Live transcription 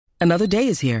Another day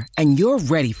is here, and you're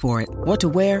ready for it. What to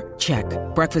wear? Check.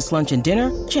 Breakfast, lunch, and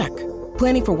dinner? Check.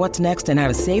 Planning for what's next and how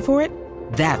to save for it?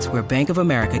 That's where Bank of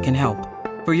America can help.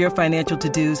 For your financial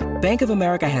to-dos, Bank of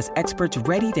America has experts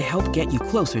ready to help get you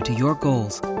closer to your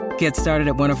goals. Get started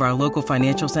at one of our local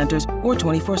financial centers or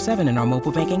 24/7 in our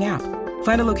mobile banking app.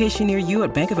 Find a location near you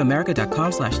at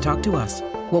bankofamerica.com/talktous.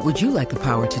 What would you like the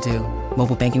power to do?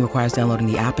 Mobile banking requires downloading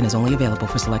the app and is only available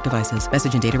for select devices.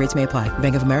 Message and data rates may apply.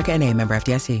 Bank of America N.A., member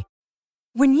FDIC.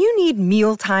 When you need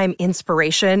mealtime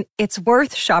inspiration, it's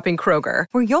worth shopping Kroger,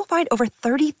 where you'll find over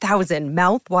 30,000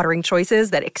 mouth-watering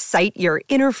choices that excite your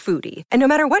inner foodie. And no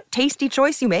matter what tasty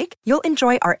choice you make, you'll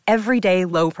enjoy our everyday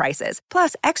low prices,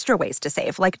 plus extra ways to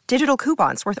save, like digital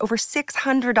coupons worth over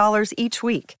 $600 each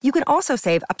week. You can also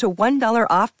save up to $1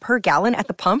 off per gallon at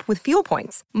the pump with fuel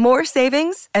points. More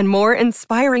savings and more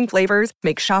inspiring flavors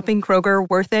make shopping Kroger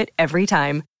worth it every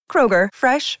time. Kroger,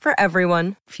 fresh for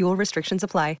everyone. Fuel restrictions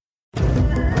apply.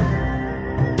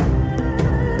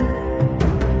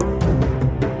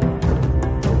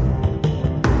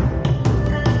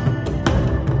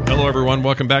 Hello, everyone.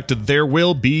 Welcome back to There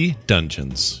Will Be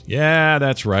Dungeons. Yeah,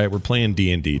 that's right. We're playing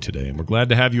D&D today, and we're glad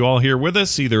to have you all here with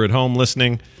us, either at home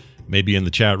listening, maybe in the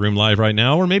chat room live right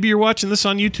now, or maybe you're watching this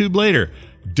on YouTube later.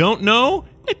 Don't know?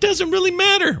 It doesn't really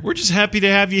matter. We're just happy to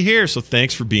have you here, so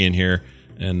thanks for being here.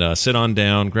 And sit on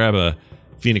down, grab a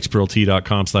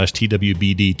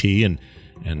phoenixpearltea.com/TWBDT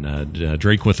and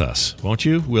drink with us. Won't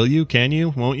you? Will you? Can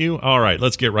you? Won't you? All right,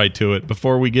 let's get right to it.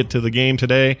 Before we get to the game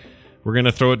today, we're going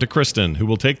to throw it to Kristen, who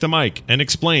will take the mic and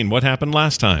explain what happened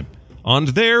last time on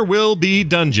There Will Be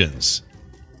Dungeons.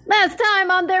 Last time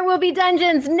on There Will Be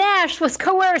Dungeons, Nash was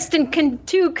coerced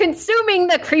into consuming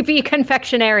the creepy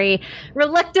confectionery.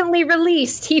 Reluctantly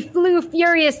released, he flew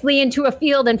furiously into a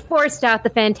field and forced out the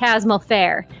phantasmal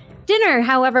fare. Dinner,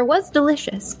 however, was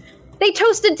delicious. They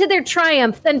toasted to their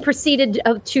triumph, then proceeded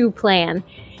to plan.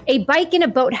 A bike in a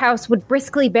boathouse would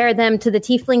briskly bear them to the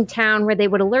tiefling town where they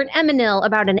would alert Eminil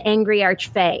about an angry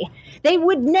archfey. They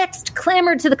would next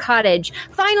clamber to the cottage.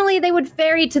 Finally, they would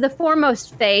ferry to the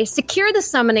foremost fey, secure the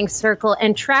summoning circle,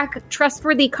 and track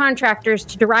trustworthy contractors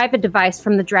to derive a device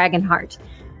from the dragon heart.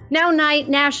 Now night,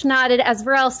 Nash nodded as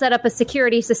Varel set up a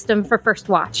security system for First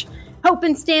Watch. Hope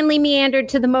and Stanley meandered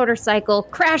to the motorcycle,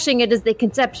 crashing it as they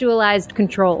conceptualized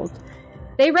controls.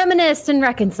 They reminisced and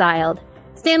reconciled.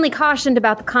 Stanley cautioned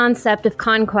about the concept of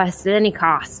conquest at any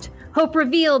cost. Hope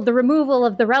revealed the removal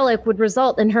of the relic would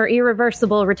result in her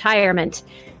irreversible retirement.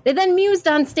 They then mused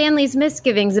on Stanley's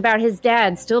misgivings about his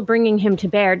dad still bringing him to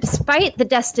bear, despite the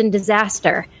destined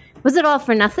disaster. Was it all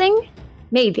for nothing?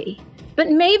 Maybe. But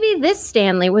maybe this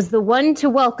Stanley was the one to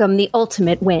welcome the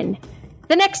ultimate win.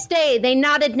 The next day, they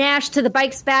knotted Nash to the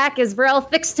bike's back as Varel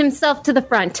fixed himself to the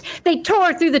front. They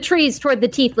tore through the trees toward the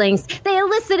tieflings. They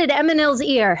elicited Eminil's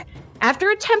ear.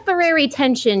 After a temporary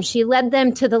tension, she led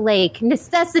them to the lake,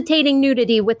 necessitating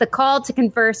nudity with a call to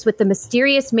converse with the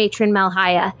mysterious matron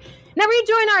Malhaya. Now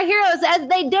rejoin our heroes as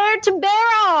they dare to bear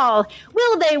all.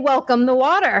 Will they welcome the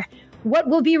water? What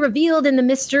will be revealed in the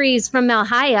mysteries from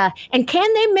Malhaya? And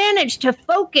can they manage to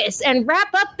focus and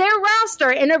wrap up their roster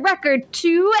in a record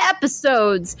 2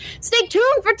 episodes? Stay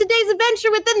tuned for today's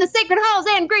adventure within the sacred halls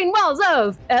and green walls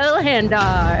of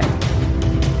Elhandar.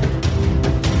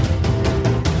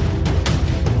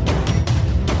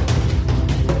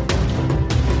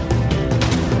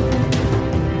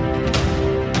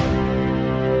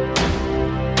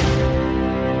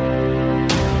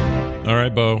 All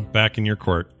right, Bo, back in your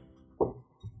court.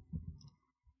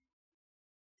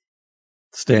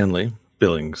 Stanley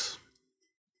Billings,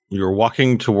 you're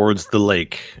walking towards the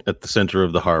lake at the center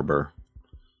of the harbor,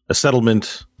 a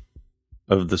settlement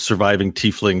of the surviving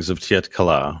tieflings of Tiet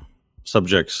Kala,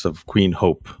 subjects of Queen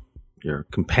Hope, your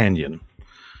companion.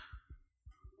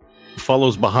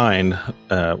 Follows behind,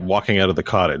 walking out of the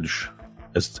cottage,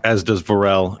 as does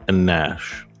Varel and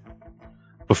Nash.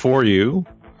 Before you,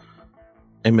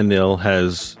 Eminil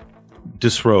has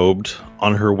disrobed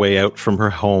on her way out from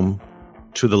her home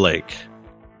to the lake.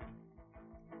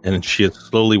 And she has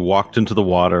slowly walked into the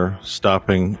water,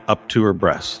 stopping up to her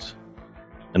breast,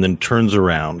 and then turns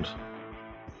around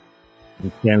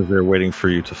and stands there waiting for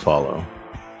you to follow.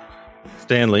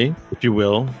 Stanley, if you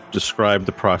will, describe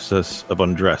the process of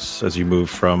undress as you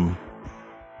move from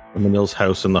Eminil's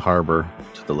house in the harbor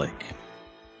to the lake.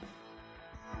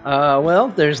 Well,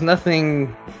 there's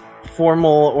nothing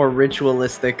formal or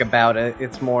ritualistic about it.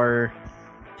 It's more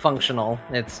functional.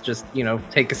 It's just,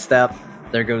 take a step,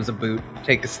 there goes a boot.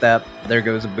 Take a step, there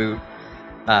goes a boot.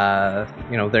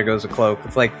 There goes a cloak.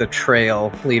 It's like the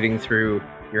trail leading through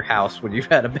your house when you've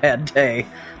had a bad day.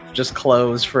 Just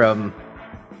clothes from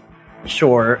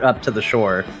shore up to the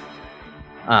shore.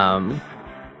 Nothing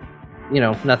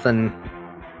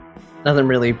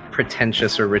really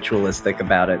pretentious or ritualistic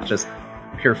about it, just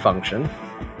pure function.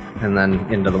 And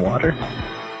then into the water.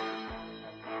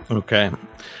 Okay.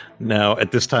 Now,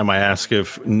 at this time, I ask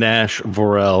if Nash,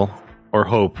 Vorel, or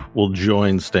Hope will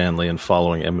join Stanley in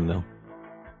following Eminil.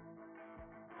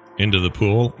 Into the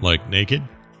pool, like naked?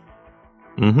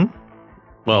 Mm-hmm.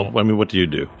 Well, I mean, what do you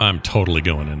do? I'm totally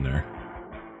going in there.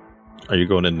 Are you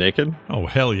going in naked? Oh,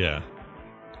 hell yeah.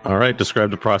 All right. Describe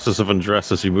the process of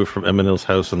undress as you move from Eminil's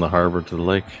house in the harbor to the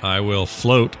lake. I will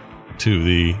float to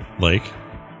the lake.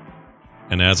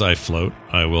 And as I float,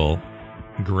 I will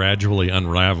gradually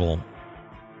unravel.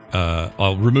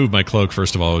 I'll remove my cloak,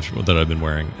 first of all, that I've been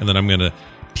wearing. And then I'm going to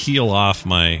peel off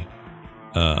my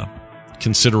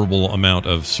considerable amount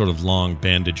of sort of long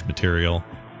bandage material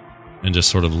and just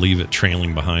sort of leave it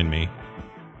trailing behind me.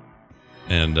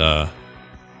 And that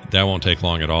won't take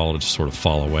long at all. It'll just sort of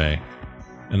fall away.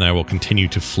 And I will continue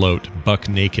to float buck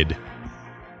naked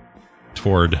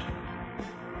toward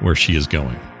where she is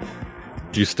going.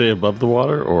 Do you stay above the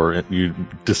water, or you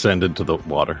descend into the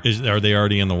water? Are they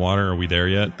already in the water? Are we there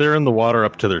yet? They're in the water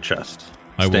up to their chest,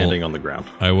 standing on the ground.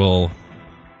 I will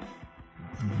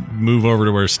move over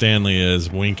to where Stanley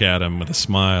is, wink at him with a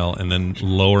smile, and then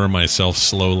lower myself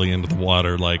slowly into the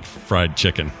water like fried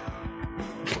chicken.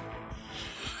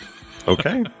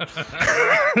 Okay.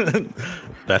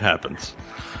 That happens.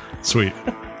 Sweet.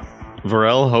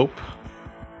 Vorel, Hope.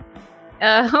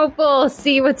 Hope will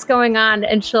see what's going on,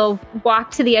 and she'll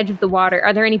walk to the edge of the water.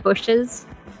 Are there any bushes?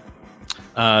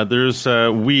 There's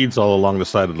weeds all along the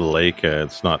side of the lake.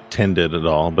 It's not tended at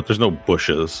all, but there's no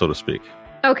bushes, so to speak.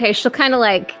 Okay, she'll kind of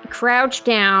like crouch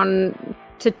down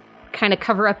to kind of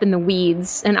cover up in the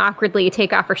weeds and awkwardly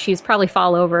take off her shoes, probably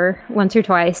fall over once or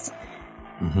twice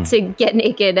to get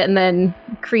naked and then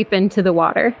creep into the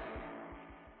water.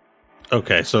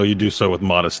 Okay, so you do so with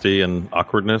modesty and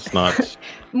awkwardness, not...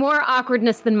 More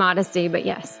awkwardness than modesty, but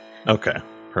yes. Okay,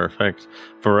 perfect.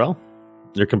 Vorel,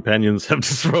 your companions have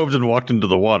disrobed and walked into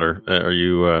the water. Are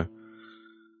you...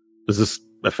 does this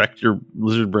affect your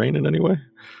lizard brain in any way?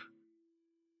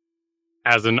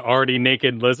 As an already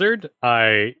naked lizard,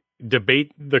 I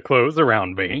debate the clothes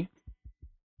around me.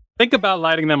 Think about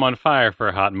lighting them on fire for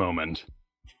a hot moment.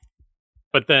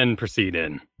 But then proceed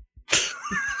in.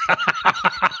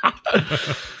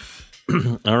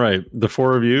 All right. The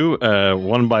four of you,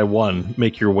 one by one,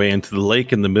 make your way into the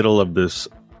lake in the middle of this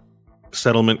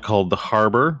settlement called the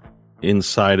Harbor,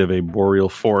 inside of a boreal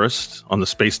forest on the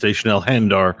space station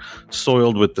Elhandar,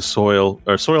 soiled with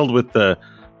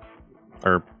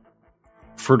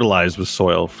fertilized with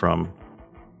soil from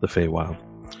the Feywild.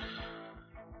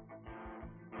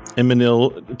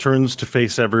 Eminil turns to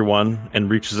face everyone and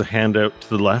reaches a hand out to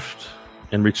the left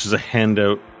and reaches a hand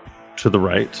out to the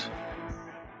right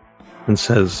and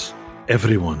says,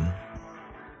 "Everyone,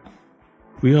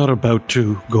 we are about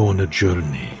to go on a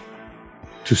journey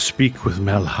to speak with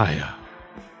Malhaya.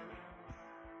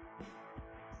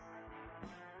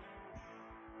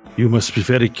 You must be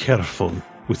very careful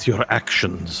with your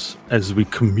actions as we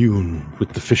commune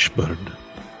with the fish bird.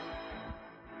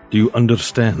 Do you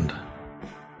understand?"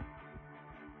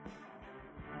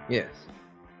 Yes.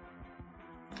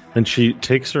 And she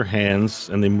takes her hands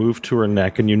and they move to her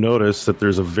neck, and you notice that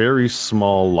there's a very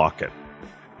small locket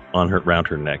around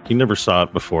her neck. You never saw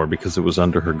it before because it was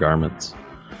under her garments.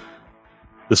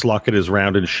 This locket is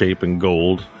round in shape and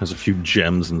gold, has a few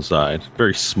gems inside.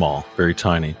 Very small, very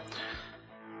tiny.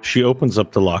 She opens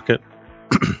up the locket,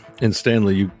 and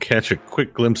Stanley, you catch a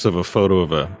quick glimpse of a photo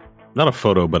of not a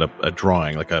photo, but a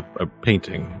drawing, like a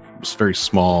painting. It's a very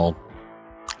small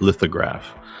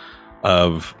lithograph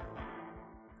of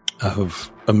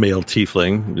a male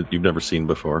tiefling that you've never seen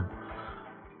before.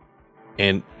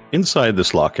 And inside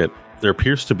this locket, there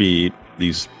appears to be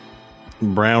these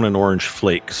brown and orange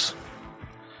flakes.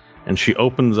 And she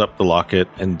opens up the locket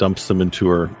and dumps them into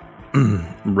her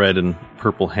red and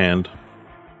purple hand.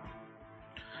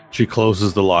 She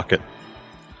closes the locket.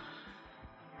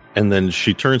 And then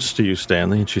she turns to you,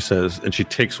 Stanley, and she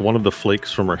takes one of the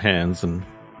flakes from her hands and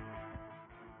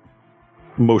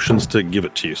motions to give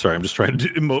it to you. Sorry, I'm just trying to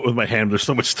emote with my hand. There's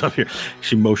so much stuff here.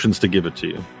 She motions to give it to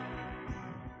you.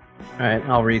 All right,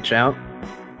 I'll reach out.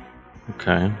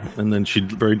 Okay. And then she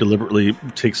very deliberately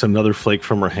takes another flake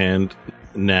from her hand,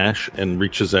 Nash, and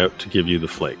reaches out to give you the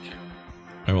flake.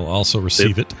 I will also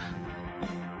receive it.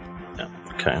 Yeah,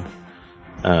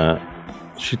 okay.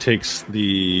 She takes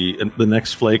the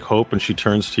next flake, Hope, and she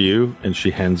turns to you and she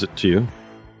hands it to you.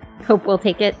 Hope will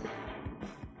take it.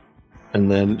 And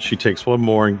then she takes one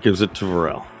more and gives it to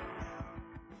Vorel.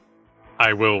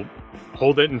 I will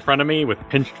hold it in front of me with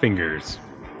pinched fingers.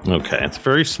 Okay, it's a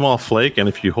very small flake, and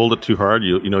if you hold it too hard,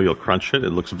 you'll crunch it. It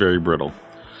looks very brittle.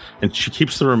 And she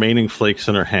keeps the remaining flakes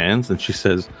in her hands, and she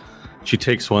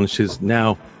takes one, and she says,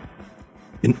 now,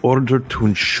 in order to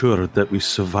ensure that we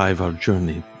survive our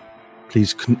journey,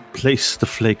 please place the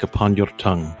flake upon your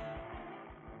tongue,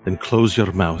 then close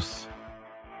your mouth,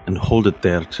 and hold it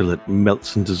there till it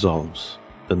melts and dissolves,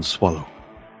 then swallow.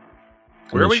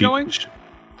 Where are we going?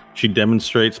 She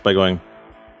demonstrates by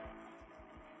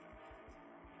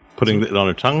putting it on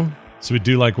her tongue. So we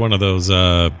do like one of those,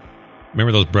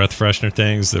 remember those breath freshener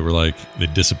things that were like, they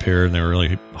disappeared and they were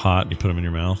really hot and you put them in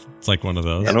your mouth? It's like one of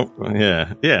those.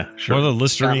 Yeah, sure. One of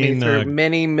the Got me Listerine. through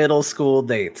many middle school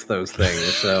dates, those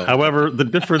things. So. However, the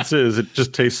difference is it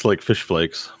just tastes like fish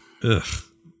flakes. Ugh.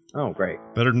 Oh, great.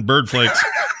 Better than bird flakes.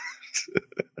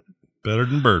 Better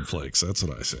than bird flakes. That's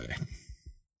what I say.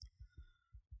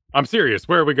 I'm serious.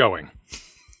 Where are we going?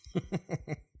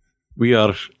 We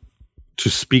are to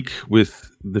speak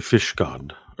with the fish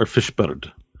god, or fish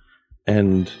bird.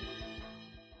 And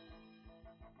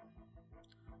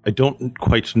I don't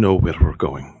quite know where we're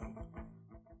going.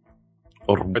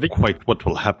 Or quite what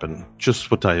will happen.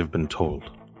 Just what I have been told.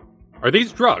 Are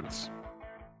these drugs?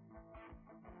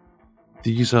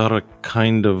 These are a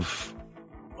kind of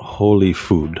holy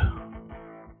food.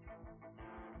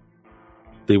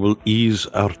 They will ease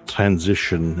our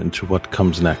transition into what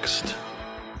comes next.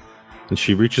 And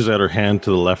she reaches out her hand to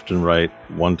the left and right,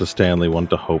 one to Stanley, one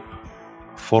to Hope.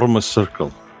 Form a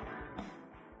circle.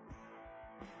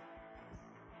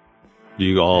 Do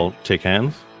you all take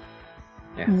hands?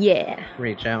 Yeah.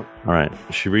 Reach out. All right.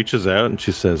 She reaches out and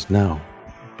she says, now,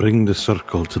 bring the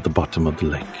circle to the bottom of the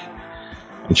lake.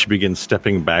 And she begins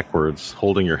stepping backwards,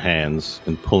 holding your hands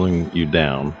and pulling you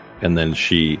down. And then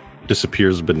she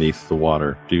disappears beneath the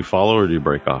water. Do you follow or do you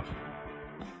break off?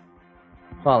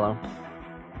 Follow.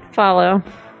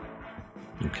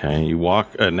 Okay, you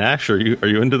walk. Nash, are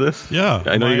you into this? Yeah.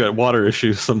 I know you got water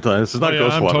issues sometimes. It's not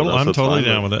ghost water. I'm totally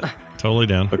down with it. Totally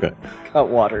down. Okay. Got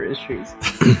water issues.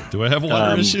 Do I have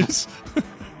water issues? I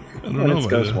don't know. It's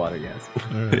ghost water, yes.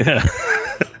 Right. Yeah.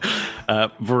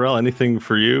 Varel, anything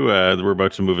for you? We're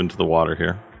about to move into the water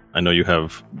here. I know you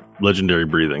have legendary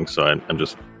breathing, so I'm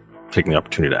just taking the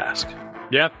opportunity to ask.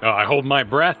 Yeah, I hold my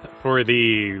breath for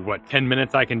the 10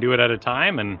 minutes I can do it at a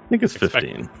time, and I think it's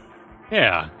 15.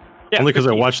 Yeah. Only because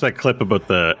I watched that clip about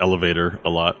the elevator a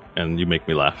lot, and you make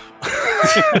me laugh.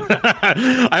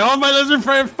 I hold my lizard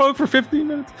friend folk for 15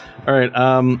 minutes. All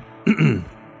right.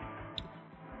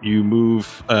 You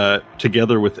move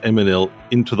together with Eminil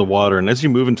into the water, and as you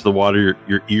move into the water,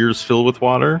 your ears fill with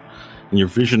water, and your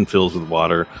vision fills with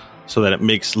water, so that it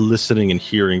makes listening and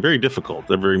hearing very difficult.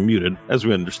 They're very muted, as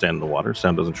we understand in the water.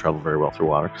 Sound doesn't travel very well through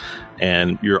water,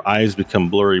 and your eyes become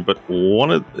blurry. But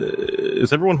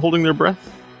is everyone holding their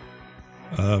breath?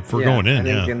 If we're going in,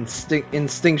 I think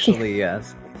instinctually,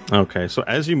 yes. Okay, so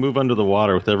as you move under the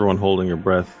water with everyone holding your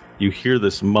breath, you hear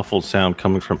this muffled sound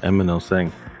coming from Eminil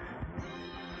saying,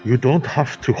 you don't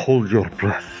have to hold your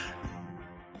breath.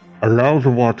 Allow the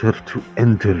water to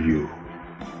enter you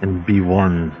and be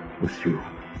one with you.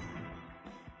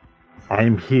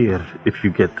 I'm here if you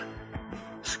get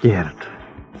scared.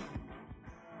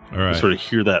 All right. You sort of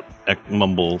hear that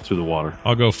mumble through the water.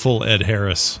 I'll go full Ed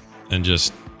Harris and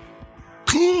just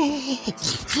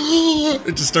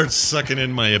it just starts sucking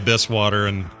in my abyss water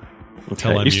and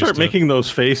until I'm you start used to making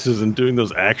those faces and doing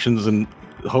those actions, and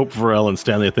Hope, Varel, and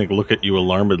Stanley, I think, look at you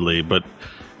alarmedly. But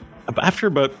after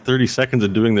about 30 seconds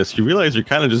of doing this, you realize you're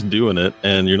kind of just doing it,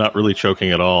 and you're not really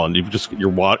choking at all. And you've just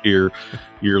your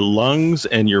lungs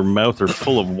and your mouth are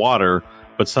full of water,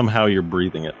 but somehow you're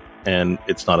breathing it, and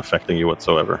it's not affecting you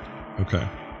whatsoever. Okay.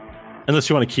 Unless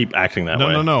you want to keep acting that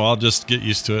way. No. I'll just get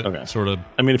used to it. Okay. Sort of.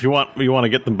 I mean, if you want to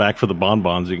get them back for the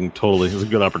bonbons, you can totally. It's a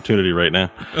good opportunity right now.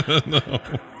 No.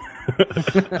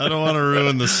 I don't want to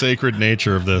ruin the sacred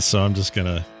nature of this, so I'm just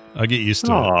gonna. I'll get used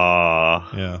to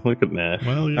Aww. it. Yeah. Look at Nash.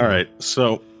 Well, yeah. All right.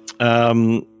 So,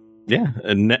 yeah.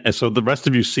 And so the rest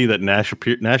of you see that Nash and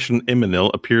Eminil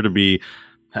appear to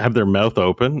have their mouth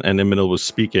open, and Eminil was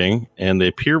speaking, and they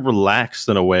appear relaxed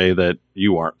in a way that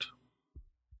you aren't.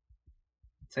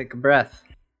 Take a breath.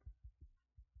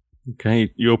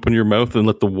 Okay. You open your mouth and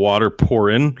let the water pour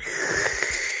in,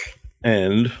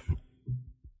 and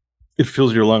it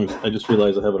fills your lungs. I just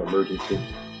realized I have an emergency.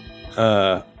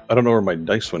 I don't know where my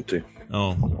dice went to.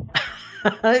 Oh.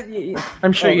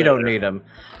 I'm sure you don't need them.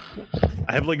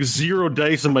 I have like 0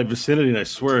 dice in my vicinity, and I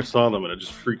swear I saw them, and it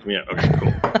just freaked me out. Okay,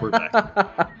 cool. We're back.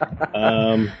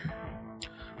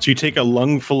 So you take a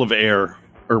lung full of air,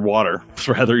 or water,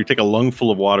 rather. You take a lung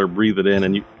full of water, breathe it in,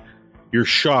 and you're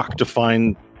shocked to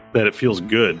find that it feels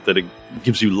good, that it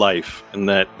gives you life, and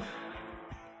that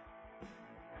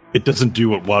it doesn't do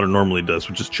what water normally does,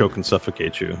 which is choke and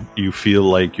suffocate you. You feel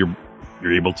like you're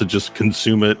able to just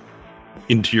consume it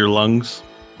into your lungs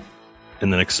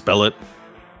and then expel it,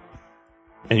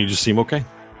 and you just seem okay.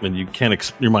 And you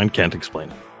can't. Your mind can't explain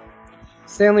it.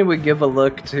 Stanley would give a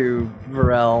look to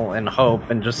Varel and Hope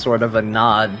and just sort of a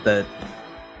nod that,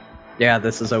 yeah,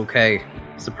 this is okay,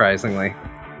 surprisingly.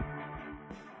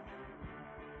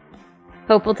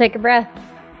 Hope will take a breath.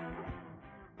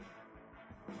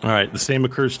 All right, the same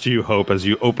occurs to you, Hope, as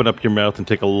you open up your mouth and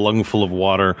take a lungful of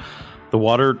water. The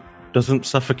water doesn't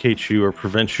suffocate you or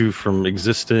prevent you from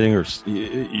existing, or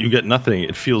you get nothing.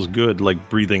 It feels good, like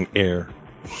breathing air.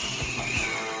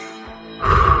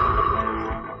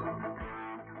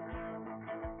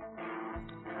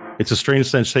 It's a strange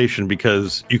sensation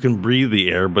because you can breathe the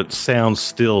air, but sound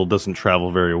still doesn't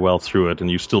travel very well through it,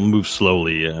 and you still move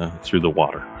slowly through the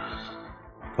water.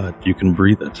 But you can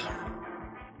breathe it.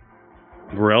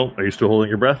 Varel, are you still holding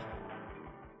your breath?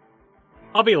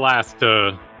 I'll be last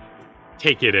to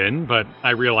take it in, but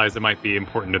I realize it might be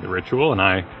important to the ritual, and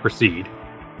I proceed.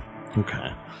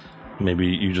 Okay. Maybe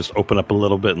you just open up a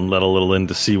little bit and let a little in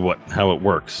to see how it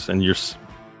works. And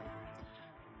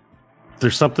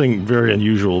there's something very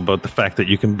unusual about the fact that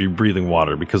you can be breathing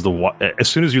water, because as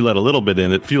soon as you let a little bit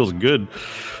in, it feels good.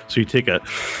 So you take a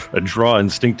draw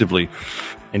instinctively,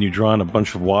 and you draw in a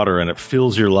bunch of water, and it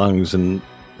fills your lungs, and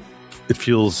it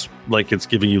feels like it's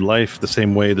giving you life the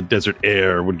same way the desert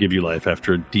air would give you life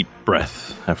after a deep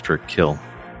breath, after a kill.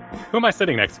 Who am I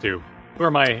sitting next to? Who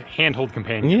are my handhold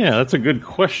companions? Yeah, that's a good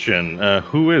question.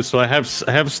 Who is? So I have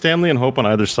Stanley and Hope on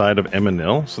either side of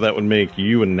Eminil, so that would make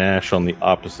you and Nash on the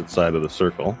opposite side of the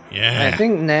circle. Yeah. I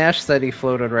think Nash said he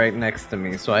floated right next to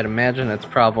me, so I'd imagine it's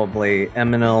probably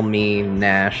Eminil, me,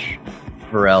 Nash,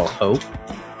 Varel, Hope.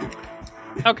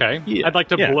 Okay, Yeah. I'd like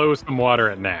to blow some water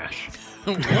at Nash.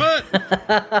 What?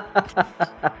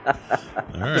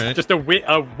 All right. Just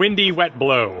a windy, wet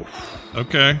blow.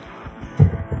 Okay.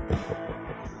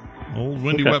 Old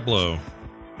windy Okay. wet blow.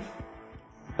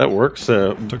 That works.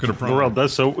 Took it a prom. Varel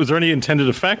does so. Was there any intended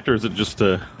effect, or is it just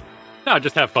No,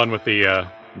 just have fun with the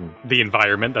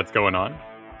environment that's going on.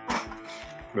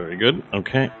 Very good.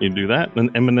 Okay, you do that. Then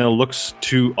Eminel looks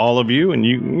to all of you, and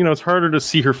you know it's harder to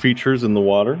see her features in the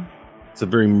water. It's a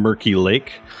very murky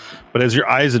lake. But as your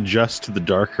eyes adjust to the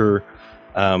darker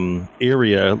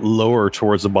area lower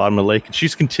towards the bottom of the lake, and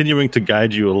she's continuing to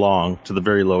guide you along to the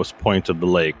very lowest point of the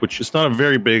lake, which is not a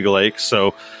very big lake,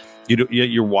 so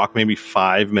you walk maybe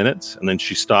 5 minutes, and then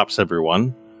she stops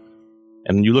everyone.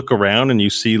 And you look around, and you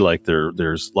see like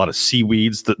there's a lot of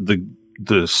seaweeds. The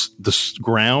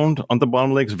ground on the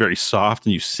bottom of the lake is very soft,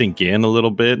 and you sink in a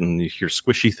little bit, and you hear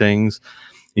squishy things.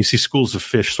 You see schools of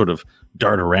fish sort of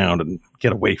dart around and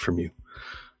get away from you.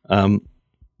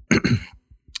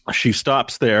 She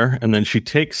stops there, and then she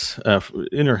takes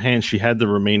in her hand, she had the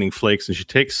remaining flakes, and she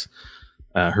takes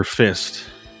her fist,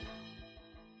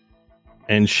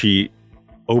 and she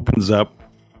opens up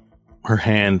her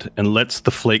hand and lets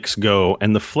the flakes go.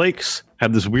 And the flakes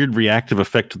have this weird reactive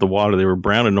effect to the water. They were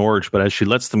brown and orange, but as she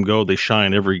lets them go, they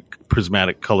shine every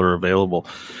prismatic color available,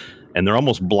 and they're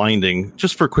almost blinding.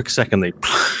 Just for a quick second, they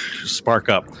spark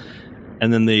up,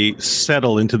 and then they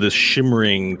settle into this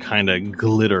shimmering kind of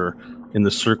glitter in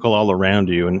the circle all around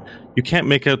you. And you can't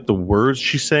make out the words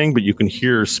she's saying, but you can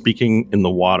hear her speaking in the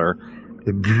water.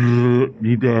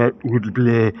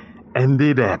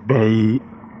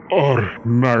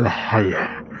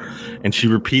 And she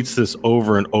repeats this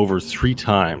over and over 3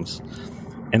 times.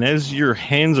 And as your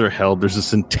hands are held, there's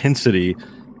this intensity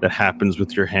that happens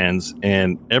with your hands,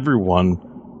 and everyone,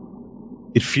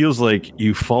 it feels like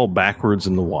you fall backwards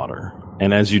in the water.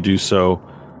 And as you do so,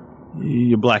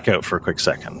 you black out for a quick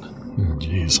second.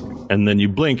 Jeez. And then you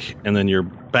blink, and then you're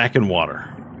back in water.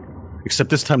 Except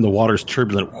this time the water's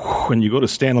turbulent. When you go to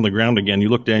stand on the ground again, you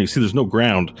look down, you see there's no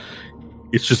ground.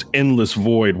 It's just endless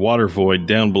void, water void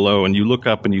down below. And you look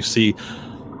up and you see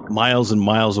miles and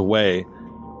miles away,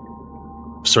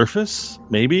 surface,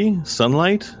 maybe,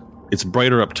 sunlight. It's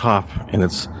brighter up top, and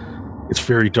it's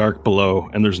very dark below,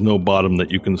 and there's no bottom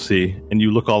that you can see. And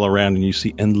you look all around, and you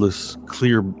see endless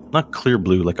clear, not clear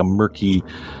blue, like a murky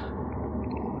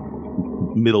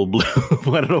middle blue.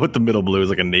 I don't know what the middle blue is,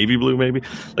 like a navy blue, maybe,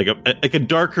 like a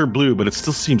darker blue, but it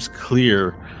still seems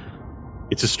clear.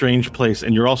 It's a strange place,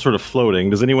 and you're all sort of floating.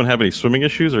 Does anyone have any swimming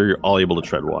issues, or you're all able to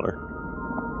tread water?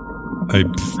 I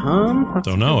That's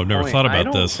don't know. a I've good never point. thought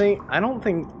about this. I don't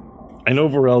think. I know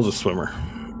Varel's a swimmer.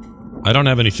 I don't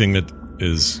have anything that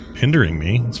is hindering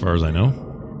me, as far as I know.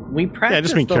 We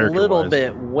practiced mean a little character-wise.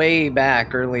 bit way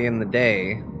back early in the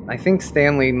day. I think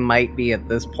Stanley might be at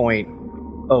this point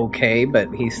okay,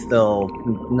 but he's still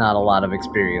not a lot of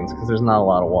experience because there's not a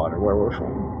lot of water where we're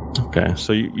from. Okay,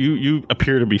 so you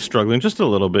appear to be struggling just a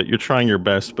little bit. You're trying your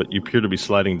best, but you appear to be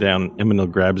sliding down.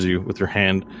 Eminil grabs you with her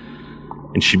hand,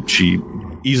 and she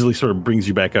easily sort of brings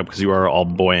you back up because you are all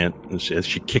buoyant. And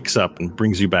she kicks up and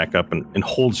brings you back up and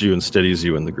holds you and steadies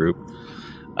you in the group.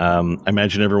 I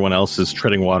imagine everyone else is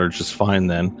treading water just fine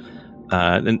then.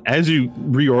 And as you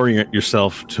reorient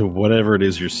yourself to whatever it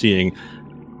is you're seeing,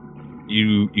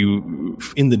 you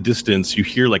in the distance you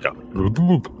hear like a and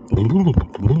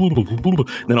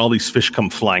then all these fish come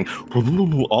flying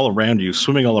all around you,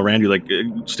 swimming all around you. Like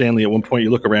Stanley, at one point you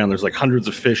look around, there's like hundreds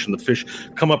of fish, and the fish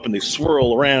come up and they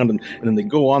swirl around and then they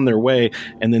go on their way,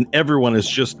 and then everyone is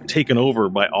just taken over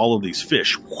by all of these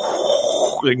fish.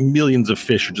 Like millions of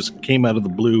fish just came out of the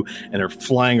blue and are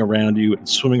flying around you and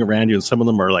swimming around you, and some of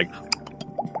them are like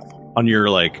on your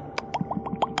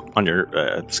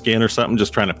skin or something,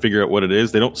 just trying to figure out what it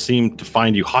is. They don't seem to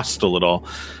find you hostile at all.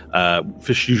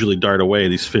 Fish usually dart away.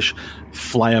 These fish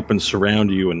fly up and surround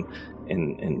you and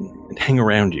hang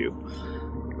around you.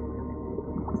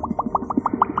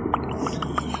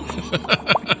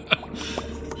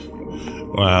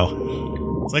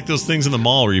 Wow. It's like those things in the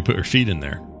mall where you put your feet in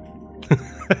there.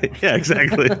 Yeah,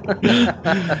 exactly.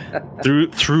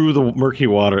 Through the murky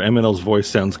water, Eminel's voice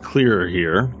sounds clearer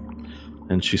here.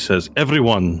 And she says,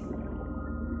 "Everyone,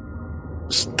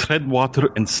 tread water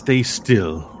and stay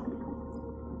still.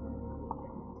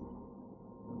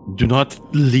 Do not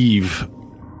leave.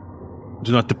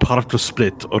 Do not depart or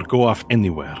split or go off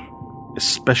anywhere,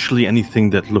 especially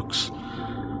anything that looks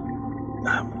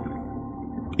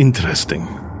interesting."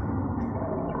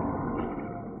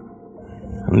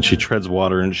 And she treads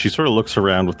water and she sort of looks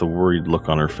around with a worried look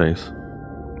on her face.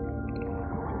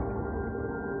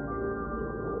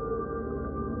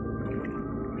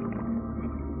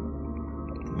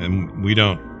 And we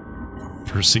don't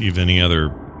perceive any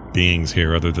other beings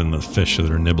here other than the fish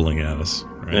that are nibbling at us.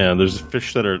 Right? Yeah, there's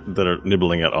fish that are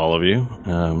nibbling at all of you.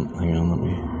 Hang on, let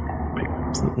me pick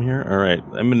up something here. All right,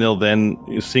 Eminil, then,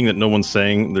 seeing that no one's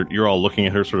saying, you're all looking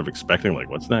at her sort of expecting, like,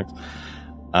 what's next?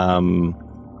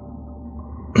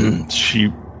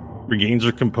 She regains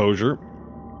her composure,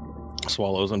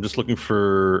 swallows. I'm just looking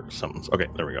for something. Okay,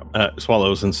 there we go.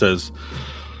 Swallows and says,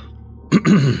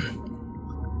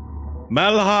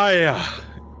 "Malahaya,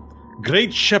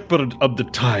 great shepherd of the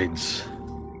tides,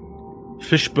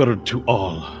 fishbird to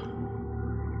all,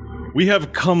 we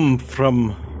have come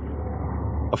from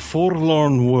a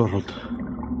forlorn world,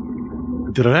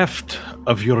 bereft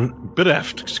of your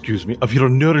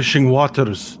nourishing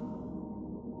waters.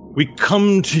 We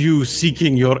come to you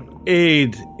seeking your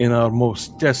aid in our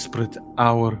most desperate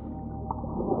hour.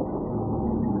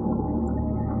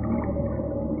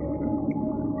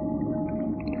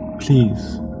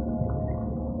 Please."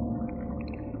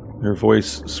 Her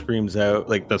voice screams out,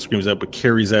 like not screams out, but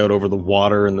carries out over the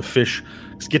water, and the fish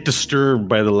get disturbed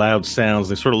by the loud sounds.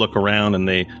 They sort of look around and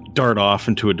they dart off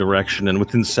into a direction, and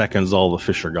within seconds, all the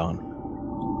fish are gone.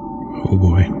 Oh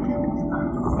boy.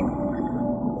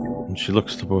 And she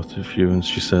looks to both of you and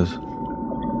she says,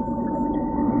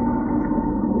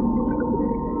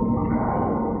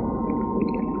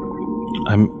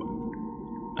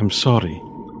 I'm sorry.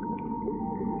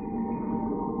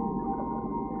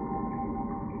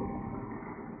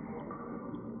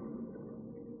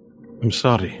 I'm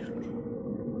sorry.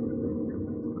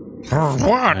 For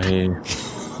what?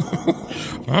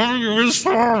 I'm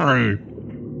sorry,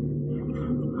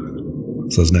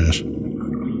 says Nash.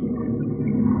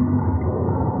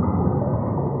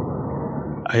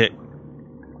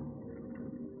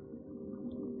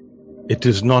 It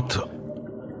is not.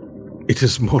 It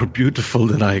is more beautiful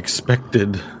than I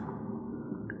expected.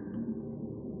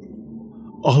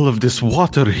 All of this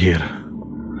water here.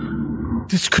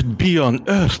 This could be on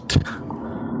Earth.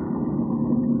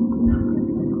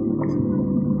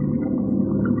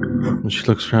 And she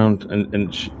looks around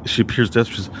and she appears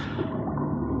desperate.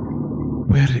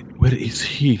 Where is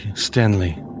he,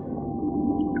 Stanley?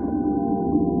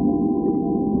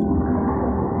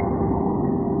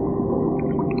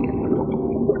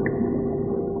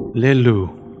 Lelu,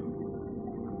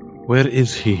 where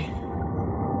is he?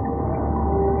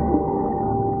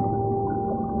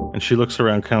 And she looks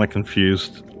around kind of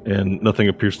confused, and nothing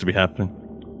appears to be happening.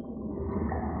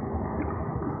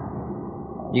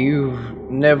 You've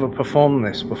never performed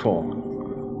this before?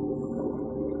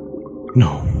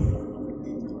 No.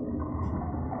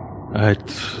 I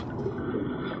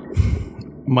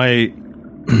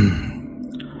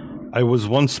was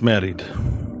once married.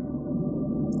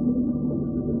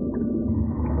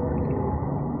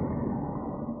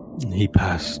 He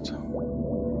passed.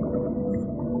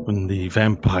 When the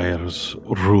vampires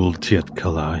ruled Tiet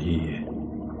Kalahi,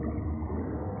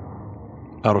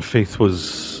 our faith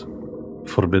was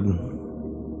forbidden.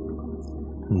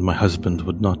 And my husband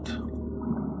would not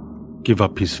give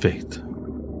up his faith.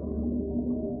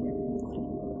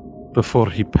 Before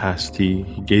he passed, he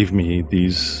gave me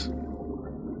these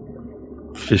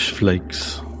fish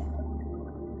flakes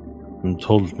and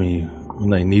told me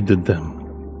when I needed them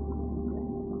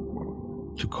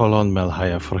to call on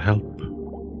Malhaya for help.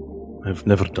 I've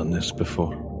never done this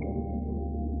before.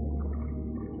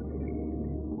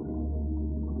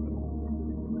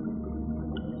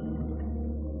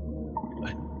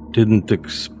 I didn't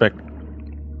expect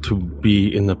to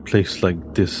be in a place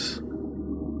like this.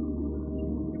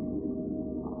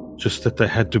 Just that I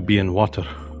had to be in water.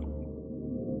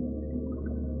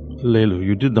 Leilu,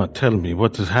 you did not tell me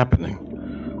what is happening.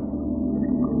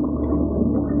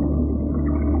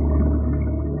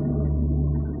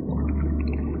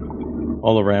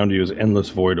 All around you is endless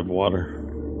void of water.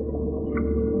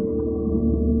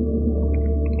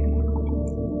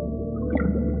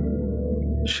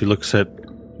 She looks at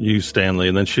you, Stanley,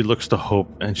 and then she looks to Hope,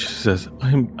 and she says,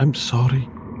 I'm sorry.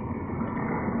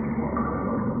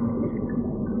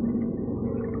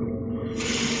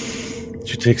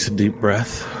 She takes a deep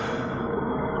breath,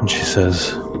 and she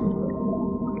says,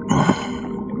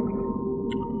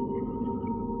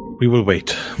 we will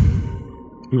wait.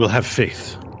 We will have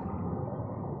faith.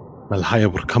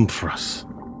 Malhaya will come for us.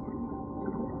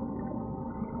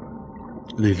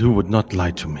 Leilu would not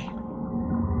lie to me.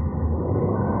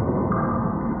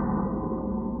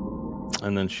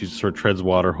 And then she sort of treads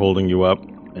water, holding you up,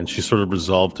 and she's sort of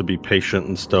resolved to be patient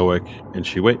and stoic, and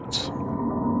she waits.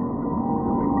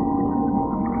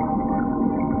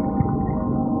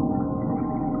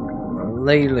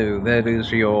 Leilu, that is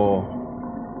your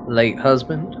late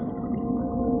husband?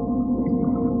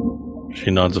 She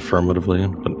nods affirmatively,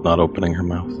 but not opening her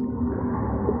mouth.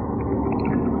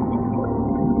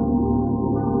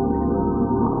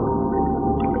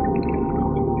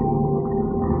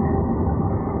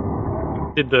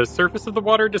 Did the surface of the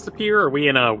water disappear? Are we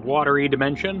in a watery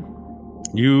dimension?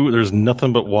 There's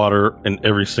nothing but water in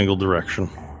every single direction.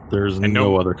 There's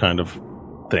no other kind of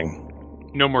thing.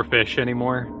 No more fish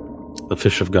anymore? The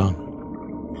fish have gone.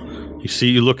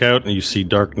 You look out and you see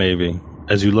dark navy.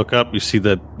 As you look up, you see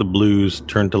that the blues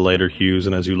turn to lighter hues,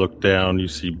 and as you look down, you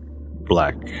see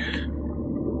black.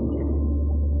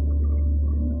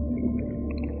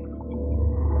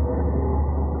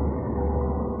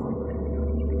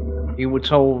 You were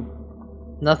told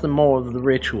nothing more of the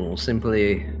ritual,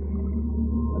 simply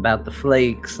about the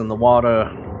flakes and the water.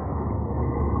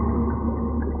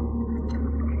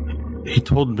 He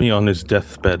told me on his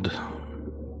deathbed.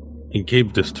 He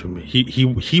gave this to me.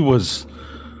 He was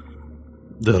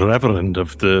the reverend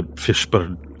of the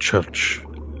Fishbird Church.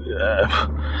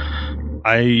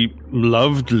 I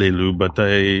loved Leilu, but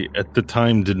I, at the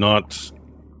time, did not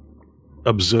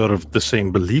observe the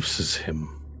same beliefs as him.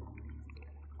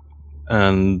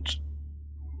 And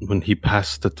when he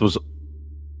passed,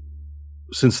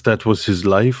 since that was his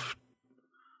life,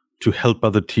 to help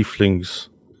other tieflings,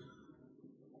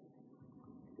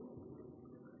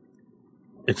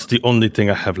 it's the only thing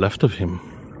I have left of him.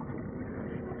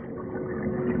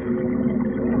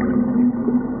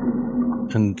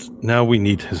 And now we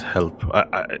need his help.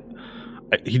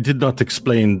 He did not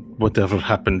explain whatever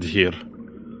happened here.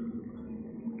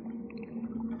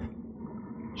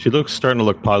 She starting to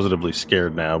look positively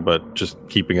scared now, but just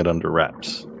keeping it under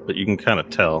wraps. But you can kind of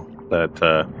tell that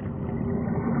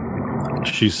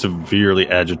she's severely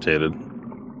agitated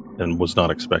and was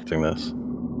not expecting this.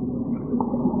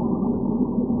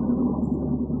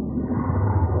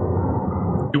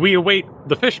 Do we await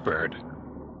the Fishbird?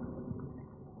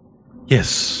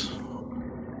 Yes.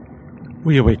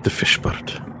 We await the Fishbird.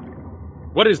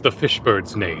 What is the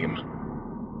Fishbird's name?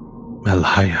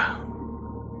 Malhaya.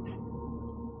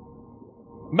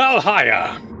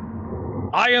 Malhaya!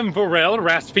 I am Vorel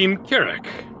Rasfim Kirik.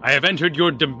 I have entered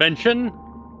your dimension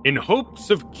in hopes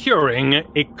of curing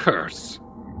a curse.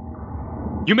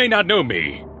 You may not know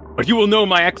me, but you will know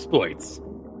my exploits.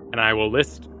 And I will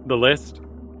list the list,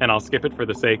 and I'll skip it for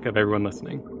the sake of everyone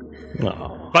listening.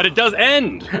 No. But it does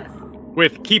end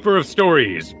with Keeper of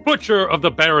Stories, Butcher of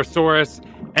the Barosaurus,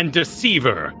 and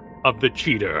Deceiver of the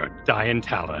Cheater,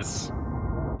 Diantalis.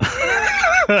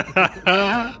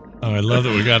 Oh, I love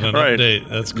that we got an update.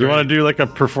 That's great. Do you want to do like a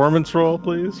performance roll,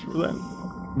 please, for that?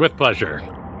 With pleasure.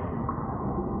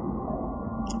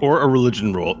 Or a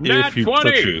religion roll, Nat if you 20.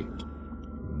 so choose.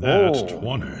 That's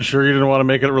 20. Sure you didn't want to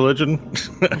make it religion?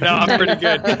 No, I'm pretty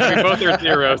good. We both are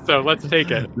 0, so let's take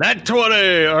it. That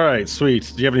 20! All right,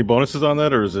 sweet. Do you have any bonuses on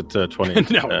that, or is it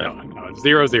 20? No.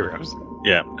 0 zeros.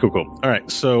 Yeah, cool. All right,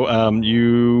 so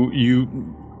you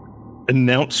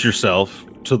announce yourself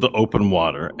to the open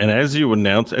water, and as everyone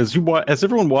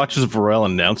watches Varel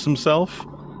announce himself,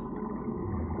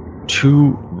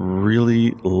 2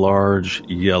 really large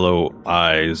yellow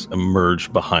eyes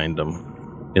emerge behind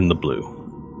him in the blue.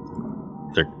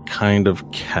 They're kind of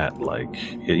cat-like.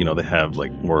 You know, they have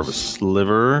like more of a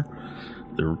sliver.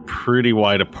 They're pretty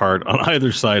wide apart on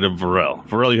either side of Varel.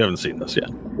 Varel, you haven't seen this yet.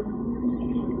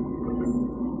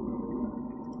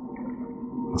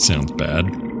 It sounds bad.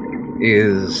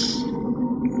 Is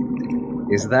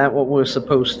that what we're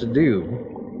supposed to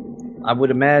do? I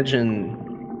would imagine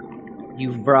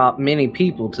you've brought many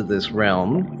people to this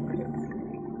realm.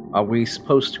 Are we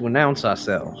supposed to announce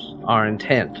ourselves, our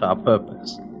intent, our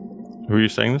purpose? Who are you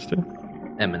saying this to?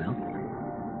 Eminel.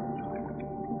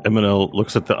 Eminel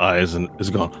looks at the eyes and is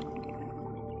gone.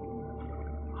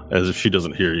 As if she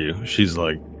doesn't hear you. She's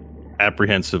like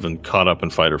apprehensive and caught up in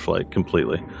fight or flight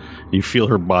completely. You feel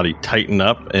her body tighten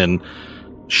up and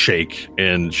shake,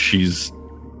 and she's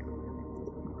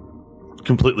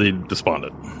completely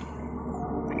despondent.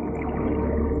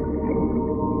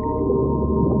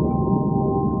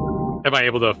 Am I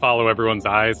able to follow everyone's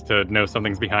eyes to know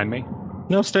something's behind me?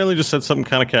 No, Stanley just said something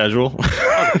kind of casual.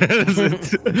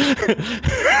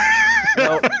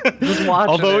 Well, just watching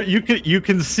Although it. you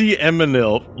can see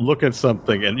Eminel look at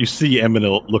something, and you see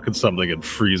Eminel look at something and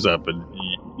freeze up, and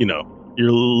you know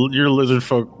you're a lizard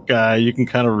folk guy. You can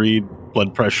kind of read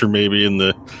blood pressure maybe in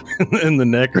the in the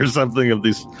neck or something of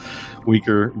these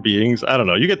weaker beings. I don't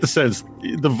know. You get the sense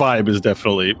the vibe is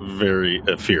definitely very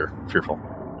fearful.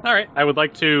 All right, I would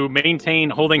like to maintain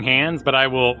holding hands, but I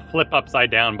will flip upside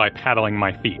down by paddling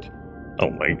my feet. Oh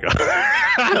my god,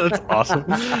 that's awesome!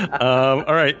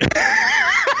 All right,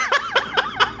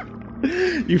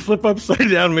 you flip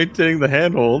upside down, maintaining the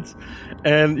handholds,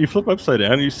 and you flip upside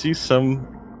down. And you see some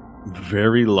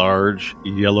very large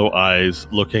yellow eyes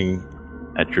looking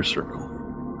at your circle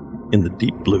in the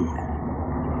deep blue.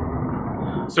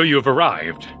 So you have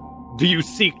arrived. Do you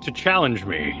seek to challenge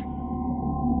me?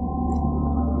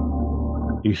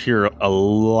 You hear a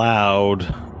loud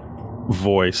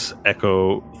voice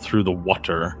echo through the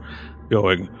water,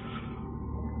 going,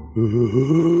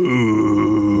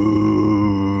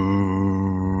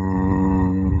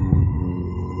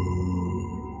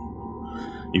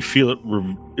 you feel it,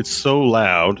 it's so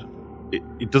loud,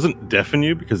 it doesn't deafen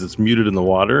you because it's muted in the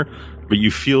water, but you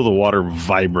feel the water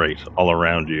vibrate all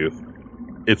around you.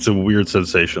 It's a weird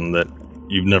sensation that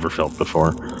you've never felt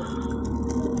before.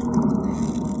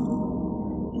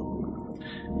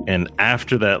 And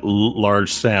after that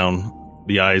large sound,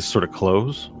 the eyes sort of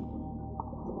close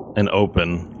and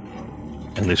open,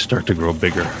 and they start to grow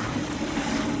bigger.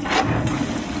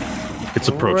 It's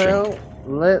approaching. Well,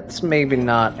 let's maybe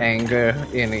not anger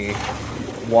any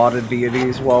water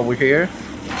deities while we're here.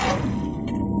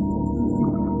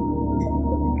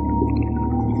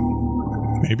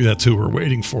 Maybe that's who we're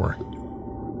waiting for.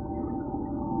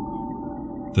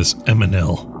 This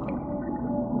Eminel.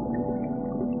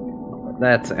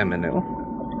 That's Eminel.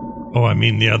 Oh, I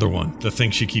mean the other one. The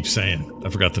thing she keeps saying. I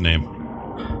forgot the name.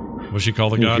 What's she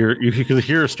called the god? You can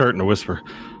hear her starting to whisper,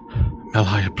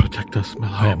 Malhaya, protect us.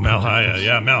 Malhaya, Malhaya.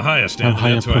 Yeah, Malhaya,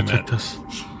 Stanley. That's who I meant. Us.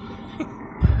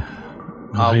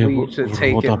 Are we to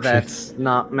take it that's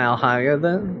not Malhaya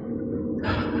then?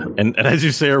 And as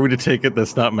you say, are we to take it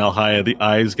that's not Malhaya? The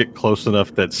eyes get close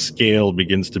enough that scale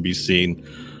begins to be seen.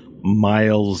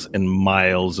 Miles and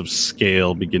miles of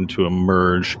scale begin to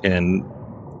emerge, and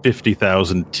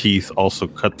 50,000 teeth also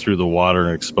cut through the water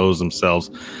and expose themselves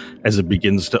as it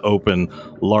begins to open.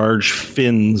 Large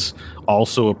fins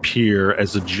also appear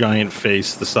as a giant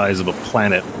face the size of a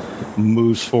planet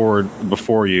moves forward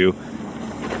before you.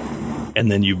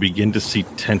 And then you begin to see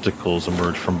tentacles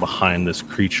emerge from behind this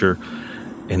creature.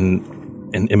 And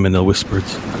Eminel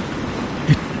whispers,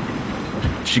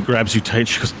 she grabs you tight.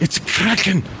 She goes, "It's a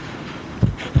kraken!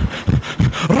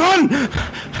 Run!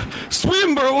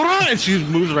 Swim, bro, run!" And she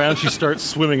moves around. She starts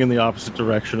swimming in the opposite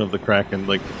direction of the kraken.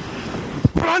 Like,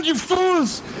 "Run, you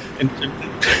fools!" And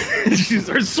she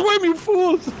starts, "Swim, you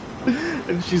fools!"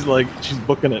 And she's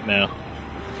booking it now.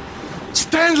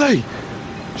 "Stanley!"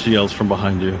 she yells from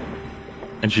behind you.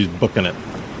 And she's booking it.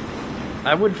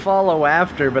 I would follow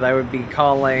after, but I would be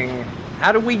calling,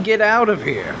 "How do we get out of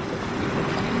here?"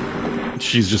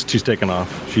 She's taken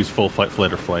off. She's full fight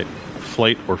or flight.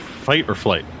 Fight or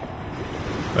flight.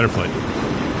 Better flight.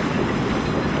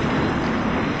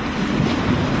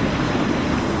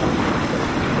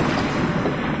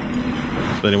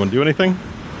 Does anyone do anything?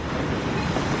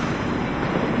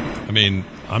 I mean,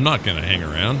 I'm not going to hang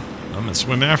around. I'm going to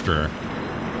swim after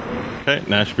her. Okay,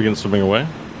 Nash begins swimming away.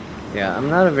 Yeah, I'm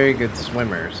not a very good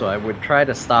swimmer, so I would try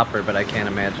to stop her, but I can't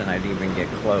imagine I'd even get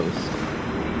close.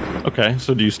 Okay,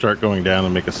 so do you start going down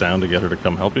and make a sound to get her to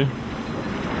come help you?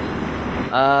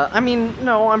 I mean,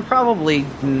 no, I'm probably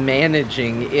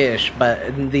managing-ish,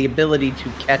 but the ability to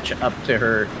catch up to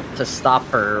her, to stop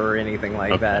her or anything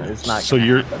like that is not so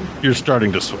gonna happen. You're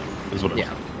starting to swim, is what I'm Yeah.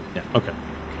 saying. Yeah, okay.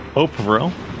 Hope,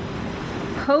 Varel?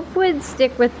 Hope would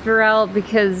stick with Varel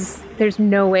because there's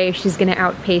no way she's going to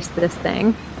outpace this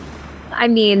thing. I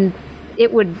mean,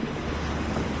 it would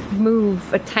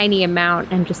move a tiny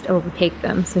amount and just overtake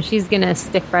them, so she's going to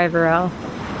stick by Varel.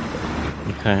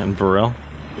 Okay, and Varel?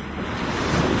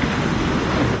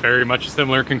 Very much a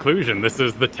similar conclusion. This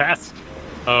is the test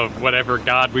of whatever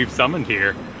god we've summoned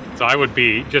here. So I would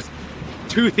be just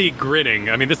toothy grinning.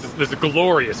 I mean, this is a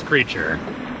glorious creature.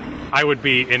 I would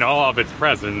be in awe of its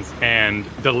presence and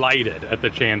delighted at the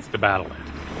chance to battle it.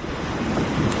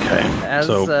 Okay.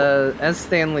 As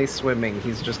Stanley's swimming,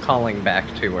 he's just calling back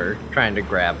to her, trying to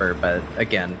grab her, but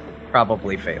again,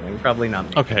 probably failing. Probably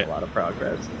not making a lot of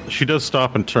progress. She does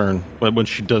stop and turn, but when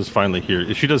she does finally hear,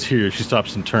 if she does hear you, she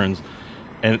stops and turns,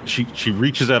 and she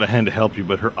reaches out a hand to help you,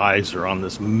 but her eyes are on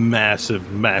this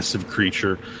massive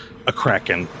creature, a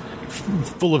kraken,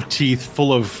 full of teeth,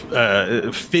 full of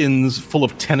fins, full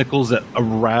of tentacles that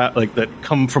that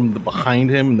come from the behind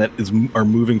him that are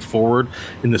moving forward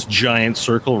in this giant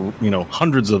circle. You know,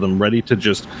 hundreds of them ready to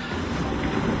just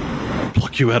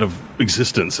pluck you out of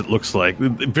existence. It looks like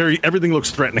everything looks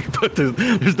threatening, but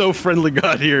there's no friendly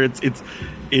god here.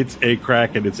 It's a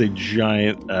kraken. It's a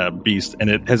giant beast, and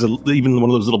it has even one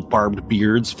of those little barbed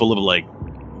beards full of like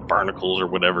barnacles or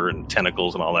whatever and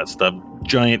tentacles and all that stuff.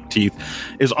 Giant teeth.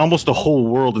 Is almost a whole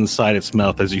world inside its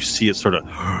mouth as you see it sort of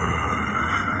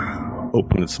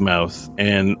open its mouth,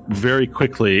 and very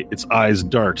quickly its eyes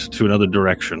dart to another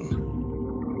direction,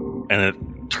 and it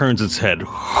turns its head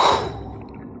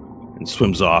and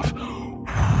swims off.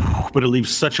 But it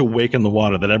leaves such a wake in the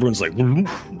water that everyone's like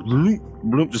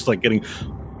just like getting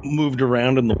moved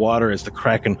around in the water as the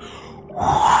kraken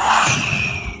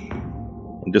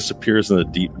and disappears in the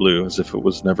deep blue as if it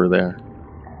was never there.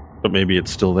 But maybe it's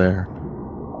still there.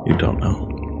 You don't know.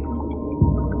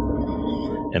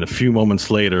 And a few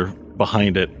moments later,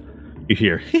 behind it, you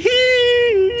hear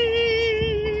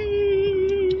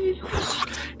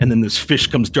and then this fish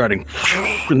comes darting.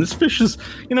 And this fish is,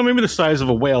 maybe the size of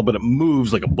a whale, but it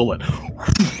moves like a bullet.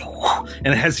 And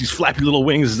it has these flappy little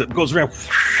wings that goes around.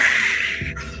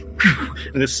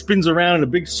 And it spins around in a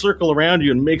big circle around you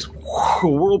and makes a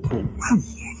whirlpool.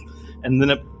 And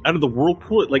then out of the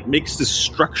whirlpool, it makes this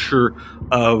structure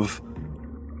of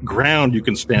ground you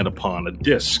can stand upon, a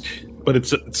disc. But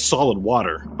it's solid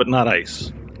water, but not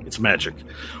ice. It's magic.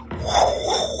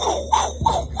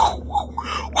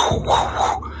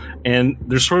 And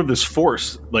there's sort of this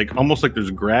force, almost like there's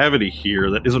gravity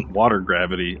here that isn't water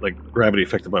gravity, like gravity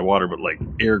affected by water, but like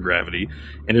air gravity.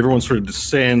 And everyone sort of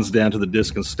descends down to the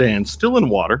disc and stands still in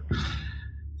water.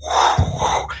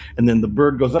 And then the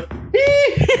bird goes up.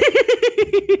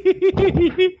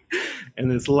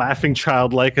 And it's laughing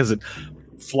childlike as it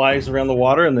flies around the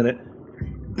water, and then it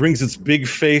brings its big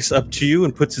face up to you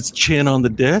and puts its chin on the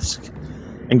disc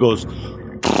and goes,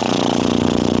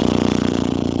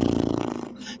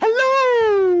 "Hello!"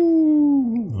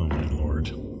 Oh my lord.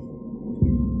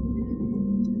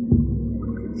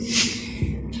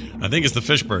 I think it's the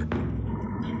fish bird.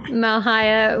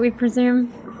 Malhaya, we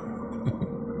presume.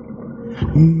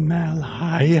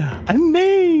 Malhaya, a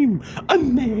name.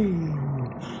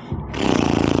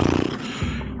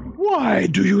 Why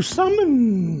do you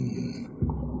summon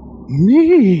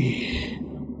me?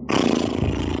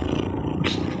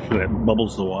 That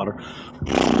bubbles the water.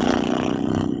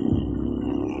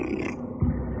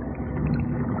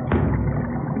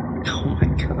 Oh my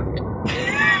god.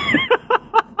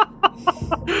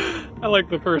 I like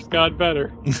the first god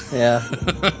better. Yeah.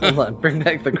 Hold on, bring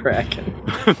back the kraken.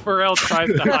 Pharrell tries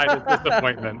to hide his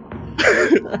disappointment.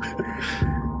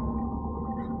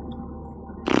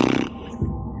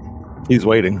 He's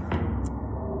waiting.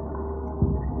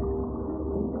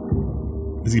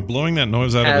 Is he blowing that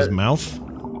noise out of his mouth?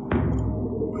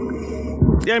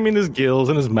 Yeah, I mean his gills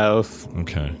and his mouth.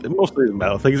 Okay. Mostly his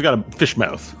mouth. He's got a fish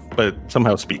mouth, but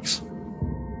somehow speaks.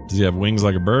 Does he have wings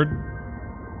like a bird?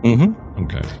 Mm-hmm.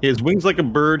 Okay. He has wings like a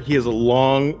bird. He has a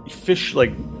long fish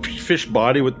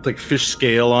body with fish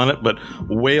scale on it, but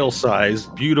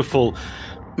whale-sized, beautiful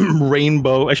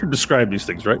rainbow. I should describe these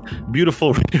things, right?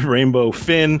 Beautiful rainbow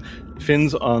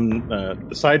fins on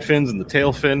the side fins and the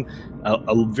tail fin,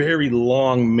 a very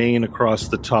long mane across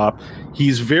the top.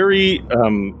 He's very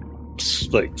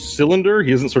like cylinder.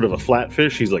 He isn't sort of a flat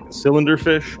fish. He's like a cylinder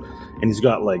fish, and he's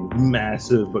got like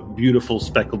massive but beautiful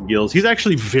speckled gills. He's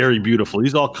actually very beautiful.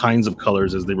 He's all kinds of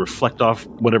colors as they reflect off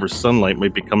whatever sunlight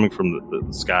might be coming from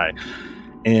the sky.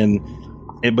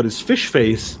 But his fish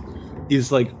face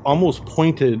is like almost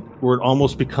pointed where it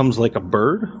almost becomes like a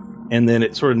bird, and then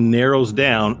it sort of narrows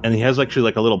down, and he has actually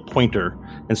like a little pointer.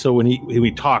 And so when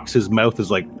he talks, his mouth is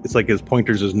like, it's like his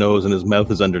pointer's his nose and his mouth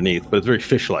is underneath, but it's very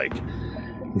fish-like.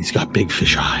 And he's got big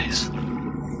fish eyes.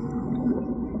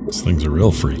 This thing's a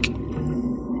real freak.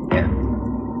 Yeah.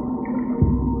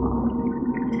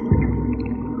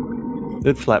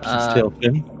 It flaps its tail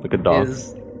fin like a dog.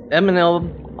 Is Eminel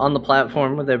on the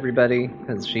platform with everybody?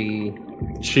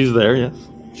 She's there, yes.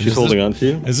 She's holding on to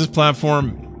you. Is this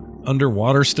platform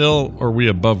underwater still, or are we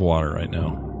above water right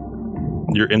now?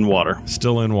 You're in water.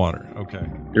 Still in water. Okay.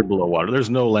 You're below water. There's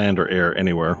no land or air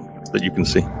anywhere that you can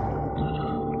see.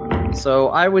 So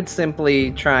I would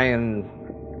simply try and,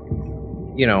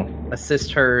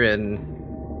 assist her in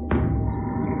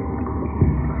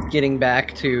getting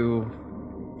back to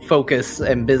focus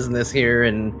and business here,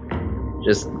 and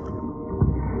just,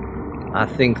 I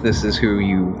think this is who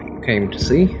you came to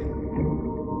see.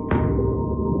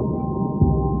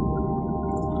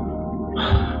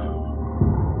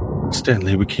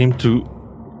 Stanley, we came to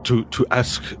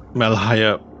ask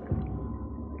Malhaya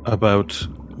about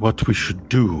what we should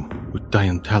do with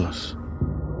Diantalis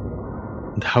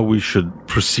and how we should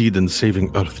proceed in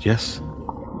saving Earth, yes?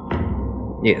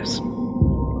 Yes.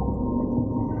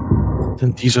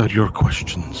 Then these are your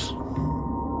questions.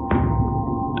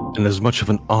 And as much of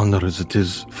an honor as it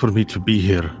is for me to be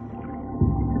here,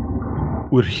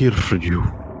 we're here for you.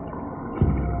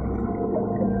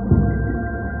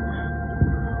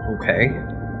 Okay.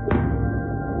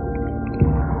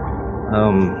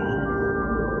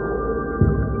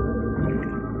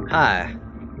 Hi,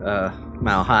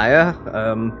 Malhaya.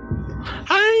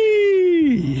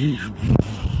 Hi!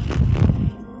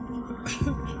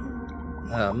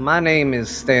 My name is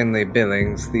Stanley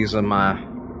Billings. These are my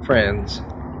friends.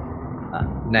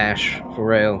 Nash,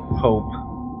 Varel, Hope,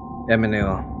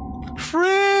 Eminel.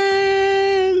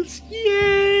 Friends!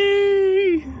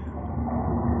 Yay!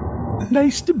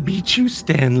 Nice to meet you,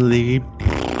 Stanley.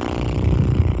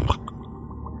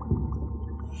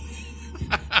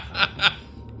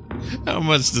 How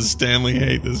much does Stanley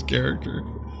hate this character?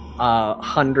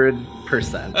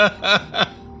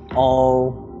 100%.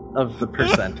 All of the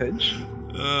percentage.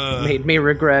 Made me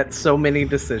regret so many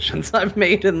decisions I've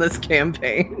made in this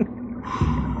campaign.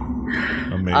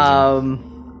 Amazing.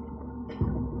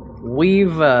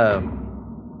 We've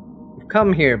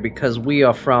come here because we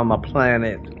are from a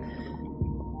planet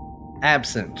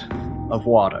absent of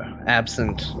water,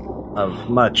 absent of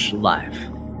much life.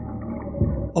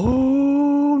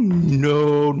 Oh,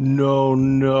 no.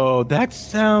 That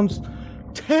sounds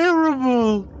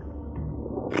terrible.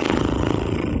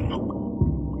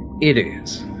 It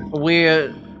is.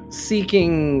 We're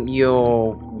seeking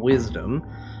your wisdom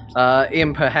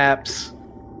in perhaps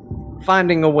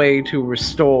finding a way to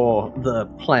restore the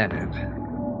planet.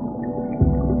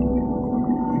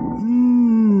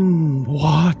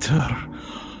 Water.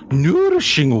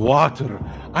 Nourishing water.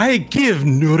 I give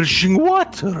nourishing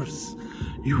waters.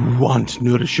 You want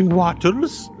nourishing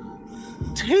waters?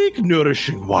 Take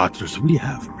nourishing waters. We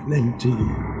have plenty.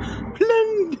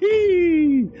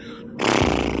 Plenty!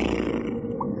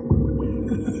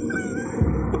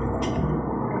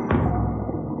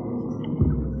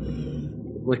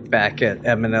 Look back at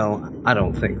Eminel. I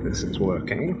don't think this is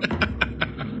working.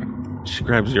 She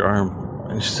grabs your arm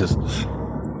and she says,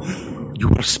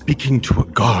 "You are speaking to a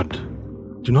god.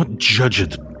 Do not judge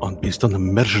it based on the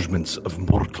measurements of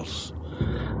mortals.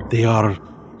 They are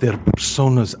their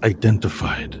personas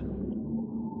identified.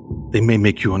 They may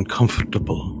make you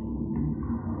uncomfortable.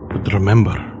 But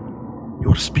remember,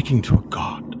 you are speaking to a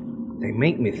god." They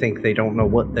make me think they don't know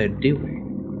what they're doing.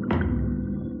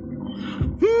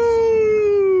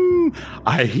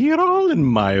 I hear all in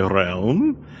my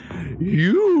realm.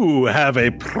 You have a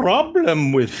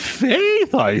problem with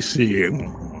faith, I see.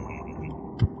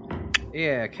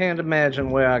 Yeah, can't imagine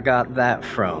where I got that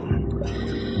from.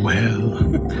 Well,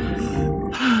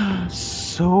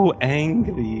 so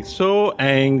angry.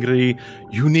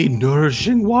 You need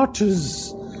nourishing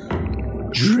waters.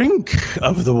 Drink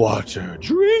of the water.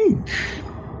 Drink.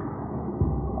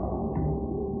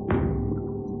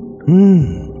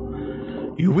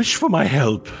 You wish for my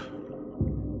help,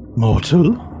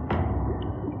 mortal?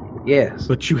 Yes.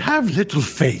 But you have little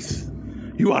faith.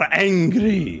 You are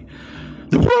angry.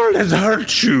 The world has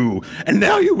hurt you, and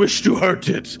now you wish to hurt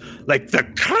it, like the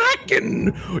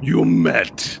Kraken you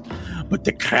met. But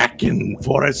the Kraken,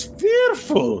 for as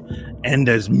fearful and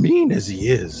as mean as he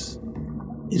is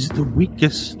the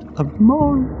weakest of them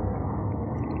all.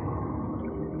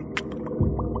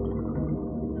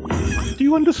 Do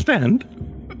you understand?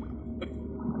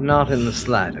 Not in the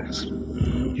slightest.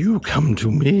 You come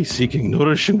to me seeking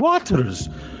nourishing waters.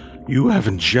 You have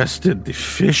ingested the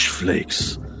fish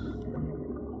flakes.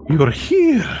 You're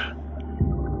here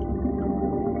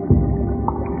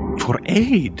for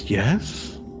aid,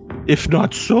 yes? If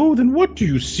not so, then what do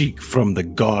you seek from the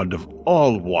god of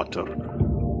all water?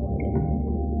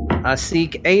 I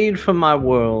seek aid for my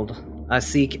world. I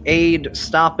seek aid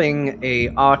stopping a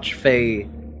archfey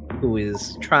who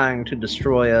is trying to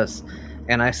destroy us,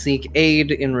 and I seek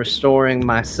aid in restoring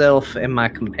myself and my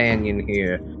companion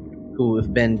here, who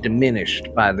have been diminished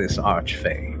by this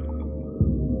archfey.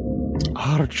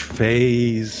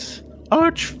 Archfays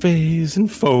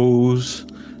and foes.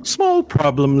 Small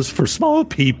problems for small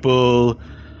people.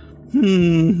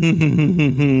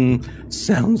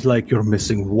 Sounds like you're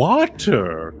missing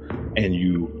water, and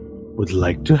you would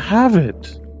like to have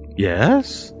it.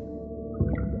 Yes?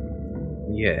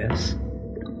 Yes.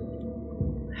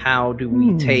 How do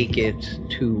we take it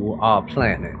to our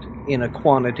planet in a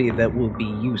quantity that will be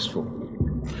useful?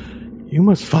 You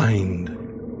must find...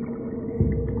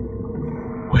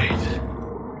 Wait.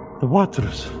 The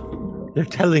waters. They're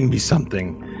telling me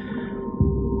something.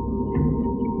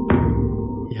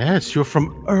 Yes, you're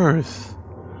from Earth.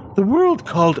 The world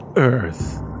called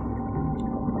Earth.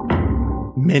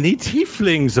 Many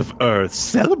tieflings of Earth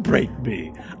celebrate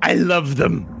me. I love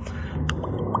them.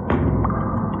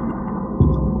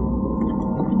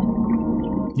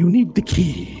 You need the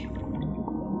key.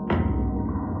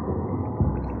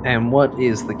 And what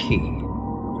is the key?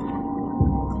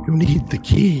 You need the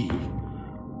key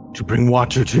to bring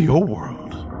water to your world.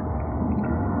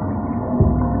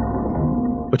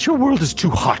 But your world is too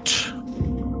hot.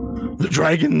 The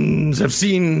dragons have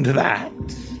seen to that.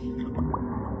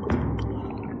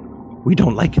 We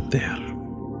don't like it there.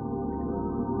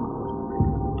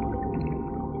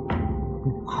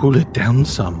 Cool it down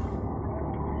some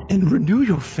and renew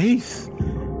your faith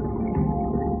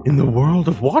in the world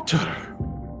of water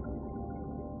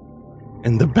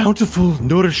and the bountiful,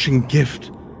 nourishing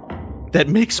gift that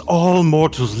makes all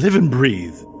mortals live and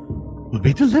breathe will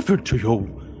be delivered to your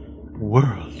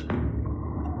world.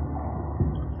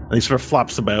 And he sort of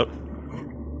flops about.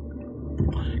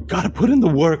 Gotta put in the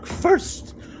work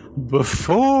first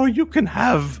before you can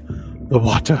have the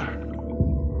water.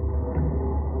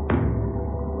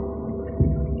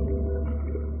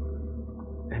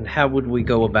 And how would we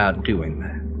go about doing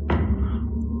that?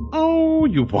 Oh,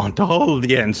 you want all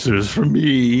the answers from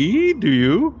me, do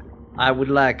you? I would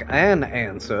like an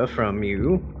answer from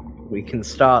you. We can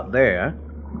start there.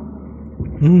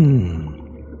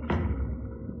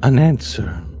 An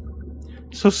answer.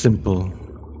 So simple.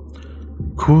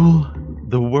 Cool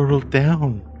the world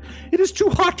down. It is too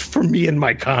hot for me and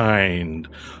my kind.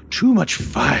 Too much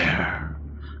fire.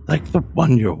 Like the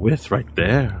one you're with right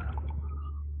there.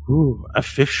 Ooh, a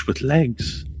fish with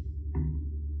legs.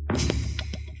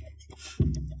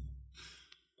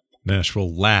 Nash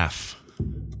will laugh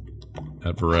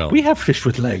at Varel. We have fish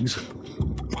with legs.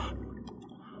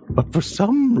 But for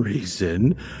some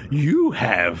reason, you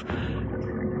have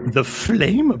the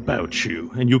flame about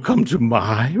you, and you come to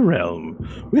my realm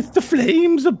with the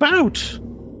flames about.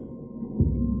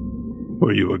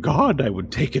 Were you a god, I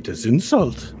would take it as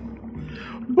insult.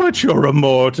 But you're a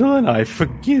mortal, and I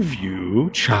forgive you,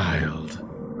 child.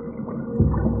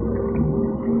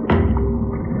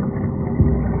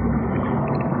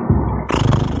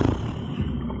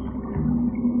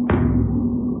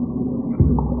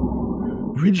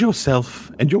 Rid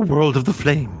yourself and your world of the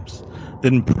flames.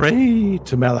 Then pray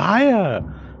to Malaya,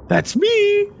 that's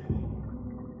me,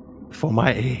 for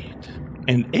my aid.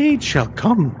 And aid shall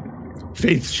come.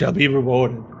 Faith shall be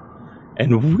rewarded.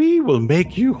 And we will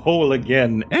make you whole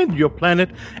again, and your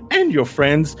planet, and your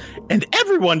friends, and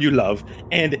everyone you love,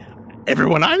 and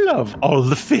everyone I love, all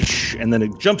the fish. And then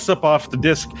it jumps up off the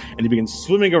disc, and he begins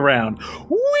swimming around.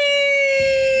 Whee!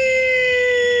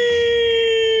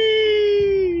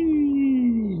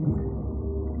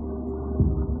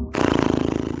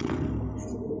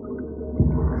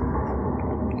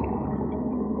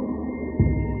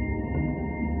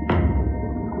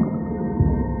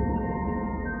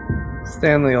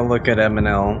 Stanley will look at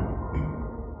Eminel.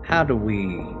 How do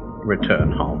we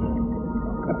return home?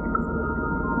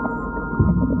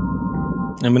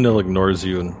 Eminil ignores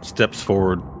you and steps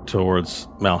forward towards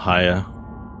Malhaya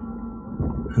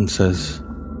and says,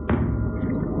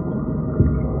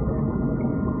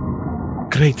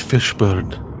 "Great fish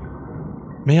bird,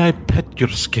 may I pet your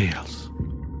scales?"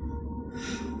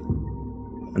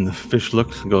 And the fish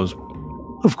looks and goes,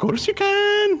 "Of course you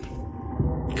can.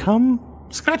 Come,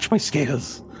 scratch my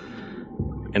scales."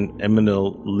 And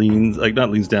Eminil not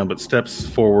leans down, but steps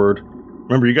forward.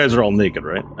 Remember, you guys are all naked,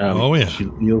 right? Oh, yeah. She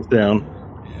kneels down,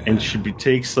 and she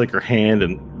takes like her hand,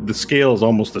 and the scale is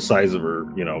almost the size of her,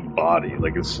 body.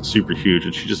 Like it's super huge,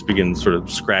 and she just begins sort of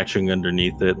scratching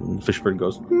underneath it. And the fishbird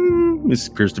goes, This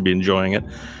appears to be enjoying it,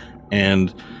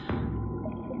 and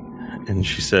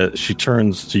she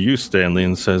turns to you, Stanley,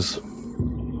 and says,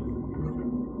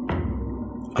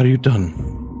 "Are you done?"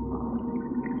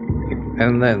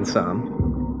 And then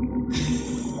some.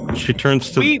 She turns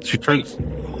to.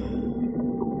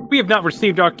 We have not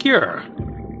received our cure.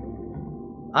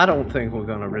 I don't think we're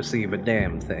gonna receive a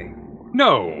damn thing.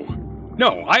 No,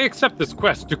 I accept this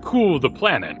quest to cool the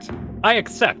planet. I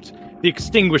accept the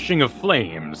extinguishing of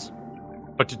flames.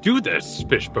 But to do this,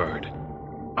 Fishbird,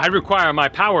 I require my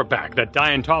power back that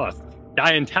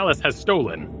Diantalis has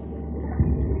stolen.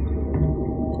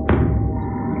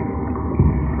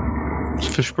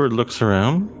 Fishbird looks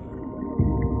around.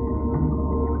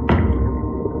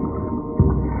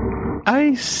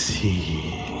 I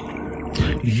see.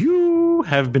 You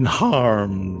have been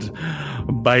harmed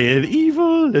by an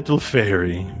evil little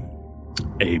fairy.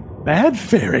 A bad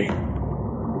fairy.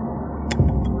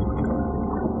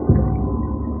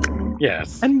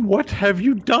 Yes. And what have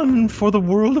you done for the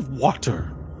world of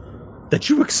water that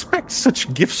you expect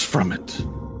such gifts from it?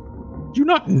 Do you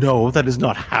not know that is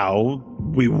not how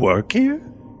we work here?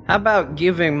 How about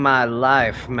giving my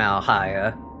life,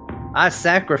 Malhaya? I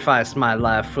sacrificed my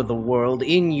life for the world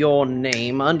in your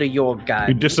name, under your guidance.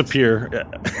 You disappear.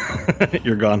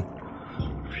 You're gone.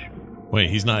 Wait,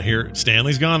 he's not here?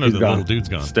 Stanley's gone, or He's the gone. little dude's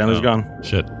gone? Stanley's gone.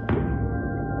 Shit.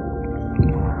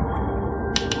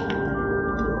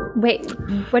 Wait,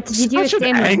 what did you do with Such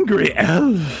an Stanley? angry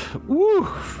elf. Woo,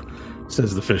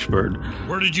 says the fishbird.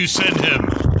 Where did you send him?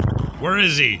 Where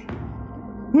is he?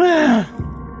 Meh,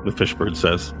 the fishbird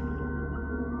says.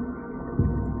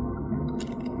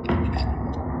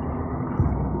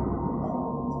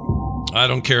 I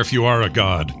don't care if you are a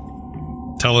god.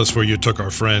 Tell us where you took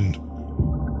our friend.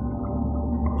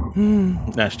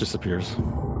 Nash disappears.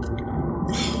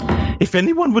 If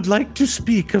anyone would like to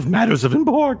speak of matters of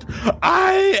import,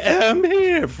 I am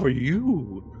here for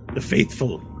you, the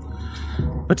faithful.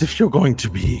 But if you're going to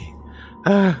be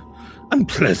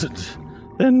unpleasant,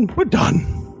 then we're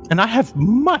done. And I have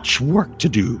much work to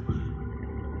do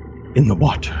in the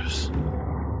waters.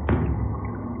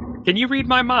 Can you read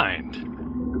my mind?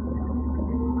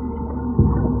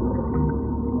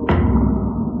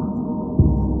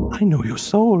 I know your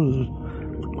soul.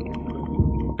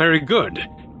 Very good.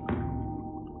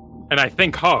 And I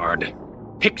think hard,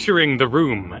 picturing the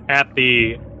room at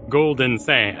the Golden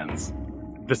Sands,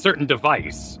 the certain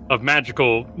device of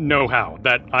magical know-how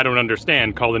that I don't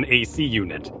understand called an AC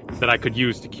unit that I could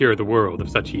use to cure the world of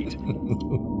such heat.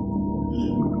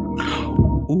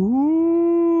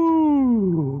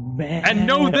 Ooh, man. And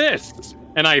know this!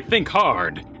 And I think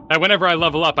hard that whenever I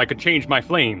level up, I could change my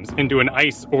flames into an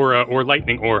ice aura or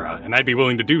lightning aura, and I'd be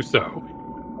willing to do so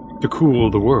to cool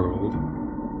the world.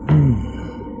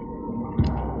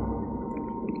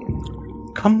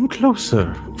 Come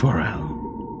closer, Vorel.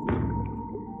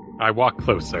 I walk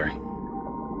closer.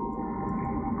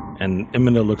 And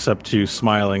Imina looks up to you,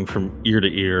 smiling from ear to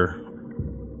ear.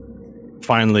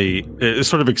 Finally,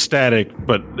 sort of ecstatic,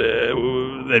 but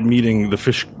at meeting the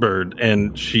fish bird,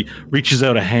 and she reaches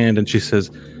out a hand and she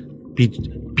says, Be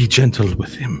gentle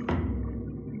with him.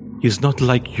 He is not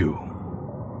like you.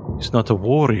 He's not a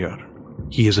warrior.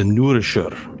 He is a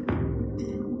nourisher.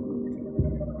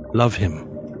 Love him.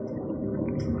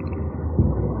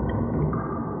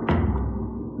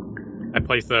 I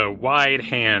place a wide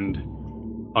hand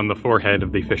on the forehead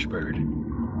of the fishbird.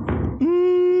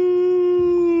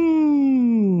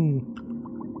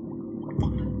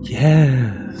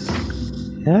 Yes.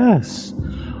 Yes.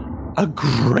 A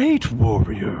great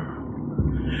warrior.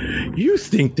 You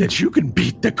think that you can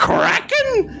beat the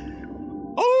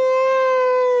Kraken?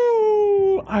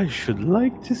 Oh, I should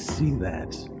like to see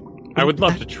that. I would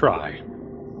love to try.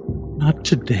 Not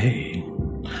today.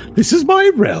 This is my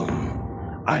realm.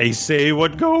 I say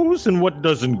what goes and what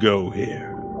doesn't go here.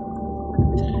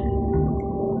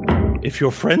 If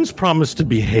your friends promise to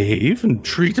behave and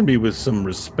treat me with some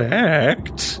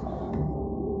respect,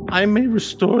 I may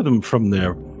restore them from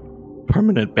their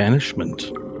permanent banishment.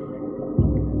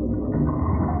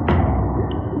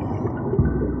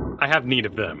 have need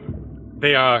of them.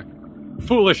 They are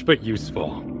foolish but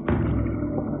useful.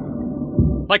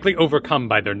 Likely overcome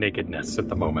by their nakedness at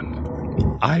the moment.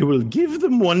 I will give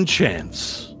them one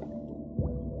chance.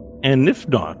 And if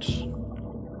not,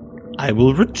 I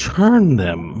will return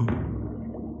them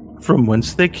from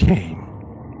whence they came.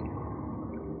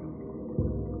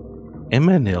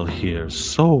 Emanil here's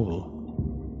soul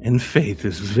and faith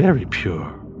is very pure,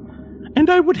 and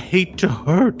I would hate to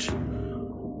hurt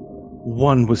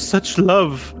one with such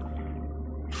love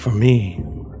for me.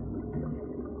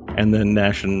 And then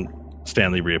Nash and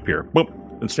Stanley reappear. Boop.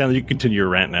 And Stanley, you can continue your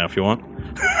rant now if you want.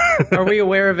 Are we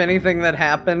aware of anything that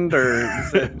happened, or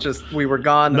is it just we were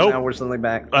gone and now we're suddenly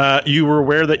back? You were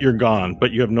aware that you're gone, but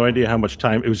you have no idea how much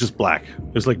time. It was just black.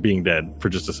 It was like being dead for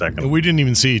just a second. We didn't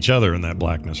even see each other in that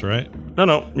blackness, right?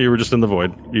 No. You were just in the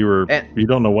void. You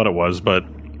don't know what it was, but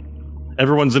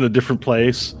everyone's in a different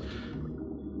place.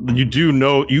 You do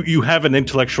know, you have an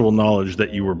intellectual knowledge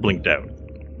that you were blinked out.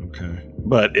 Okay.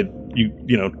 But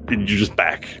you're just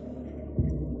back.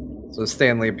 So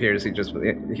Stanley appears,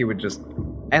 he would just,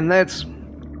 and that's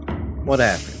what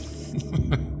happened.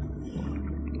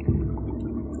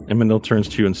 Emanil turns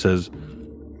to you and says,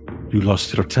 you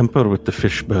lost your temper with the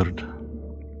fish bird.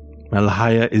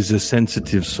 Malhaya is a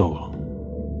sensitive soul.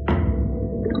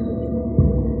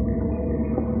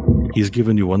 He's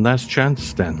given you one last chance,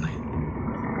 Stanley.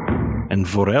 And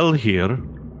Vorel here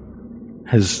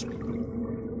has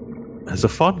a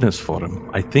fondness for him,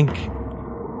 I think.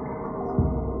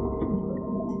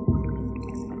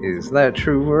 Is that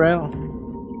true, Vorel?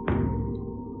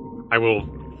 I will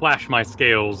flash my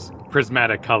scales,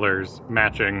 prismatic colors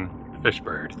matching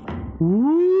Fishbird.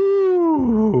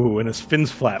 Ooh, and his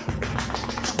fins flap.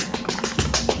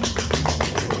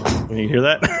 Can you hear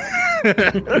that?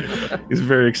 He's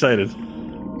very excited.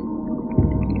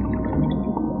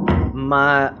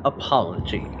 My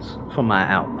apologies for my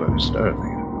outburst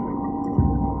earlier.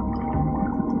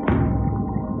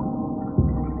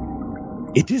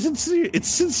 It isn't sincere. It's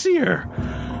sincere.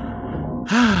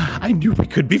 I knew we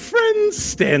could be friends,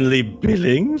 Stanley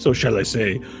Billings, or shall I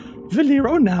say,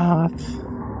 Valironath.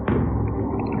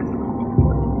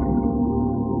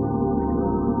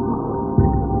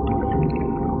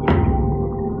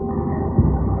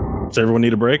 Does everyone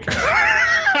need a break? I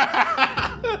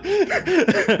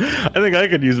think I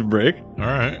could use a break. All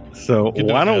right. So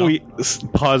why don't we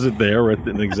pause it there? We're at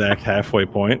an exact halfway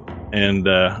point, and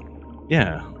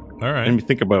yeah. All right. Let me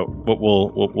think about what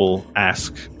we'll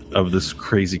ask of this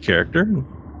crazy character.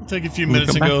 We'll take a few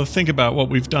minutes and go think about what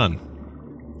we've done.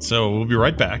 So we'll be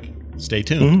right back. Stay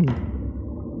tuned.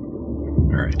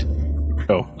 Mm-hmm. All right.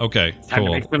 Go. Okay.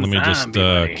 Cool. Let me just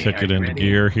kick it into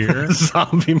gear here.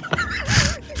 Zombie.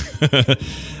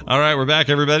 All right, we're back,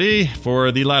 everybody,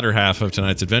 for the latter half of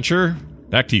tonight's adventure.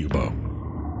 Back to you, Bo.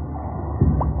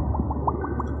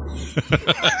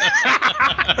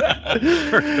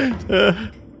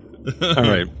 All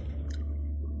right.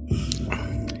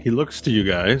 He looks to you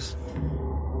guys,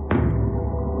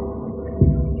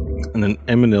 and then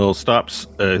Emanil stops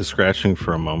his scratching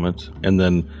for a moment, and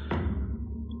then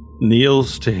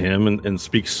kneels to him and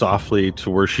speaks softly to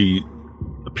where she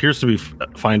appears to be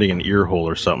finding an ear hole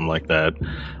or something like that.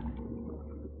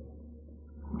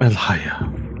 Malhaya,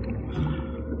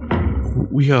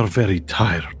 we are very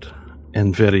tired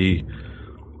and very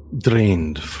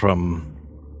drained from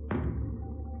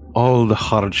all the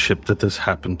hardship that has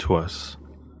happened to us.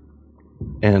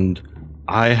 And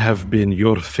I have been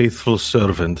your faithful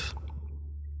servant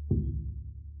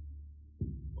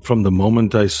from the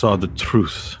moment I saw the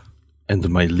truth and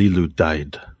my Lilu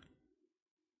died.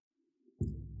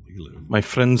 My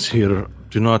friends here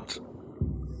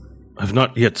have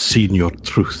not yet seen your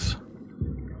truth,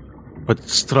 but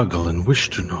struggle and wish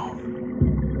to know.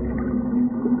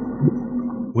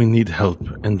 We need help,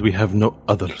 and we have no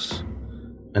others.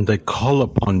 And I call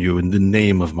upon you in the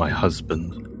name of my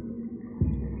husband,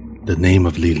 the name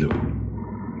of Lilu.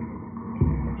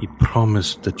 He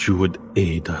promised that you would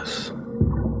aid us.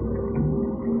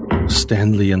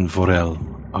 Stanley and Vorel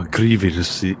are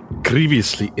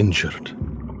grievously injured.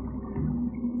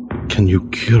 Can you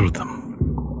cure them?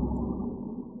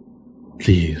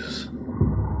 Please.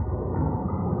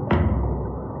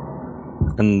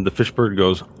 And the fishbird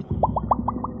goes,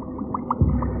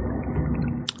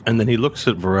 and then he looks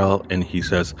at Vorel and he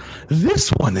says, this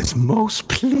one is most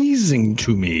pleasing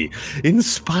to me, in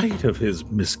spite of his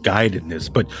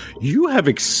misguidedness, but you have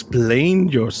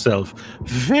explained yourself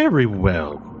very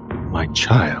well, my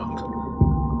child.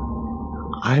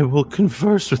 I will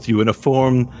converse with you in a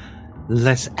form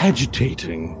less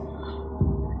agitating.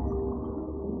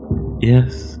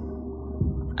 Yes,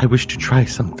 I wish to try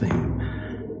something.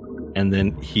 And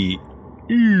then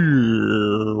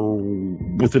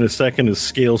within a second, his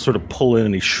scales sort of pull in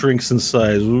and he shrinks in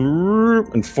size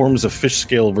and forms a fish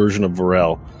scale version of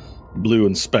Varel, blue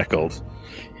and speckled.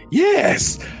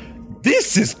 Yes,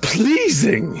 this is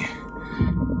pleasing.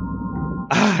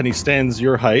 And he stands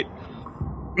your height.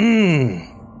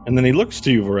 And then he looks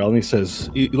to you, Varel, and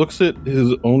he looks at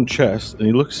his own chest, and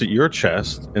he looks at your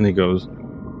chest, and he goes,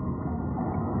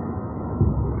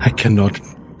 I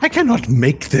cannot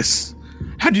make this.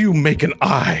 How do you make an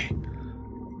eye?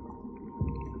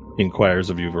 He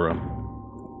inquires of you, Varel.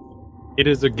 It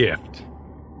is a gift.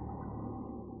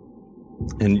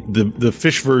 And the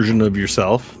fish version of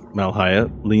yourself,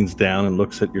 Malhaya, leans down and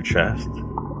looks at your chest.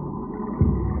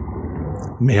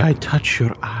 May I touch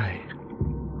your eye?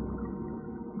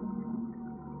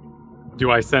 Do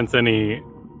I sense any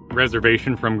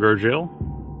reservation from Grosjean?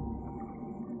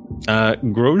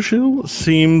 Grosjean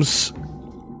seems...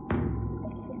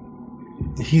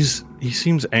 He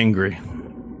seems angry.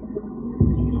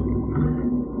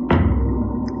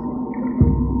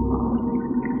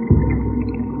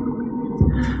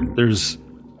 There's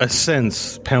a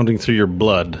sense pounding through your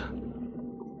blood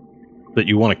that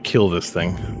you want to kill this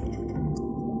thing.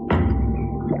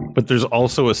 But there's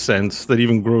also a sense that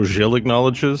even Grosjean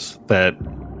acknowledges that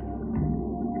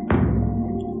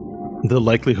the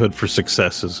likelihood for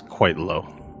success is quite low.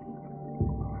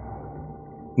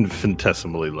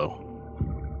 Infinitesimally low.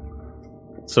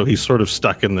 So he's sort of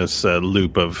stuck in this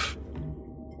loop of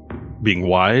being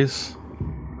wise,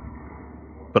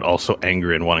 but also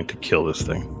angry and wanting to kill this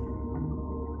thing.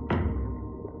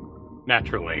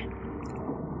 Naturally.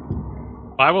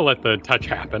 I will let the touch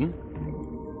happen.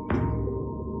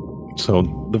 So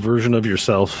the version of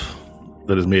yourself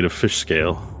that is made of fish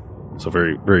scale, so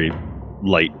very, very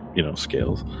light,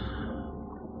 scales,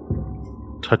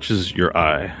 touches your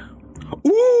eye.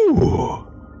 Ooh!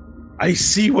 I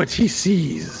see what he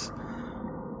sees.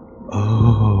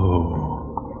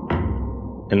 Oh.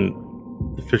 And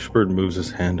the fish bird moves his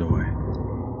hand away.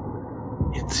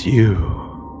 It's you.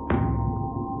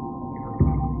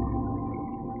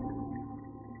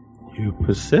 You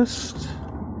persist,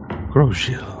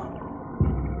 Grosjean.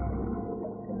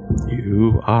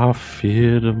 You are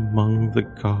feared among the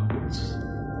gods.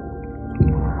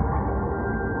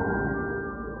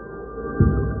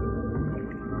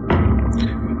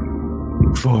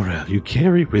 Vorel, you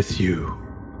carry with you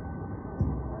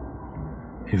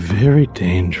a very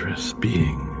dangerous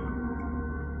being.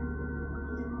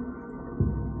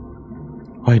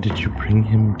 Why did you bring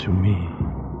him to me?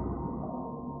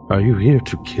 Are you here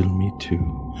to kill me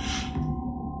too?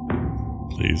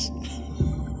 Please.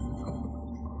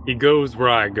 He goes where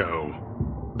I go.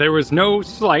 There was no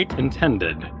slight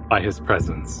intended by his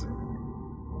presence.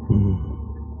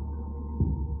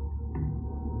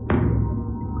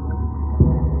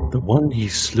 The one he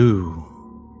slew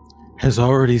has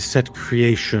already set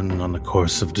creation on the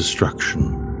course of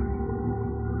destruction.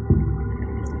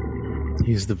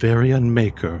 He's the very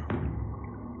unmaker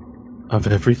of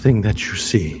everything that you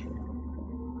see.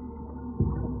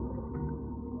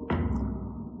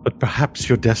 But perhaps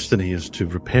your destiny is to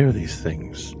repair these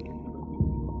things.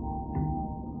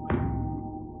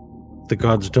 The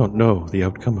gods don't know the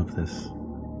outcome of this.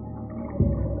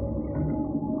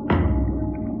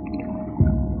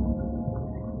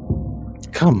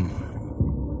 Come.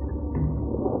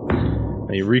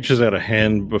 And he reaches out a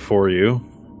hand before you,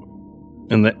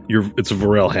 and it's a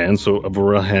Varel hand, so a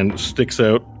Varel hand sticks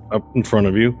out up in front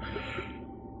of you.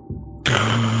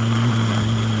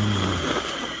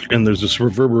 And there's this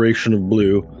reverberation of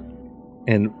blue,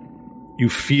 and you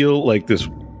feel like this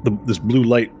blue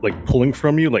light like pulling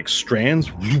from you, like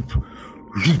strands, loop,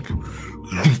 loop,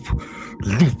 loop,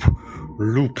 loop,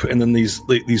 loop, and then these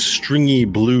stringy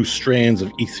blue strands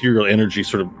of ethereal energy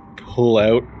sort of pull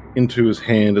out into his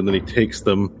hand, and then he takes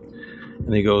them,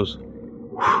 and he goes,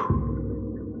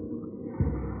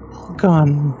 all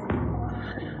gone.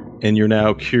 And you're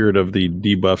now cured of the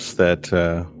debuffs that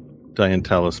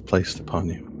Diantalis placed upon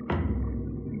you.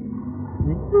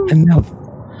 And now,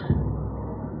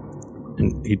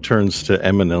 and he turns to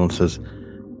Eminil and says,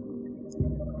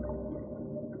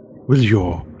 will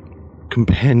your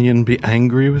companion be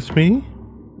angry with me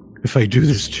if I do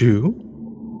this too?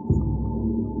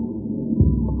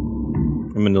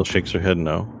 Eminil shakes her head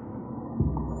no.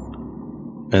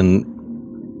 And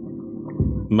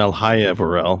Malhaya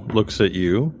Varel looks at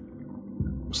you,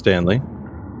 Stanley,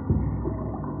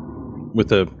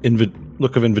 with a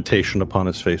look of invitation upon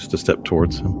his face to step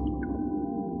towards him.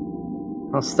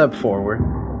 I'll step forward.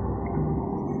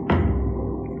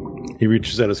 He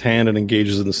reaches out his hand and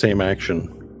engages in the same action.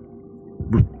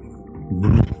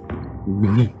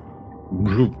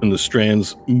 and the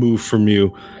strands move from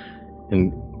you,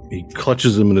 and he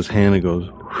clutches them in his hand and goes,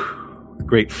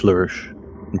 great flourish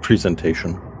and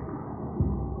presentation.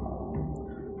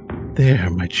 There,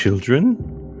 my children.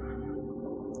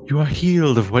 You are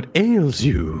healed of what ails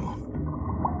you.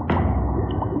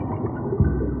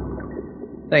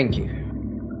 Thank you.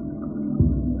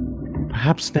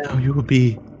 Perhaps now you will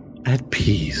be at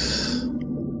peace.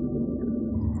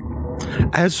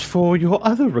 As for your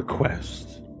other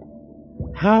request,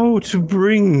 how to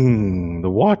bring the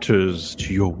waters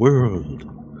to your world,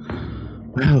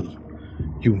 well,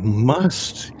 you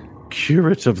must cure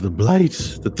it of the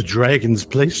blight that the dragons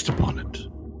placed upon it.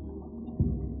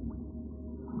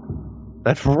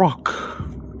 That rock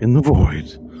in the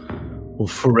void will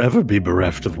forever be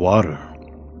bereft of water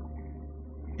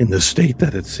in the state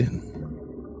that it's in.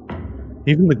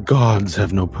 Even the gods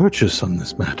have no purchase on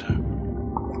this matter.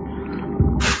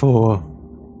 For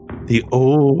the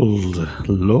old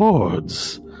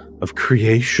lords of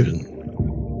creation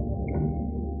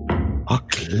are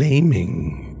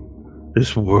claiming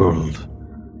this world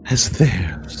as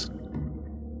theirs.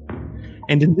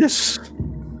 And in this,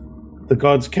 the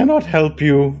gods cannot help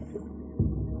you.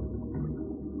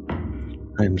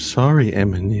 I'm sorry,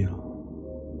 Eminil.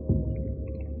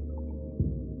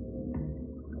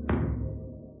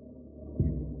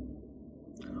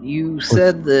 You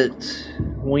said that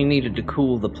we needed to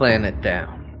cool the planet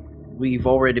down. We've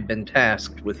already been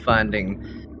tasked with finding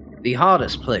the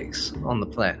hottest place on the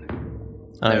planet.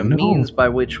 There are means by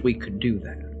which we could do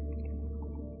that.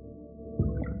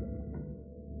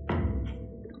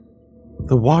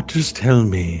 The waters tell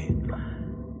me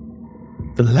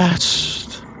the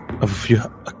last of your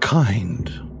kind,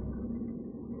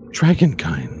 dragon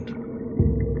kind,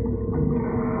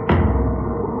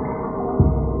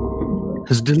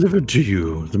 has delivered to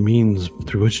you the means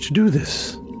through which to do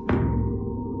this.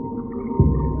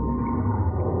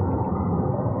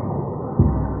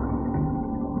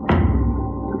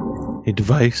 A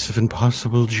device of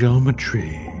impossible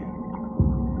geometry.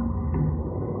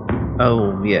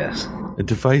 Oh, yes. A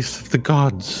device of the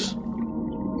gods.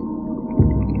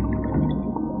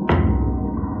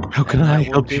 How can I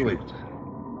help you?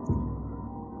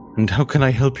 And how can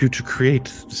I help you to create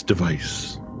this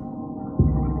device?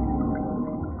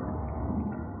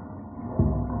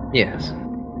 Yes.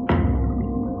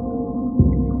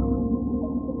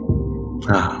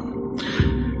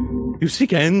 You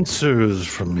seek answers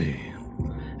from me.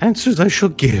 Answers I shall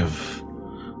give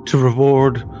to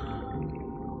reward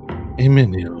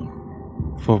Eminil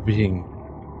for being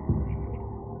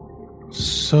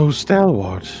so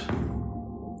stalwart.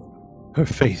 Her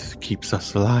faith keeps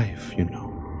us alive, you know,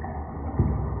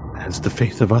 as the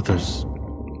faith of others.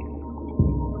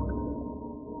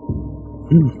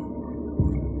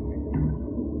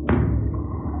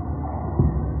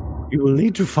 You will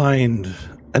need to find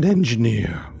an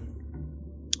engineer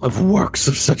of works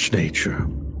of such nature.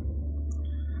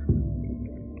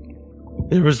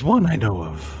 There is one I know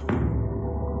of,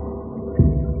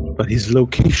 but his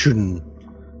location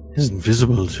isn't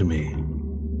visible to me.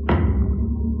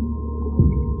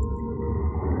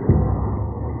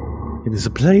 It is a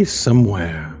place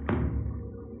somewhere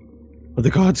where the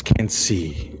gods can't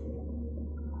see,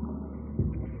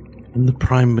 in the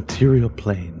prime material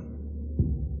plane.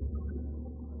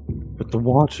 But the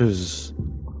waters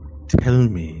tell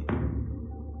me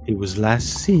it was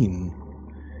last seen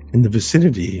in the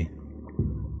vicinity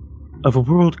of a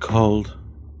world called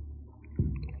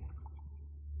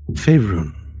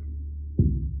Faerun.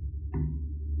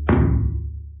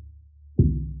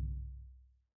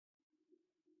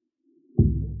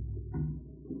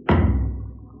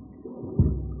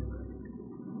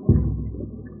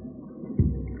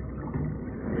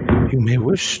 You may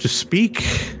wish to speak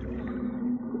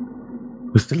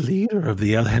with the leader of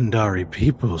the Elhendari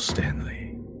people,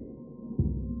 Stanley.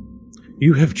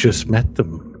 You have just met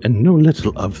them and know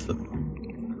little of them.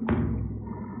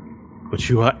 But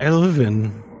you are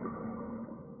Elven,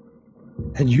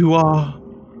 and you are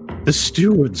the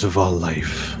stewards of all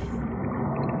life.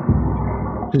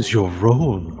 It is your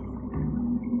role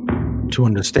to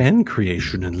understand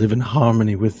creation and live in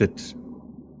harmony with it.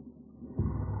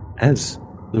 As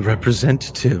the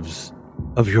representatives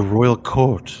of your royal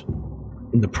court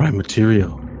in the prime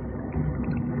material,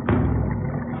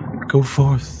 go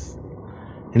forth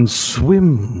and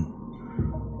swim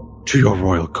to your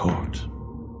royal court.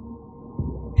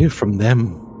 Hear from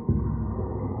them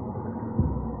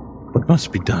what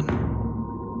must be done.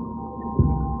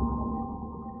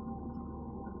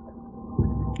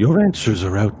 Your answers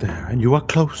are out there, and you are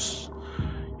close.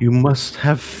 You must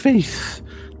have faith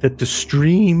that the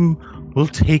stream will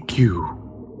take you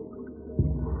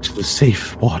to the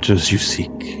safe waters you seek.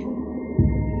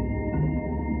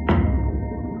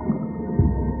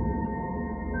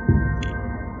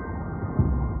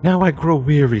 Now I grow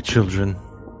weary, children.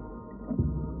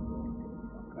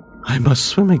 I must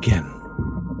swim again.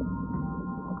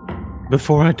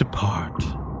 Before I depart,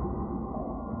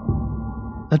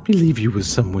 let me leave you with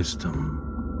some wisdom.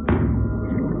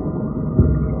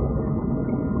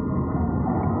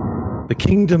 The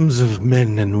kingdoms of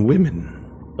men and women,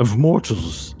 of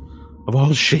mortals, of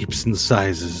all shapes and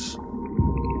sizes,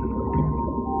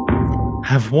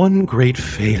 have one great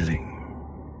failing.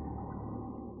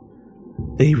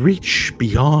 They reach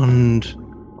beyond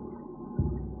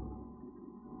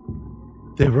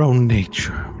their own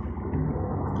nature.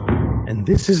 And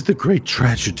this is the great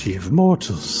tragedy of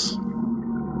mortals.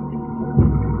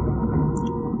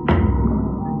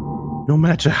 No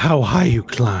matter how high you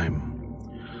climb,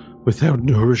 without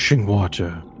nourishing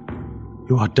water,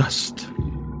 you are dust.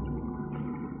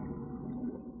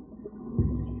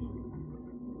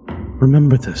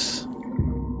 Remember this.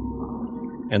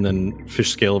 And then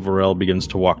Fish Scale Varel begins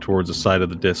to walk towards the side of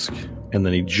the disc, and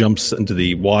then he jumps into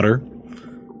the water,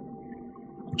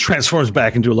 transforms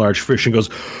back into a large fish, and goes,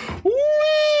 whee!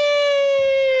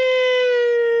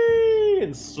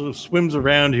 And so swims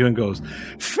around you and goes,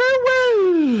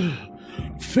 farewell!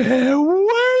 Farewell!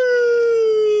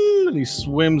 And he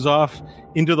swims off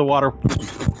into the water,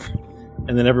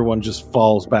 and then everyone just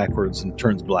falls backwards and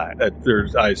turns black. Their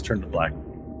eyes turn to black.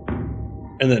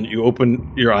 And then you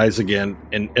open your eyes again,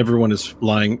 and everyone is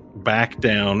lying back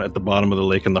down at the bottom of the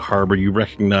lake in the harbor. You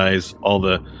recognize all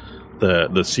the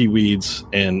seaweeds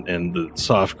and the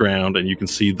soft ground, and you can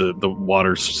see the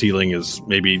water ceiling is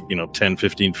maybe 10,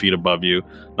 15 feet above you,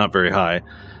 not very high.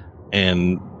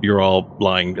 And you're all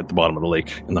lying at the bottom of the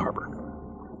lake in the harbor.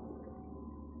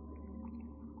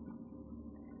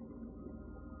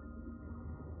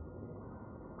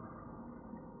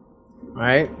 All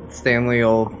right, Stanley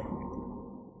will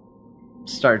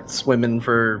start swimming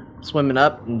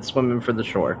up and swimming for the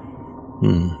shore.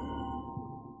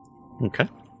 Okay.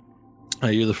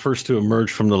 You're the first to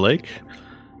emerge from the lake,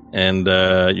 and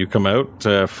you come out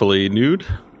fully nude,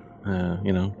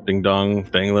 ding dong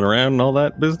dangling around and all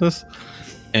that business.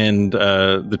 And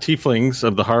the tieflings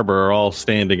of the harbor are all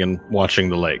standing and watching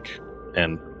the lake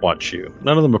and watch you.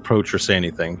 None of them approach or say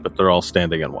anything, but they're all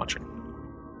standing and watching.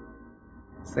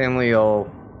 Stanley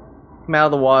will come out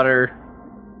of the water,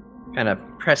 kind of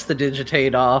press the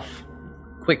digitate off,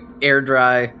 quick air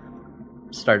dry,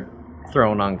 start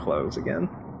throwing on clothes again.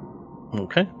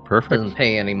 Okay, perfect. Doesn't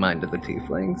pay any mind to the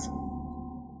tieflings.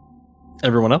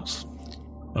 Everyone else?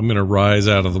 I'm going to rise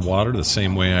out of the water the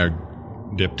same way I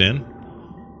dipped in.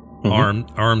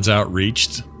 Arms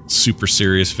outreached, super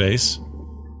serious face,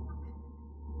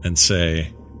 and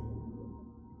say,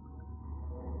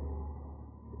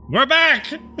 "We're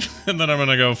back!" And then I'm going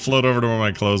to go float over to where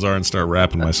my clothes are and start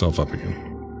wrapping myself up again.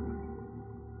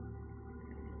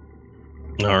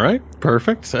 All right,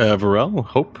 perfect. Varel,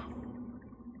 Hope?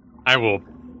 I will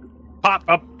pop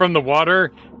up from the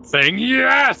water saying,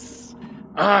 yes!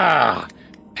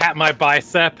 Pat my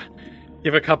bicep,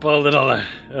 give a couple of little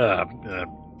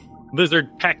lizard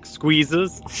peck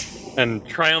squeezes, and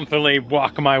triumphantly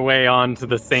walk my way onto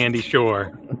the sandy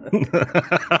shore.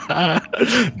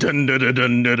 Dun, dun, dun,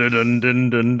 dun, dun, dun,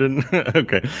 dun, dun.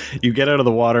 Okay, you get out of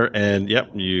the water, and yep,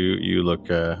 you look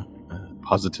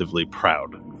positively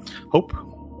proud. Hope?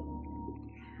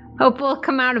 Hope will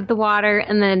come out of the water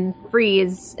and then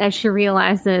freeze as she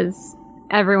realizes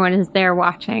everyone is there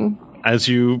watching. As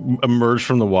you emerge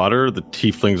from the water, the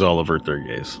tieflings all avert their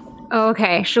gaze. Oh,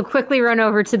 okay. She'll quickly run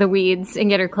over to the weeds and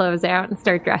get her clothes out and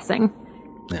start dressing.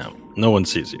 Yeah, no one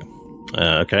sees you.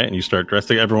 Okay, and you start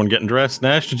dressing. Everyone getting dressed.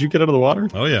 Nash, did you get out of the water?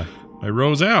 Oh, yeah. I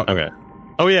rose out. Okay.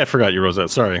 Oh, yeah, I forgot you rose out.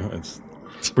 Sorry.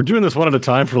 We're doing this one at a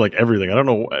time for like everything. I don't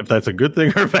know if that's a good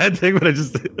thing or a bad thing, but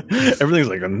everything's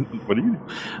like, what do you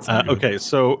do? Okay,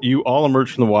 so you all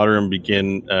emerge from the water and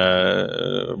begin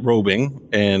robing,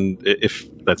 and if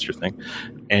that's your thing.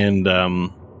 And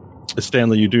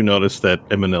Stanley, you do notice that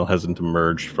Eminil hasn't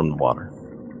emerged from the water.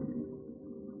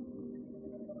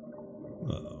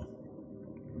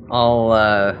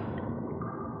 I'll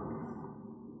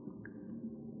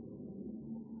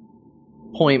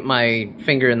point my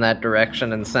finger in that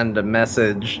direction and send a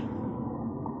message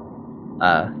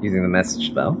using the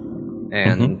message spell,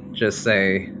 and just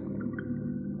say,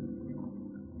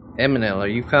 Eminil, are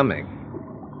you coming?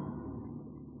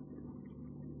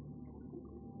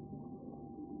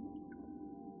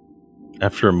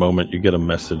 After a moment, you get a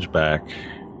message back.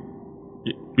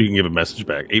 You can give a message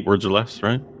back. 8 words or less,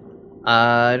 right?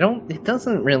 It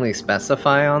doesn't really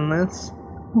specify on this.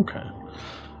 Okay.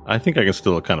 I think I can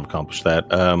still kind of accomplish that.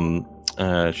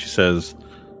 She says,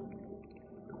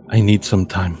 I need some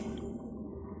time.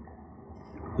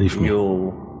 Leave me.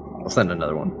 I'll send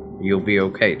another one. You'll be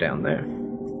okay down there.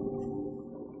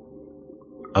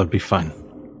 I'll be fine.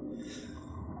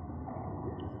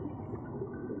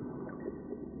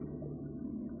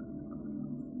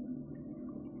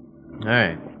 All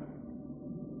right.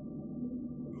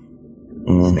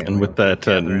 And with that,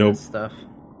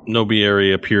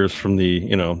 Nobieri appears from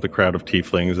the crowd of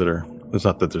tieflings that are. It's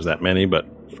not that there's that many, but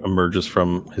emerges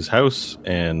from his house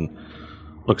and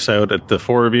looks out at the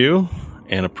four of you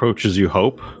and approaches you,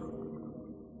 Hope,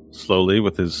 slowly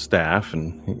with his staff,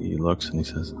 and he looks and he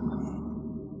says,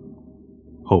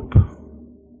 Hope,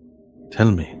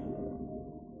 tell me,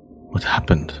 what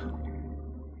happened?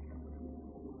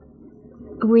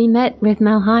 We met with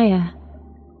Malhaya.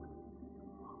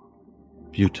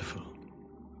 Beautiful.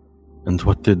 And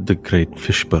what did the great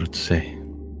fishbird say?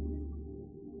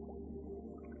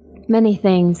 Many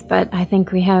things, but I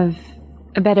think we have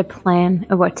a better plan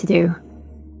of what to do.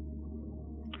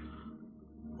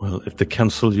 Well, if the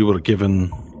counsel you were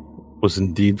given was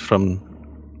indeed from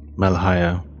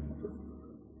Malhaya,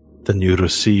 then you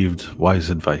received wise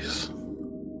advice.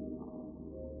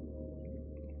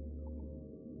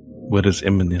 Where is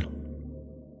Imanil?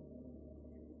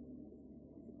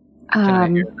 Can I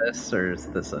hear this, or is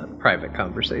this a private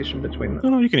conversation between them?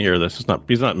 No, you can hear this.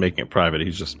 He's not making it private.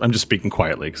 I'm just speaking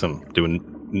quietly because I'm doing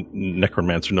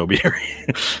necromancer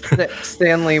Nobieri.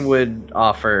 Stanley would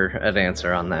offer an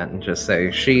answer on that and just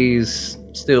say, she's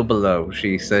still below.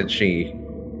 She said she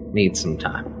needs some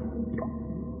time.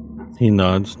 He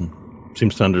nods and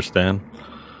seems to understand.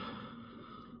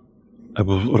 I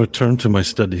will return to my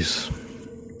studies.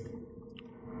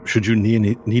 Should you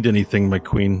need anything, my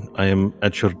queen, I am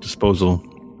at your disposal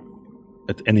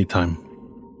at any time.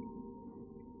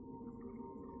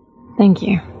 Thank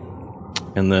you.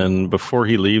 And then before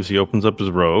he leaves, he opens up his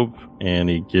robe and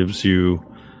he gives you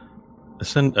a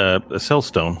cell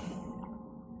stone.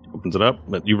 Opens it up,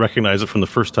 but you recognize it from the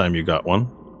first time you got one.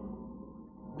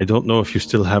 I don't know if you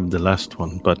still have the last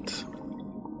one, but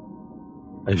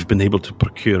I've been able to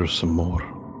procure some more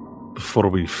before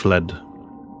we fled.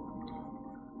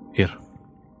 Here,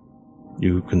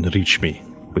 you can reach me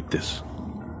with this.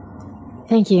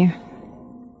 Thank you.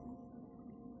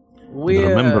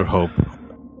 Remember, Hope.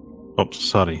 Oh,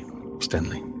 sorry,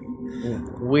 Stanley.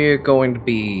 We're going to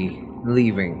be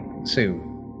leaving soon.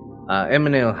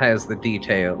 Emanil has the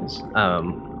details.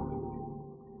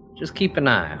 Just keep an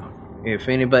eye out. If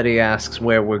anybody asks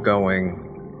where we're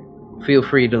going, feel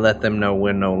free to let them know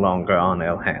we're no longer on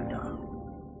Elhandar.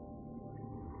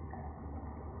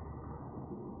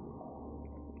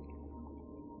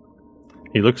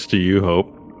 He looks to you, Hope,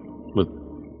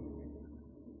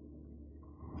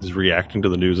 he's reacting to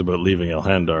the news about leaving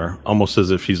Elhandar, almost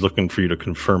as if he's looking for you to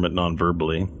confirm it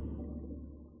non-verbally.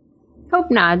 Hope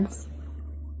nods.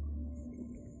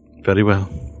 Very well.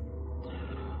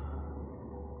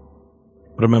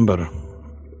 Remember,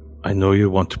 I know you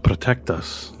want to protect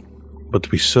us, but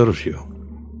we serve you.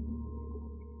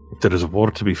 If there is a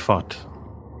war to be fought,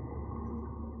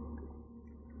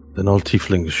 then all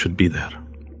tieflings should be there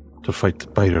to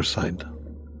fight by your side.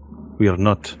 We are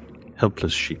not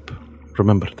helpless sheep.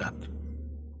 Remember that.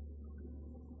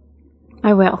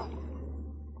 I will.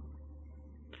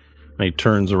 And he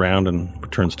turns around and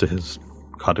returns to his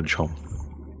cottage home.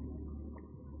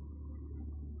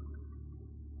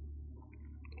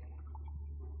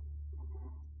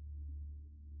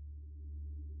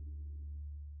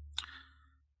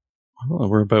 Well,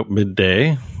 we're about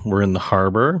midday. We're in the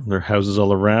harbor. There are houses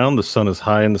all around. The sun is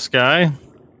high in the sky.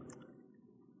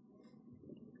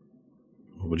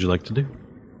 What would you like to do?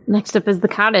 Next up is the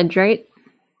cottage, right?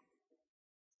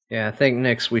 Yeah, I think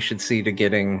next we should see to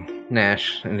getting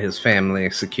Nash and his family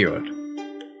secured.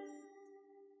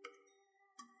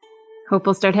 Hope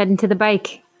we'll start heading to the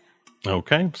bike.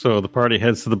 Okay, so the party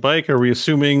heads to the bike. Are we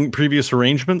assuming previous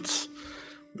arrangements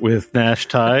with Nash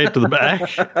tied to the back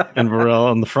and Varel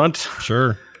on the front?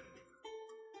 Sure.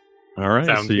 All right,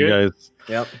 Sounds so good.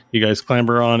 you guys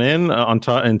clamber on in on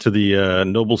top into the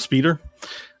noble speeder.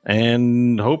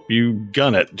 And Hope, you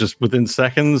gun it. Just within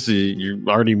seconds, you're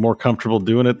already more comfortable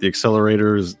doing it. The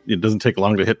accelerator it doesn't take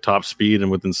long to hit top speed, and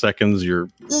within seconds, you're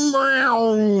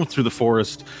through the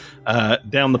forest,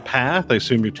 down the path. I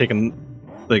assume you're taking,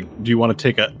 do you want to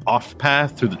take a off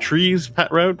path through the trees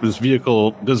route? This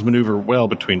vehicle does maneuver well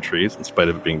between trees, in spite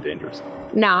of it being dangerous.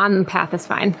 No, on the path is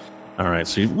fine. All right,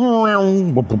 so you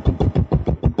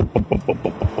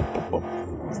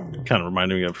kind of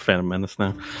reminding me of Phantom Menace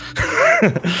now.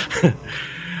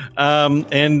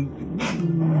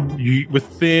 And you,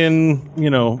 within,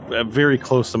 a very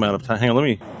close amount of time. Hang on, let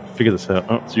me figure this out.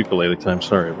 Oh, it's ukulele time.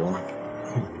 Sorry, everyone.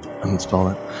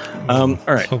 Uninstall that. All right.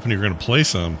 I was hoping you were going to play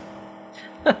some.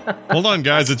 Hold on,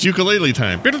 guys. It's ukulele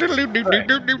time.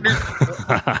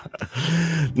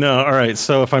 No, all right.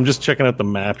 So if I'm just checking out the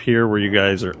map here where you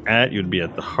guys are at, you'd be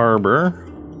at the harbor.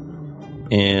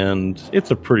 And it's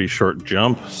a pretty short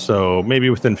jump. So maybe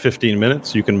within 15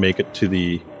 minutes, you can make it to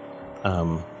the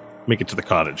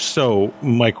cottage. So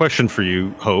my question for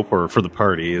you, Hope, or for the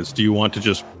party is, do you want to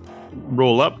just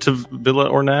roll up to Villa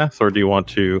Ornath, or do you want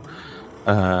to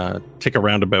take a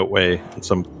roundabout way and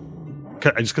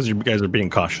just because you guys are being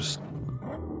cautious?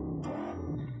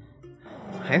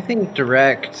 I think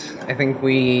direct. I think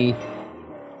we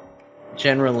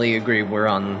generally agree we're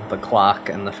on the clock,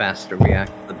 and the faster we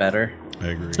act, the better. I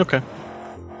agree. Okay.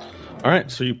 All right,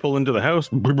 so you pull into the house,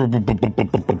 and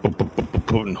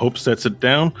Hope sets it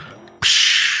down,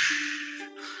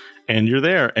 and you're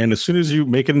there. And as soon as you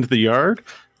make it into the yard,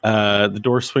 the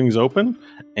door swings open,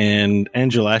 and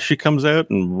Angelashi comes out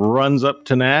and runs up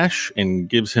to Nash and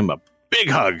gives him a big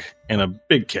hug and a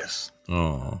big kiss.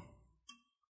 Oh.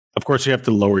 Of course, you have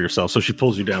to lower yourself, so she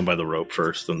pulls you down by the rope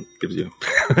first and gives you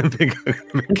a big hug.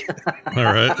 All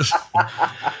right.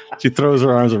 She throws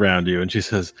her arms around you and she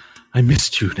says, "I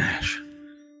missed you, Nash.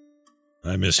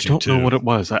 I missed I you don't too. know what it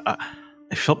was. I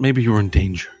felt maybe you were in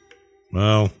danger."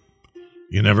 Well,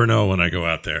 you never know when I go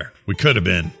out there. We could have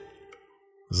been.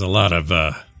 There's a lot of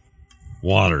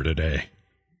water today.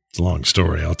 It's a long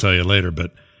story. I'll tell you later,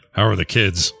 but how are the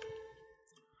kids?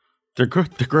 They're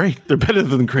good. They're great. They're better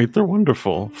than great. They're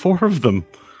wonderful. 4 of them.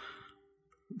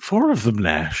 4 of them,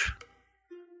 Nash.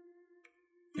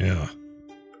 Yeah.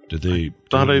 Did they...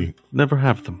 Thought I'd never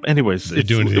have them. Anyways, They it's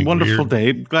do a anything wonderful weird?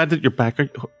 day. Glad that you're back. Are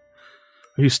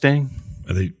you staying?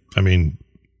 Are they... I mean,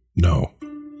 no.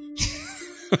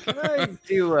 Can I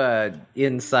do a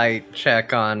insight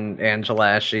check on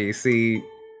Angelashi? See,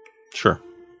 Sure.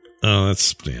 Oh,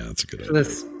 that's a good idea.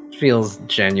 this feels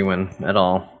genuine at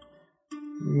all.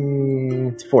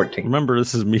 It's 14. Remember,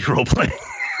 this is me role-playing.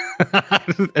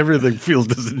 Everything feels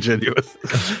disingenuous.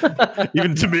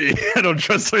 Even to me. I don't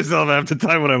trust myself half the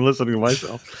time when I'm listening to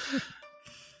myself.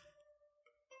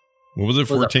 What was it,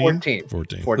 Was it 14?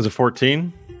 14? 14. Was it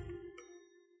 14?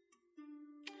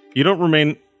 You don't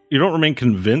remain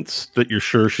convinced that you're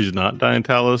sure she's not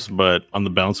Diantalis, but on the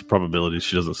balance of probabilities,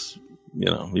 she doesn't. You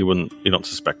don't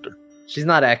suspect her. She's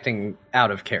not acting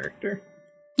out of character.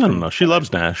 I don't know. She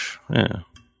loves Nash. Yeah.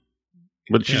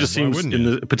 But she Yeah, just why seems wouldn't in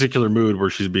you? a particular mood where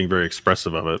she's being very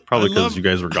expressive of it. Probably I because love- you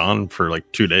guys were gone for like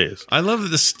 2 days. I love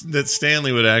that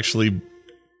Stanley would actually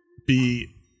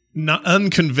be not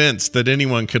unconvinced that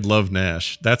anyone could love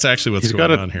Nash. That's actually what's He's going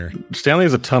got on here. Stanley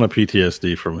has a ton of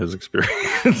PTSD from his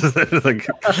experience. Like,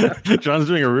 John's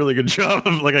doing a really good job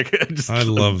of I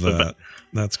love that.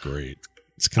 That's great.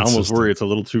 It's I almost consistent. worry it's a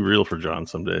little too real for John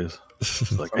some days.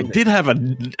 It's like, I did have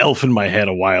an elf in my head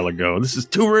a while ago. This is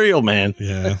too real, man.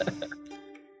 Yeah.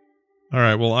 All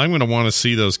right. Well, I'm going to want to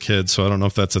see those kids, so I don't know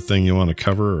if that's a thing you want to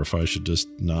cover or if I should just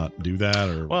not do that.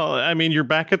 Or Well, I mean, you're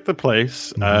back at the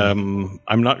place. I'm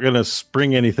not going to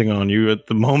spring anything on you at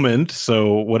the moment.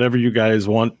 So whatever you guys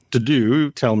want to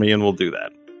do, tell me and we'll do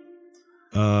that.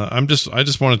 I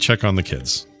just want to check on the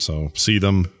kids. So see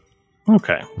them.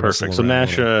 Okay, Wrestle perfect. So around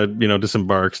Nash, a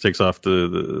disembarks, takes off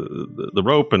the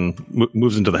rope, and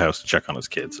moves into the house to check on his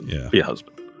kids and Yeah. be a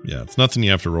husband. Yeah. It's nothing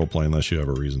you have to role play unless you have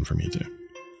a reason for me to.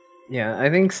 Yeah, I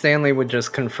think Stanley would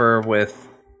just confer with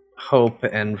Hope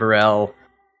and Varel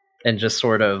and just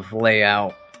sort of lay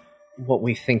out what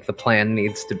we think the plan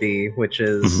needs to be, which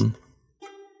is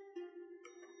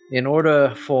in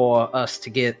order for us to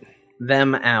get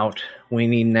them out, we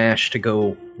need Nash to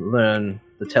go learn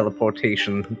the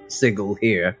teleportation sigil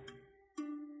here.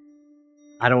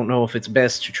 I don't know if it's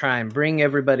best to try and bring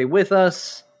everybody with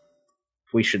us,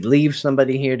 if we should leave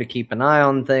somebody here to keep an eye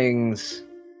on things.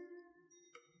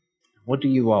 What do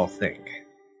you all think?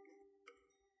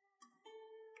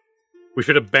 We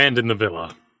should abandon the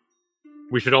villa.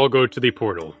 We should all go to the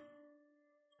portal.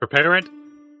 Prepare it,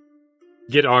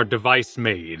 get our device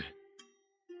made,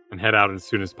 and head out as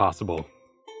soon as possible.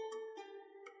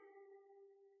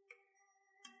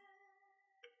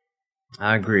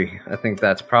 I agree. I think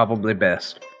that's probably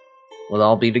best. We'll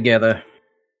all be together.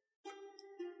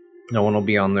 No one will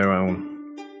be on their own.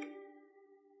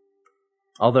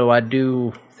 Although I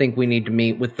do think we need to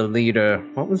meet with the leader.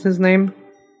 What was his name? Did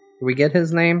we get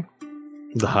his name?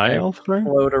 The high elf, right?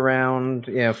 Floated around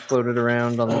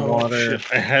on the water.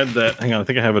 Shit. I had that. Hang on, I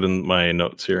think I have it in my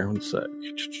notes here. One sec.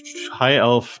 High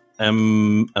elf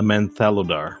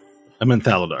Amenthalodar.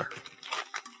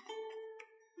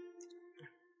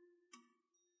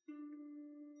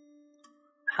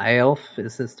 High Elf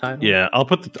is his title? Yeah, I'll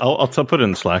put it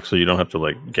in Slack so you don't have to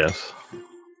like guess.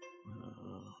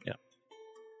 Yeah.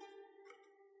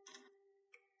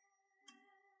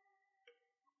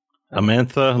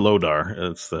 Amantha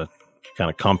Lodar. It's the kind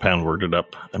of compound worded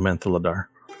up. Amantha Lodar.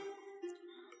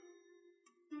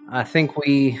 I think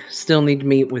we still need to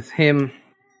meet with him,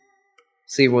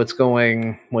 see what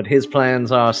his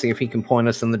plans are, see if he can point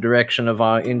us in the direction of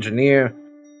our engineer,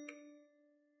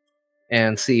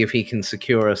 and see if he can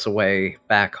secure us a way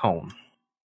back home.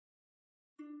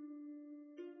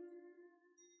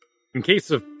 In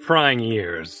case of prying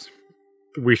ears,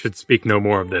 we should speak no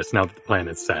more of this now that the plan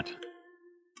is set.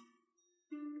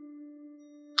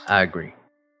 I agree.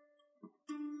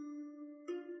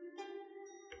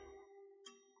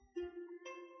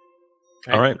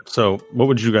 All right. So, what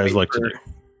would you guys like to do?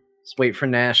 Let's wait for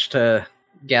Nash to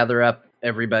gather up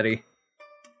everybody.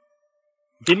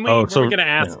 Didn't we? We're going to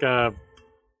ask the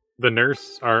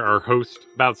nurse, our host,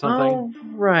 about something. Oh,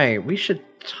 right. We should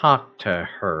talk to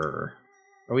her.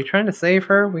 Are we trying to save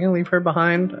her? We gonna leave her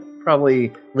behind? Probably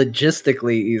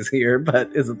logistically easier, but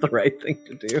is it the right thing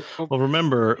to do? Well,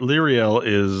 remember, Lyriel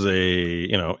is a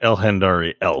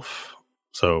Elhendari elf,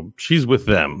 so she's with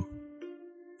them,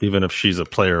 even if she's a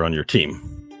player on your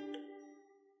team.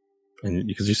 And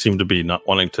because you seem to be not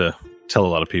wanting to tell a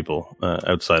lot of people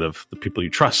outside of the people you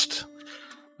trust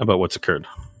about what's occurred.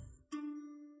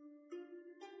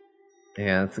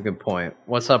 Yeah, that's a good point.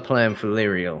 What's our plan for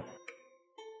Lyriel?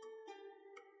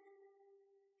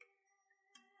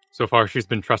 So far, she's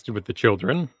been trusted with the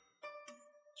children.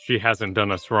 She hasn't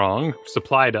done us wrong,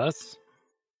 supplied us.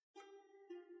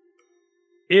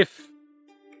 If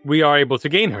we are able to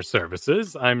gain her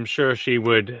services, I'm sure she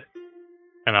would,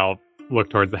 and I'll look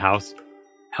towards the house,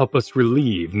 help us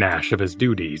relieve Nash of his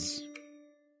duties.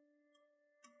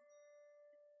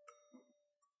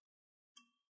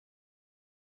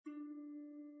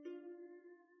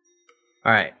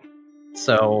 All right.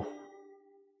 So,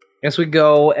 I guess we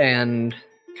go and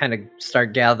kind of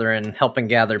start helping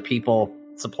gather people,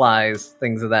 supplies,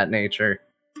 things of that nature.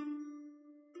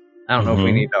 I don't know if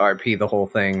we need to RP the whole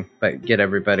thing, but get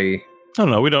everybody. Oh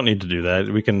no, we don't need to do that.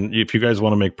 We can, if you guys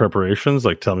want to make preparations,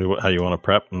 like tell me how you want to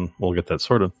prep, and we'll get that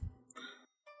sorted.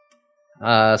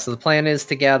 So the plan is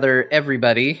to gather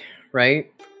everybody,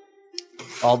 right?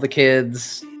 All the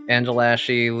kids,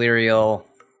 Angelashi, Lyriel,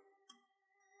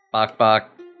 Bok,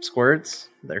 Squirts.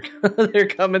 They're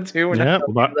coming too. We're not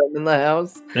them in the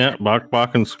house. Yeah,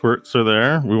 Bok and Squirts are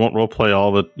there. We won't roleplay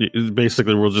all the.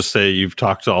 Basically, we'll just say you've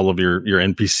talked to all of your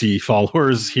NPC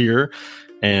followers here,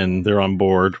 and they're on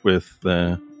board with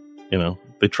they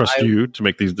trust you to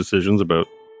make these decisions about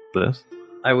this.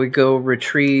 I would go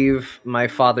retrieve my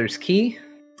father's key,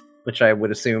 which I would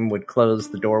assume would close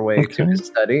the doorway to his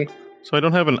study. So I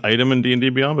don't have an item in D&D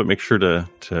Beyond, but make sure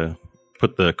to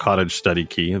put the cottage study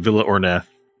key, Villa Ornath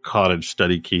cottage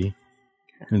study key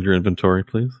in your inventory,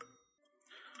 please.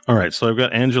 All right, so I've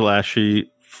got Angelashi,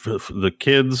 the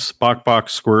kids, Bok,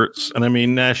 Squirts, and I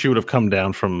mean, Nash, you would have come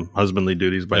down from husbandly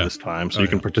duties by this time, so you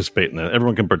can participate in that.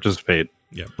 Everyone can participate.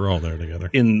 Yeah, we're all there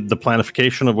together. In the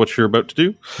planification of what you're about to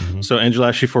do. Mm-hmm. So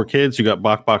Angelashi, 4 kids, you got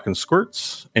Bok and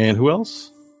Squirts, and who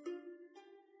else?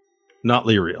 Not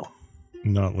Lyriel.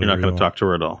 Not Lyriel. You're not going to talk to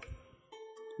her at all.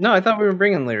 No, I thought we were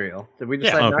bringing Lyriel. Did we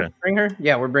decide not to bring her?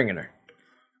 Yeah, we're bringing her.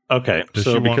 Okay,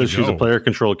 so because she's a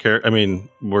player-controlled character, I mean,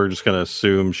 we're just going to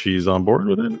assume she's on board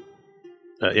with it?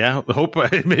 Yeah,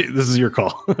 this is your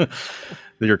call.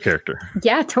 Your character.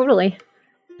 Yeah, totally.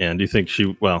 And do you think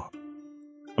well,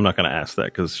 I'm not going to ask that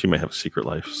because she may have a secret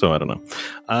life, so I don't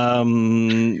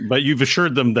know. But you've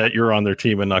assured them that you're on their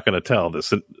team and not going to tell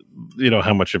this.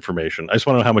 How much information. I just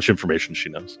want to know how much information she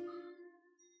knows.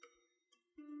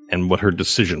 And what her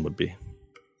decision would be.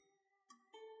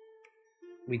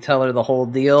 We tell her the whole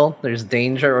deal, there's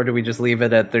danger, or do we just leave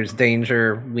it at there's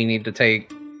danger, we need to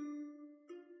take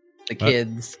the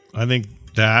kids? I think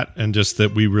that, and just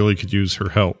that we really could use her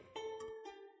help.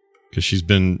 Because she's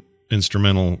been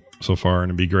instrumental so far, and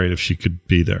it'd be great if she could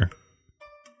be there.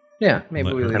 Yeah,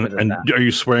 maybe we leave it at that. Are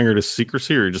you swearing her to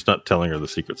secrecy, or are you just not telling her the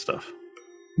secret stuff?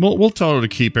 We'll tell her to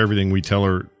keep everything we tell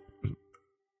her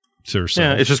to herself.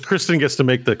 Yeah, it's just Kristen gets to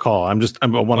make the call. I want to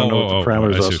know what the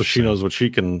parameters are, so she knows what she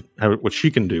can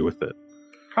do with it.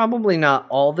 Probably not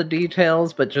all the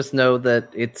details, but just know that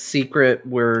it's secret.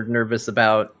 We're nervous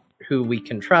about who we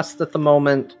can trust at the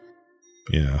moment.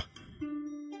 Yeah.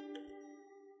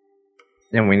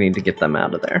 And we need to get them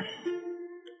out of there.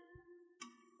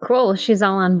 Cool. She's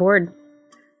all on board.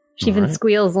 She even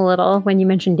squeals a little when you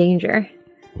mention danger.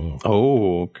 Whoa.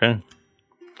 Oh, okay.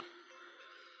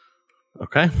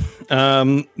 Okay.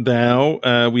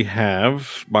 Now we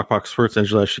have Bok Squirts,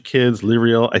 Angelashi Kids,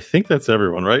 Lyriel. I think that's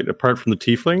everyone, right? Apart from the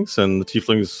Tieflings, and the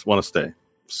Tieflings want to stay.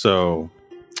 So,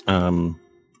 I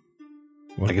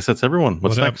guess that's everyone.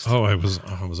 What's next? I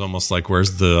was almost like,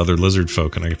 where's the other lizard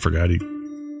folk? And I forgot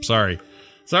Sorry,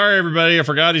 everybody. I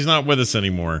forgot he's not with us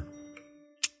anymore.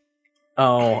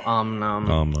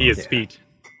 Oh, He has feet.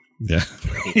 Yeah.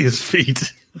 His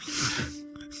feet.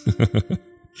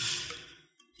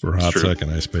 For a hot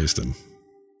second, I spaced him.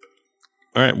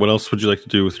 All right. What else would you like to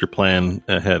do with your plan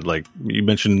ahead? Like you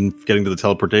mentioned getting to the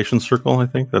teleportation circle, I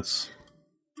think that's...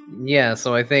 Yeah,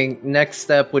 so I think next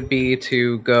step would be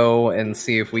to go and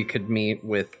see if we could meet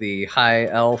with the High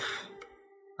Elf.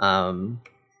 And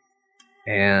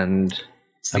see...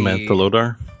 Samantha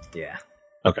Lodar? Yeah.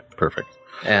 Okay, perfect.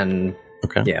 And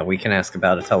yeah, we can ask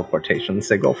about a teleportation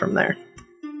signal from there.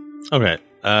 Okay.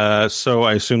 So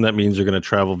I assume that means you're going to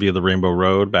travel via the Rainbow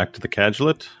Road back to the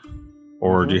Cadulet?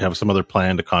 Or do you have some other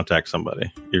plan to contact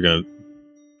somebody? You're going to...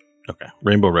 Okay,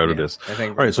 Rainbow Road it is. I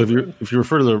think. All right, so if you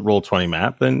refer to the Roll20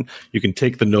 map, then you can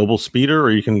take the Noble Speeder,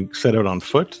 or you can set out on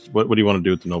foot. What do you want to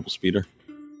do with the Noble Speeder? Do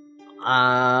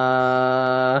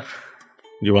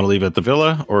you want to leave it at the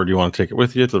villa, or do you want to take it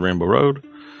with you to the Rainbow Road?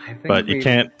 But you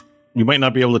can't. You might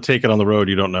not be able to take it on the road.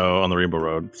 You don't know on the Rainbow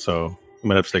Road, so you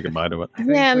might have to say goodbye to it.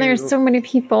 Yeah, and there's so many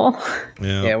people.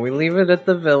 Yeah, we leave it at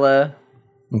the villa.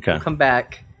 Okay, come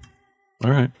back. All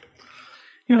right.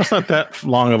 It's not that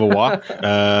long of a walk.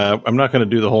 I'm not going to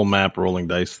do the whole map rolling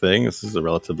dice thing. This is a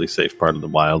relatively safe part of the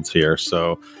wilds here.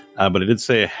 So, but it did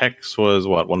say a hex was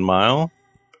 1 mile?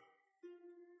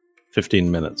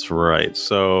 15 minutes, right.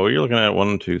 So you're looking at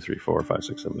 1, 2, 3, 4, 5,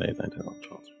 6, 7, 8, 9, 10, 11,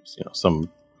 12, 13, some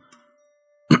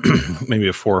maybe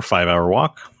a 4 or 5 hour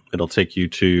walk. It'll take you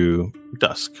to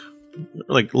dusk,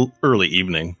 like early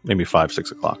evening, maybe 5,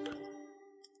 6 o'clock.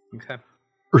 Okay.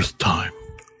 Earth time.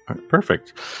 All right,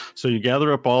 perfect. So you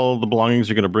gather up all the belongings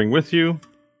you're going to bring with you.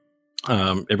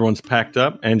 Everyone's packed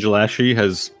up. Angelashi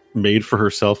has made for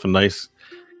herself a nice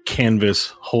canvas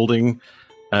holding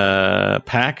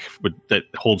pack that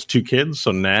holds 2 kids.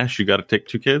 So Nash, you got to take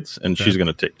 2 kids, and she's going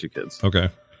to take 2 kids. Okay.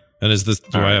 And is this?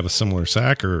 Do I have a similar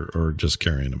sack, or just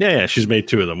carrying them? Yeah. She's made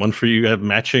 2 of them. One for you have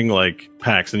matching like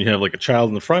packs, and you have like a child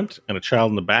in the front and a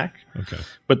child in the back. Okay.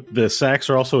 But the sacks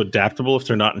are also adaptable if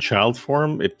they're not in child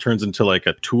form. It turns into like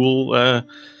a tool,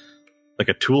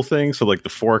 thing. So like the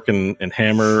fork and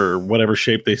hammer or whatever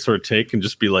shape they sort of take can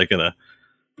just be like in a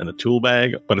tool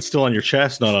bag, but it's still on your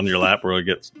chest, not on your lap where it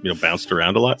gets bounced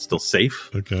around a lot. It's still safe.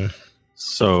 Okay.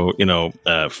 So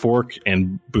fork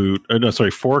and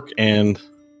fork and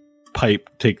pipe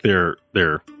take their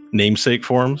namesake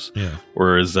forms. Yeah.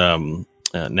 Whereas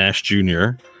Nash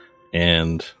Jr.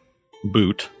 and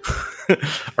Boot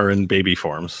are in baby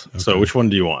forms. Okay. So which one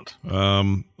do you want?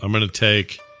 I'm going to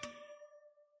take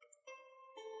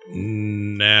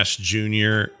Nash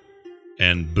Jr.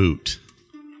 and Boot.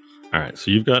 All right. So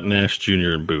you've got Nash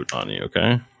Jr. and Boot on you.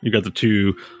 Okay. You got the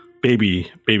 2 baby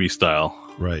style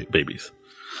babies.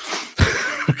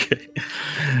 Okay.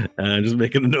 Just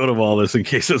making a note of all this in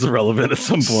case it's relevant at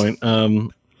some point.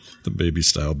 The baby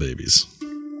style babies.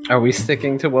 Are we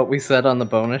sticking to what we said on the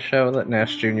bonus show that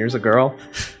Nash Jr. is a girl?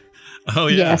 Oh,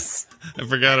 yeah. Yes. I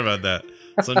forgot about that.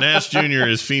 So Nash Jr.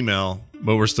 is female,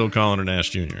 but we're still calling her Nash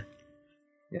Jr.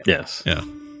 Yeah. Yes. Yeah.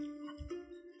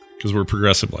 Because we're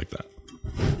progressive like that.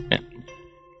 Yeah.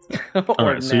 All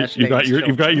right, so you've got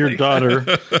your daughter,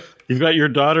 you've got your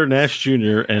daughter Nash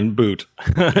Jr. and Boot,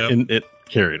 and it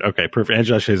carried. Okay, perfect. And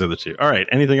Josh Hayes are the 2. All right.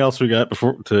 Anything else we got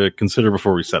to consider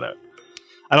before we set out?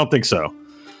 I don't think so. All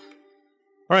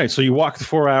right. So you walk the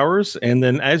 4 hours, and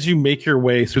then as you make your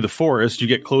way through the forest, you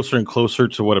get closer and closer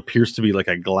to what appears to be like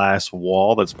a glass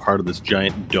wall that's part of this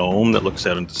giant dome that looks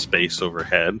out into space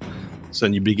overhead. So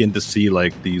then you begin to see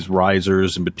like these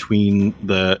risers in between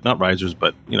not risers,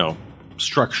 but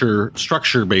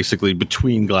structure basically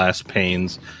between glass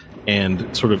panes,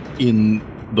 and sort of in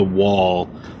the wall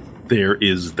there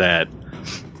is that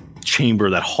chamber,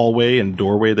 that hallway and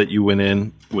doorway that you went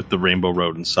in with the Rainbow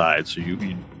Road inside. So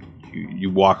you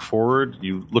walk forward,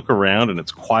 you look around, and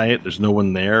it's quiet. There's no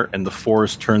one there, and the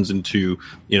forest turns into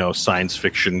science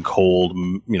fiction cold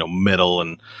metal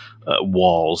and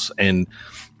walls, and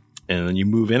then you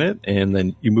move in it, and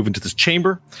then you move into this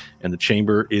chamber, and the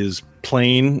chamber is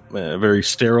plain, very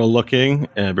sterile looking,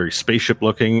 very spaceship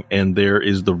looking, and there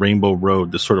is the Rainbow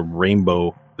Road, this sort of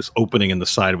rainbow, this opening in the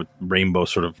side with rainbow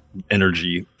sort of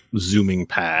energy zooming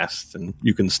past, and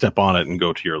you can step on it and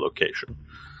go to your location.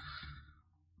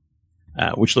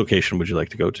 Which location would you like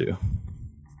to go to?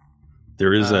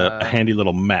 There is a handy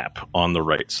little map on the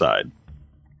right side.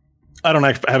 I don't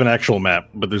have an actual map,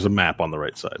 but there's a map on the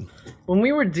right side. When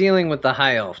we were dealing with the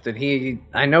High Elf, did he...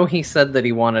 I know he said that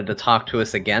he wanted to talk to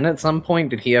us again at some point.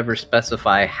 Did he ever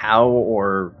specify how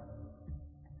or...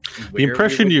 The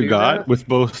impression you got with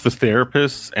both the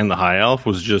therapists and the High Elf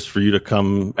was just for you to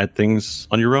come at things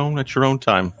on your own, at your own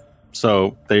time.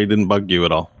 So they didn't bug you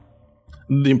at all.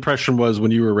 The impression was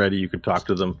when you were ready, you could talk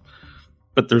to them.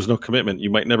 But there's no commitment. You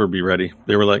might never be ready.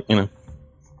 They were like, Yeah,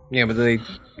 but did they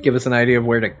give us an idea of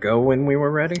where to go when we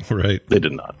were ready? Right. They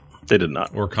did not.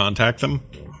 Or contact them?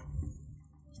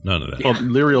 None of that. Well,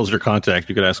 Lyriel's your contact.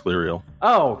 You could ask Lyriel.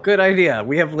 Oh, good idea.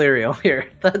 We have Lyriel here.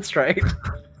 That's right.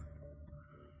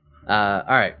 All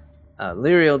right.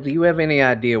 Lyriel, do you have any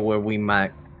idea where we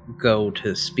might go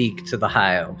to speak to the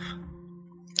High Elf?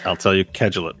 I'll tell you,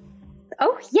 Kedgelet.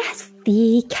 Oh, yes,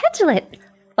 the Kedgelet.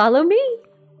 Follow me.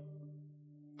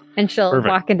 And she'll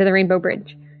walk into the Rainbow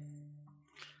Bridge.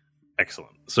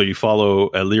 Excellent. So you follow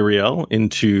Lyriel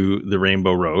into the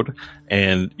Rainbow Road,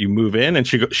 and you move in, and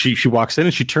she walks in,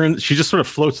 and she just sort of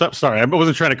floats up. Sorry, I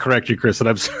wasn't trying to correct you, Chris, and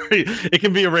I'm sorry. It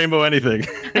can be a rainbow anything.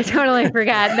 I totally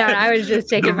forgot. No, I was just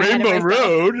taking my Rainbow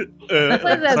Road. That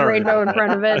has rainbow in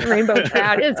front of it. Rainbow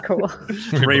trout is cool.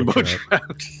 Rainbow trout.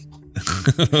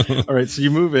 All right, so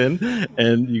you move in,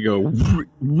 and you go.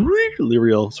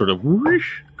 Lyriel sort of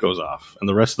goes off, and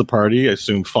the rest of the party, I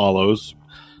assume, follows.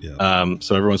 Yeah.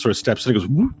 So everyone sort of steps in and goes,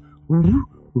 woo, woo,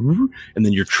 woo, and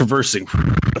then you're traversing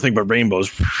nothing but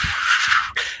rainbows.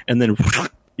 And then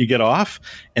you get off,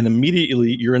 and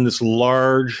immediately you're in this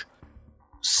large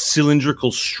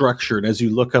cylindrical structure. And as you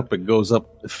look up, it goes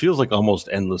up. It feels like almost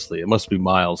endlessly. It must be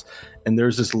miles. And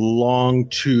there's this long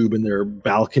tube, and there are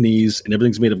balconies, and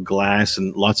everything's made of glass,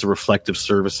 and lots of reflective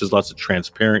surfaces, lots of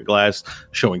transparent glass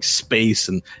showing space,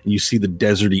 and you see the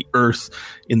deserty earth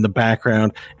in the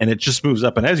background, and it just moves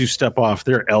up. And as you step off,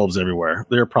 there are elves everywhere.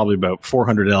 There are probably about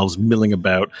 400 elves milling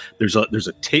about. There's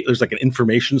like an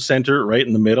information center right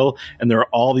in the middle, and there are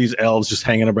all these elves just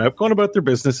hanging about, going about their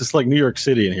business. It's like New York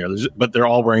City in here, but they're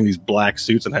all wearing these black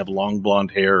suits and have long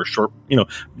blonde hair or short,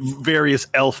 various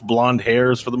elf blonde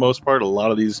hairs for the most part. A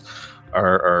lot of these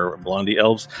are blondie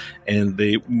elves, and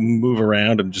they move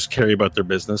around and just carry about their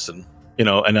business. And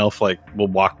an elf will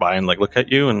walk by and look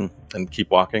at you and keep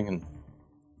walking and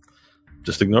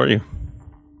just ignore you,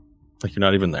 like you're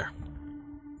not even there.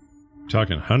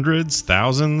 Talking hundreds,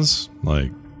 thousands,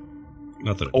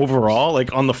 nothing. Overall,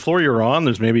 on the floor you're on,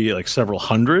 there's maybe several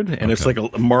hundred, and it's like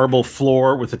a marble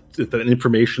floor with an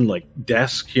information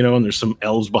desk, and there's some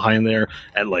elves behind there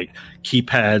at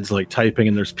keypads, typing,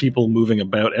 and there's people moving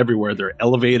about everywhere. There are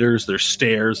elevators, there's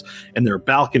stairs, and there are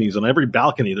balconies. On every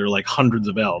balcony, there are hundreds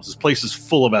of elves. This place is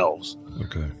full of elves.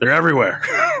 Okay, they're everywhere.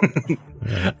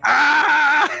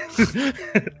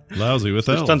 Lousy with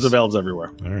elves. There's tons of elves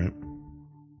everywhere. All right.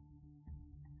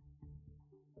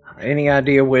 Any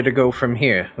idea where to go from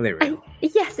here, Lyriel?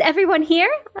 Yes, everyone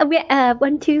here.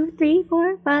 1, 2, 3,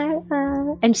 4,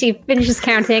 5. And she finishes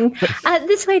counting.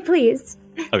 This way, please.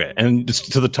 Okay, and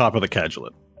just to the top of the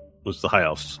Kedgelet was the High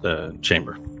Elf's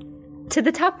chamber. To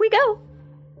the top we go.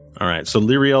 All right, so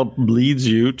Lyriel leads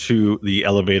you to the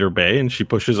elevator bay, and she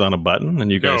pushes on a button,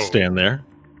 and you guys stand there.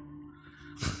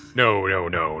 No.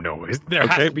 There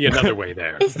has to be another way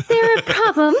there. Is there a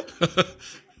problem?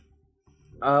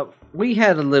 We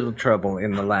had a little trouble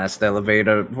in the last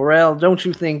elevator. Vorel, don't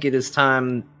you think it is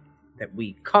time that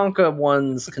we conquer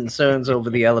one's concerns over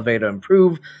the elevator and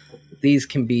prove that these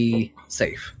can be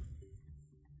safe?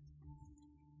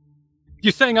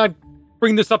 You saying I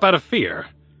bring this up out of fear?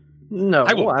 No.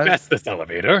 I won't mess this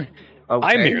elevator. Okay.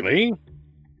 I merely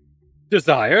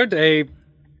desired a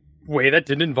way that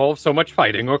didn't involve so much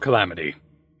fighting or calamity.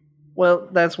 Well,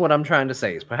 that's what I'm trying to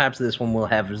say, is perhaps this one will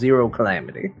have zero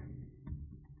calamity.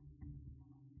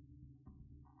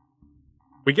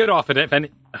 We get off at it, and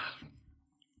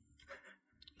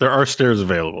there are stairs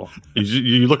available.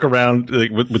 You look around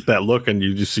with that look, and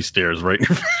you just see stairs right in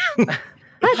your face.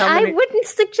 But I wouldn't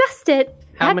suggest it.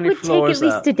 How many floors That would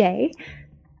take at least a day.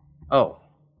 Oh.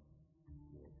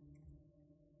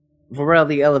 Vorel,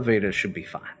 the elevator should be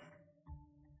fine.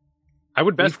 I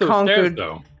would best those stairs,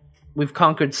 though. We've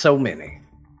conquered so many.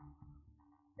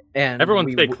 And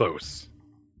everyone stay close.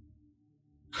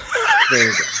 There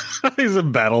you go. He's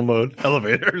in battle mode.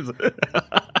 Elevators.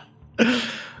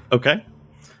 Okay.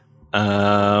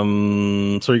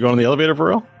 So you go on the elevator,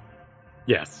 Vorel?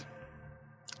 Yes.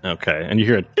 Okay. And you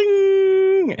hear a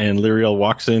ding, and Lyriel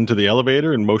walks into the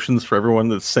elevator and motions for everyone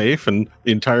that's safe. And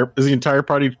is the entire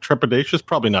party trepidatious?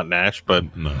 Probably not Nash,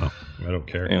 but no, I don't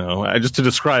care. Just to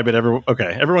describe it,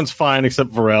 everyone's fine except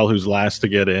Vorel, who's last to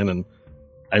get in, and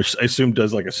I assume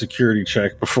does like a security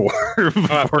check before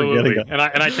Absolutely. getting And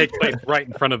I take place right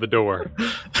in front of the door.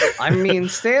 I mean,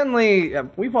 Stanley,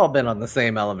 we've all been on the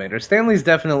same elevator. Stanley's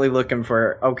definitely looking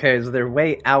for, okay, is there a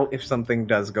way out if something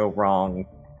does go wrong?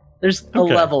 There's a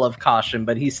level of caution,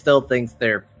 but he still thinks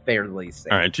they're fairly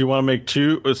safe. All right, do you want to make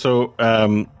two? So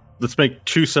let's make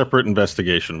two separate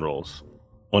investigation rolls.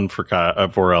 One for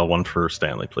Vorel, one for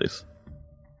Stanley, please.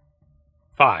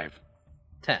 5.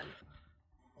 10.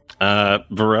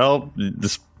 Vorel,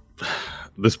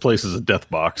 this place is a death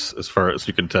box as far as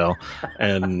you can tell.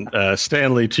 And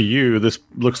Stanley, to you, this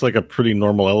looks like a pretty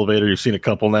normal elevator. You've seen a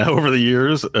couple now over the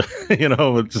years,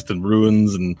 just in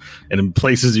ruins and in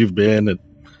places you've been. And,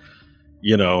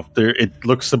 it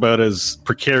looks about as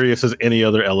precarious as any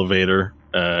other elevator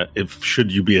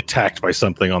should you be attacked by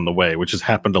something on the way, which has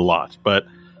happened a lot. But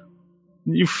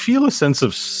you feel a sense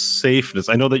of safeness.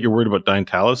 I know that you're worried about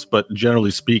Daintalis, but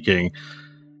generally speaking,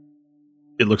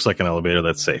 it looks like an elevator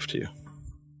that's safe to you.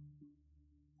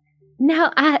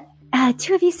 Now,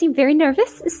 two of you seem very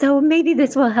nervous, so maybe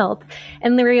this will help.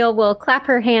 And Lyriel will clap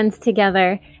her hands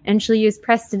together, and she'll use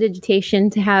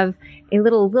prestidigitation to have a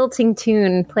little lilting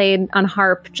tune played on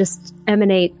harp just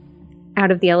emanate out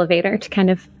of the elevator to kind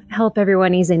of help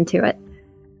everyone ease into it.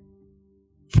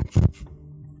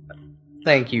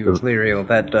 Thank you, Lyriel.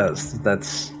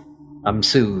 I'm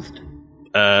soothed.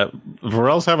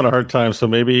 Vorel's having a hard time, so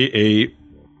maybe a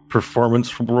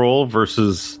performance roll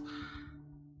versus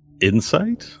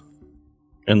insight.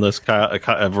 Unless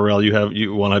Vorel,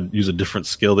 you want to use a different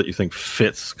skill that you think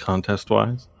fits contest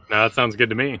wise. No, that sounds good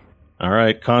to me. All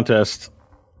right, contest.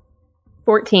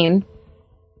 14.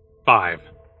 5.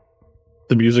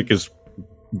 The music is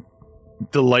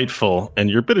delightful, and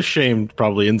you're a bit ashamed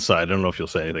probably inside. I don't know if you'll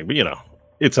say anything, but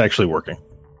it's actually working.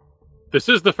 This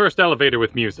is the first elevator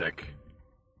with music.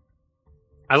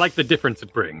 I like the difference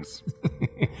it brings.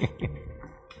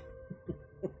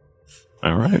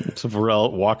 All right. So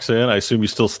Vorel walks in. I assume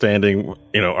he's still standing,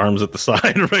 arms at the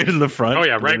side, right in the front. Oh,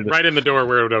 yeah, right in the door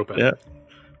where it would open. Yeah.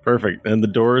 Perfect. And the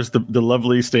doors, the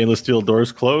lovely stainless steel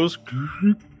doors close.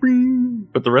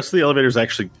 But the rest of the elevator is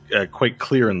actually quite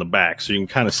clear in the back, so you can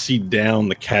kind of see down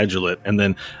the cadulet. And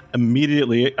then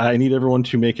immediately, I need everyone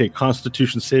to make a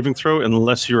Constitution saving throw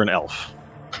unless you're an elf.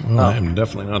 Well, I am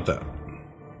definitely not that.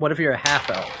 What if you're a half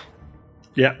elf?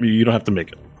 Yeah, you don't have to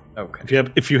make it. Okay.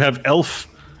 If you have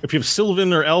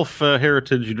Sylvan or elf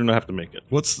heritage, you do not have to make it.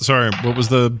 What was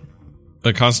the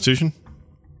Constitution?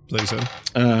 Is that you said?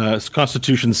 It's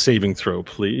Constitution saving throw,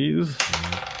 please.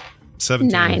 17.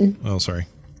 9. Oh, sorry.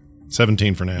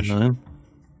 17 for Nash. 9.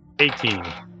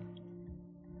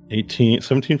 18.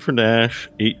 17 for Nash,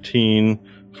 18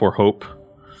 for Hope.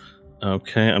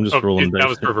 Okay, I'm just rolling dice. That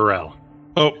was for Vorel.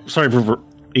 Oh, sorry,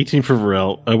 18 for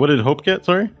Vorel. What did Hope get?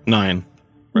 Sorry? 9.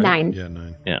 Right? 9. Yeah,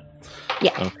 9. Yeah.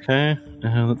 Yeah. Okay,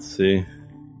 let's see.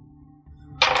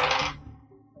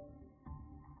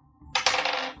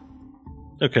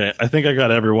 Okay, I think I got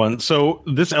everyone. So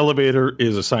this elevator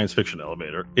is a science fiction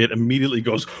elevator. It immediately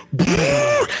goes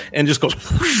and just goes,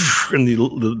 and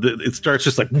it starts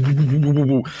just like.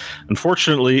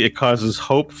 Unfortunately, it causes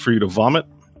Hope for you to vomit.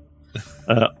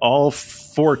 All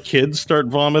 4 kids start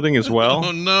vomiting as well.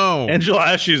 Oh no! Angela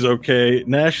Ashley's okay.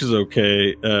 Nash is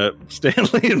okay.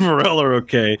 Stanley and Vorel are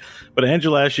okay, but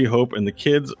Angela Ashley, Hope, and the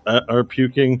kids are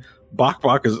puking.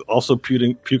 Bok is also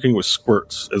puking with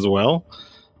squirts as well.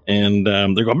 And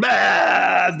they're going,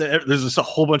 bah! There's just a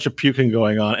whole bunch of puking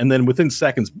going on. And then within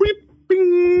seconds, beep,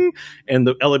 bing, and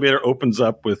the elevator opens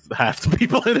up with half the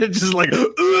people in it, just like,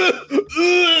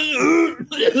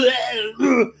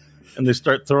 and they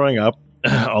start throwing up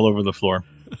all over the floor.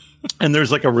 And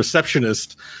there's like a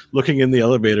receptionist looking in the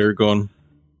elevator going,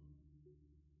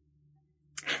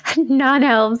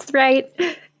 Non-elves, right?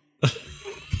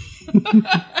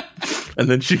 and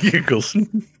then she giggles.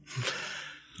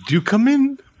 Do come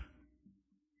in.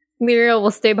 Lyriel will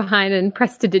stay behind and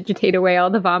prestidigitate away all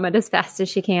the vomit as fast as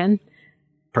she can.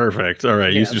 Perfect. All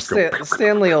right. Yeah, You just go.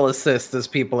 Stanley will assist as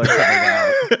people are coming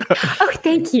out. Oh,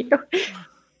 thank you.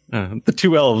 The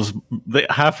 2 elves, the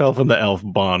half elf and the elf,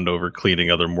 bond over cleaning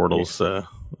other mortals.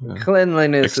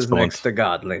 Cleanliness is Excellent. next to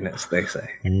godliness, they say.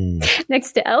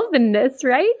 Next to elvenness,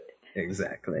 right?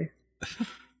 Exactly.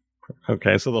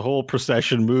 Okay, so the whole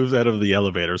procession moves out of the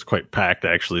elevator. It's quite packed,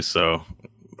 actually. So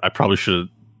I probably should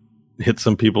hit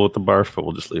some people with the barf, but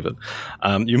we'll just leave it.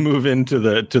 You move into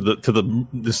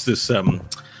this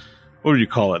what do you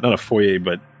call it? Not a foyer,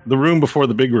 but the room before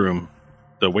the big room.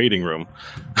 the waiting room.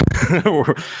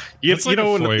 It's like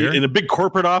a foyer. In a big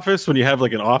corporate office, when you have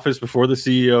like an office before the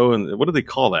CEO, and what do they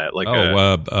call that? Like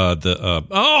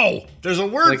there's a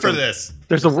word Like for a- this.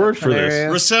 there's a word for this.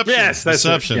 area? Reception. Yes, that's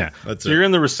reception. It. Yeah. That's So it. you're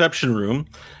in the reception room,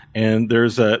 and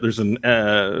there's a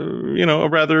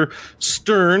rather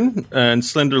stern and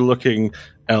slender looking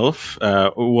elf,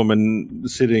 a woman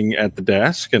sitting at the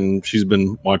desk, and she's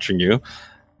been watching you.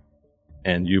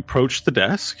 And you approach the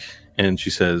desk, and she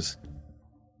says,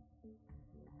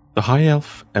 "The High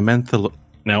Elf Amenthal."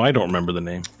 Now I don't remember the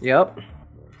name. Yep.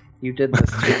 You did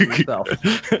this to yourself.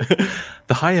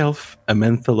 The High Elf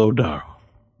Amenthal.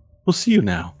 We'll see you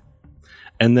now.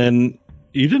 And then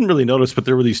you didn't really notice, but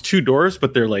there were these two doors,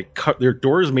 but they're like they're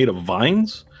doors made of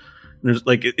vines. And there's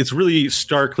like it's really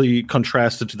starkly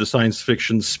contrasted to the science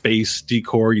fiction space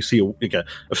decor. You see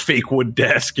a fake wood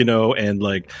desk, and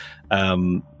like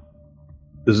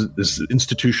this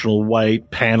institutional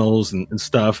white panels and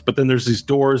stuff. But then there's these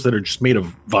doors that are just made of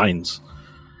vines,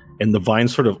 and the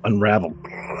vines sort of unravel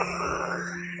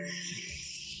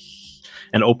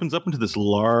and opens up into this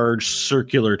large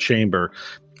circular chamber.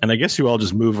 And I guess you all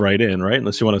just move right in, right?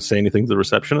 Unless you want to say anything to the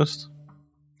receptionist.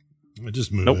 I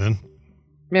just move Nope. in.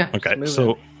 Yeah. Okay, move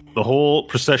so the whole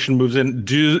procession moves in.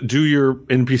 Do your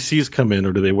NPCs come in,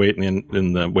 or do they wait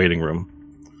in the waiting room?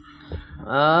 in.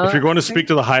 If you're going to speak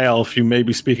to the High Elf, you may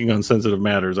be speaking on sensitive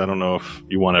matters. I don't know if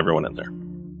you want everyone in there.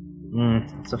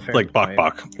 It's a fair Like Bok point.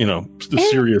 Bok, the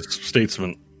serious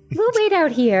statesman. We'll wait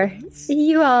out here.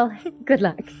 You all, good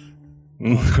luck.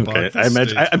 Okay, the I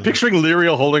imagine. I'm statesman. picturing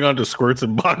Lyriel holding on to squirts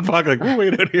and Bok Bok like, we'll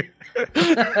wait out here.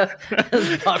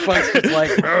 Bok Bok's just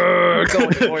like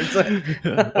going towards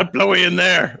it. What blowy in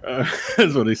there?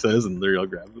 Is what he says, and Lyriel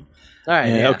grabs him. All right.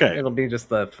 Yeah, Yeah, okay. It'll be just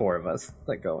the four of us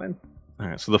that go in. All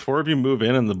right, so the four of you move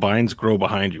in, and the vines grow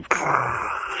behind you.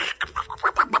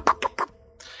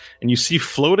 And you see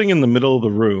floating in the middle of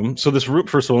the room. So this room,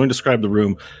 first of all, let me describe the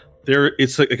room.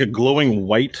 It's like a glowing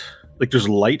white, like there's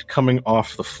light coming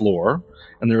off the floor,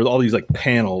 and there are all these like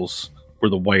panels where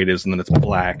the white is, and then it's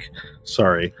black.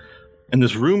 Sorry. And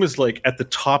this room is like at the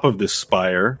top of this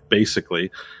spire, basically,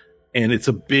 and it's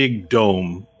a big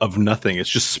dome of nothing.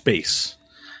 It's just space.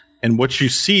 And what you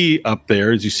see up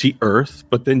there is you see Earth,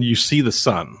 but then you see the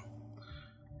sun.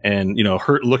 And,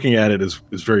 her looking at it is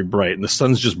very bright. And the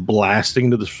sun's just blasting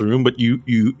into this room, but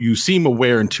you seem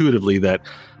aware intuitively that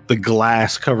the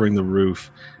glass covering the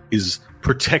roof is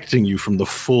protecting you from the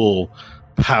full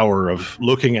power of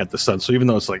looking at the sun. So even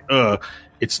though it's like,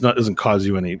 doesn't cause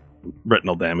you any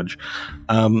retinal damage.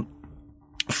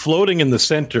 Floating in the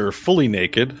center, fully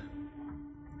naked,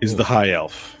 is the High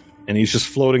Elf. And he's just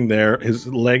floating there. His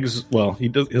legs, he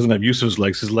doesn't have use of his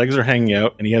legs. His legs are hanging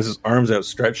out, and he has his arms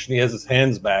outstretched, and he has his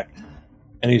hands back,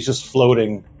 and he's just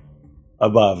floating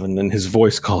above. And then his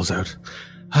voice calls out,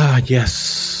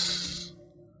 yes,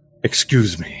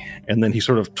 excuse me. And then he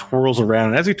sort of twirls around.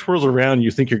 And as he twirls around,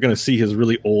 you think you're going to see his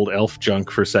really old elf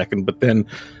junk for a second, but then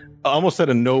almost out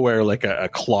of nowhere, like a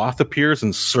cloth appears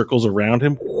and circles around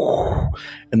him.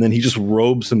 And then he just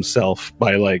robes himself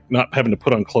by like not having to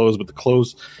put on clothes, but the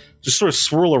clothes just sort of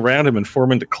swirl around him and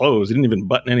form into clothes. He didn't even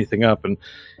button anything up. And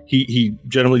he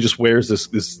generally just wears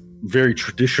this very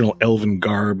traditional elven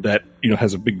garb that,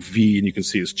 has a big V, and you can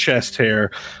see his chest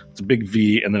hair. It's a big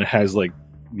V. And then it has like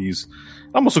these,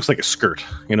 almost looks like a skirt,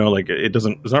 like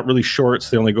it's not really shorts.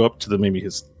 They only go up to maybe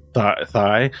his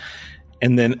thigh.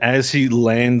 And then as he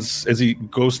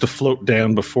goes to float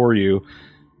down before you,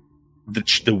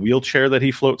 the wheelchair that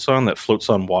he floats on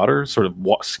water, sort of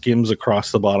skims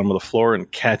across the bottom of the floor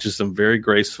and catches him very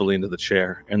gracefully into the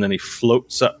chair. And then he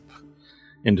floats up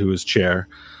into his chair.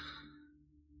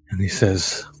 And he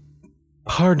says,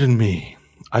 "Pardon me,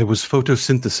 I was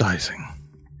photosynthesizing."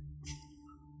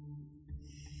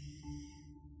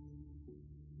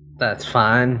 That's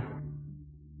fine.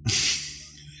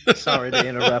 Sorry to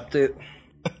interrupt it.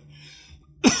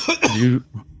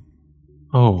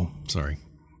 Sorry.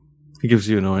 He gives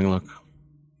you a knowing look.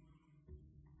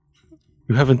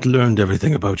 You haven't learned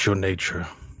everything about your nature,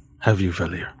 have you,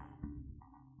 Velir?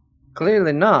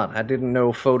 Clearly not. I didn't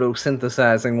know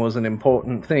photosynthesizing was an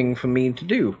important thing for me to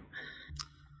do.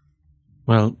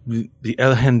 Well, the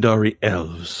Elhendari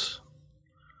elves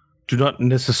do not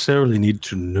necessarily need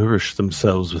to nourish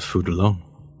themselves with food alone.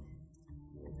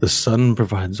 The sun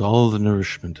provides all the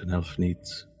nourishment an elf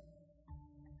needs.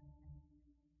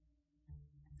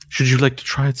 Should you like to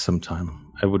try it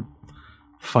sometime, I would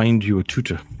find you a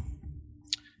tutor.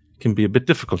 It can be a bit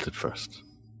difficult at first.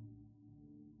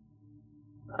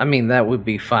 I mean, that would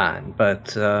be fine,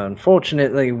 but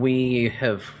unfortunately we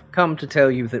have come to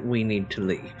tell you that we need to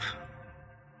leave.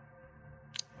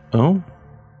 Oh?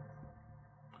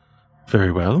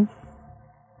 Very well.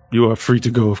 You are free to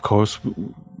go, of course.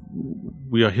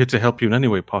 We are here to help you in any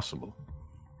way possible.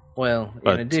 Well,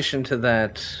 But- in addition to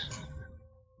that,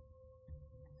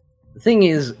 the thing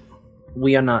is,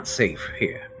 we are not safe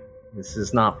here. This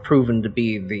is not proven to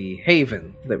be the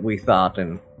haven that we thought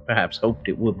and perhaps hoped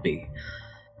it would be.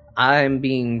 I am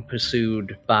being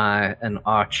pursued by an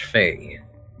archfey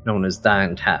known as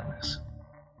Diantalis.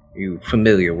 You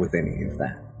familiar with any of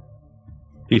that?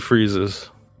 He freezes.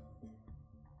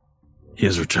 He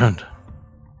has returned.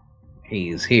 He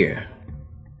is here.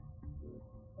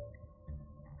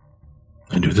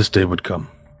 I knew this day would come.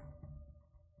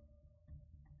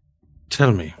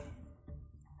 Tell me,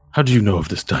 how do you know of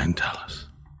this Diantalis?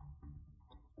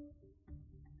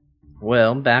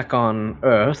 Well, back on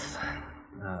Earth,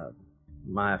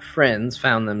 my friends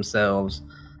found themselves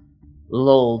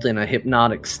lulled in a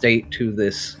hypnotic state to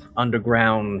this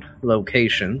underground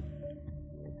location,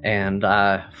 and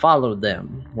I followed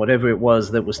them. Whatever it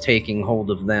was that was taking hold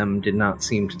of them did not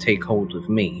seem to take hold of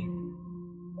me.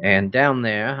 And down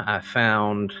there, I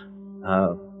found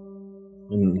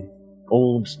an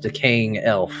old decaying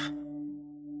elf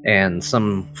and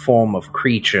some form of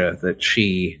creature that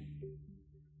she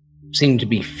seemed to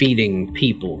be feeding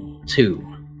people to.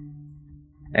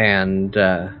 And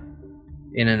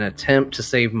in an attempt to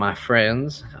save my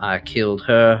friends, I killed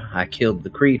her, I killed the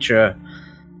creature,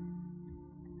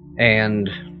 and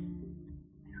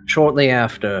shortly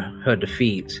after her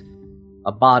defeat,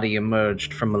 a body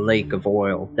emerged from a lake of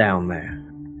oil down there,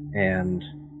 and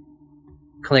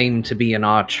claimed to be an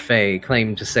archfey,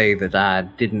 claimed to say that I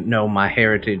didn't know my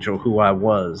heritage or who I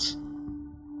was.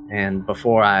 And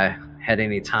before I had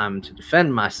any time to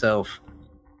defend myself,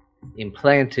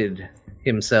 implanted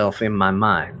himself in my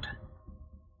mind.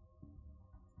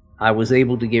 I was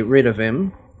able to get rid of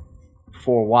him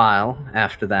for a while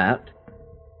after that.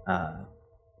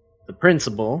 The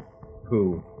principal,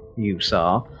 who you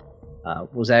saw,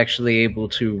 was actually able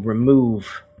to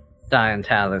remove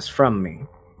Diantalis from me.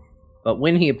 But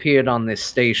when he appeared on this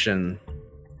station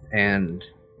and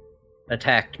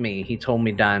attacked me, he told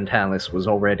me Diantalis was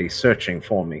already searching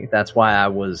for me. That's why I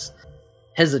was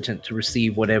hesitant to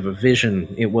receive whatever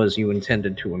vision it was you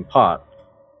intended to impart.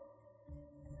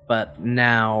 But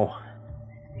now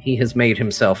he has made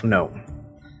himself known.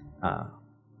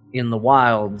 In the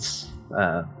wilds,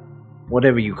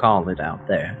 whatever you call it out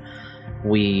there,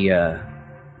 we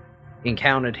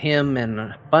encountered him and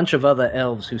a bunch of other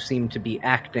elves who seemed to be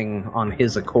acting on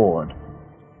his accord.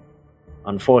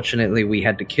 Unfortunately, we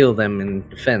had to kill them in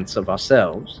defense of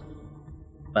ourselves,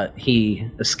 but he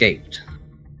escaped.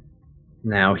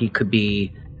 Now he could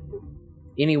be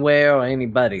anywhere or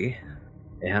anybody,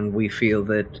 and we feel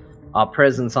that our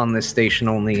presence on this station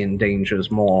only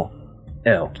endangers more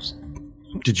elves.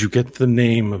 Did you get the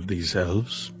name of these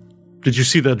elves? Did you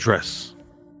see their dress?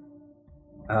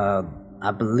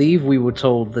 I believe we were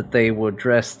told that they were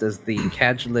dressed as the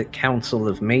Cadulet Council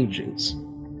of Mages.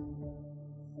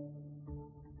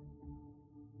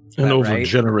 An that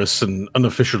over-generous and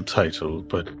unofficial title,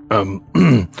 but,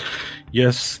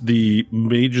 yes, the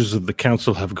mages of the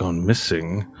council have gone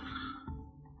missing,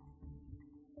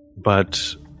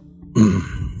 but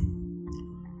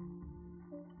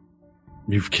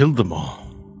you've killed them all.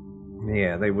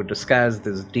 Yeah, they were disguised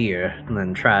as deer and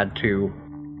then tried to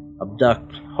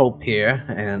abduct Hope here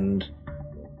and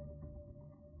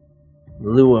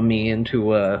lure me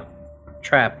into a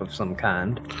trap of some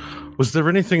kind. Was there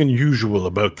anything unusual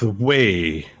about the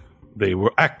way they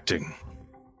were acting?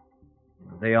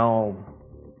 They all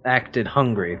acted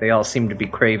hungry. They all seemed to be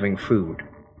craving food.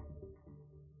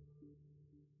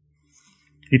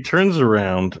 He turns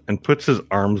around and puts his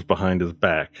arms behind his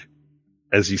back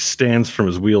as he stands from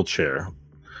his wheelchair.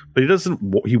 But he doesn't,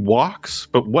 he walks,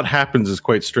 but what happens is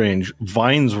quite strange.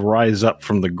 Vines rise up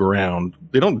from the ground.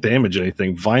 They don't damage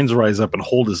anything. Vines rise up and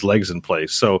hold his legs in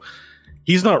place. So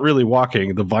he's not really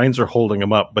walking. The vines are holding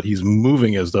him up, but he's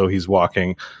moving as though he's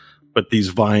walking. But these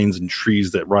vines and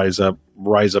trees that rise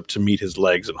up to meet his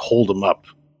legs and hold him up,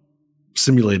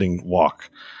 simulating walk.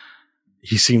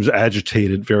 He seems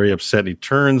agitated, very upset. He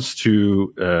turns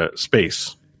to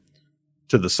space,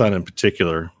 to the sun in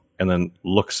particular, and then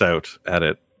looks out at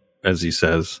it as he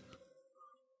says,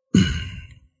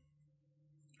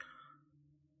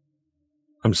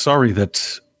 I'm sorry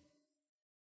that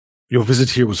your visit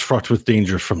here was fraught with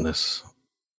danger from this.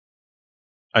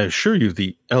 I assure you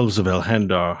the elves of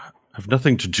Elhandar have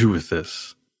nothing to do with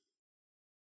this.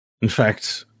 In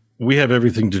fact, we have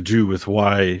everything to do with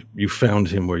why you found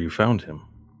him where you found him.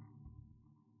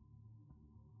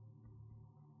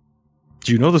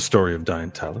 Do you know the story of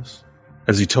Diantalis?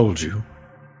 Has he told you?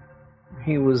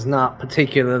 He was not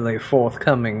particularly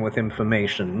forthcoming with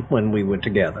information when we were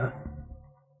together.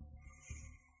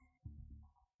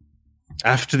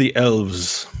 After the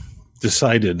elves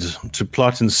decided to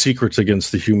plot in secret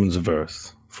against the humans of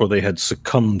Earth, for they had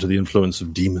succumbed to the influence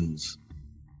of demons,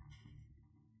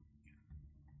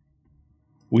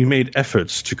 we made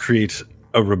efforts to create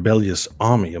a rebellious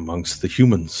army amongst the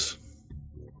humans.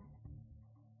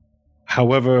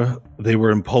 However, they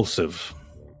were impulsive,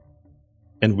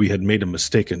 and we had made a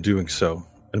mistake in doing so,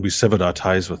 and we severed our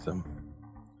ties with them.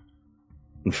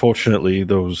 Unfortunately,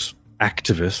 those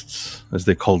activists, as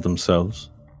they called themselves,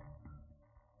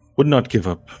 would not give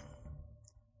up,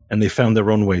 and they found their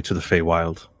own way to the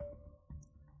Feywild.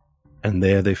 And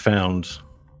there they found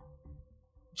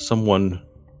someone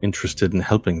interested in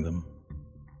helping them.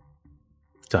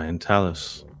 Diane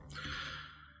Talus,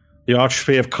 the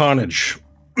Archfey of Carnage.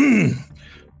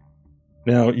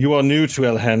 Now, you are new to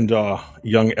Elhandar,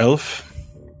 young elf,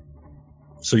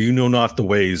 so you know not the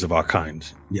ways of our kind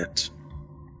yet.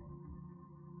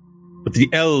 But the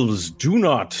elves do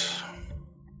not,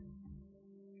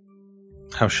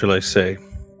 how shall I say,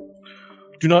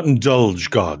 do not indulge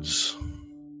gods.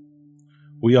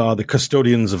 We are the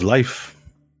custodians of life.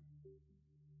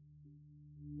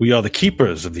 We are the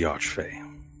keepers of the Archfey.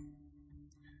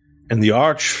 And the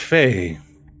Archfey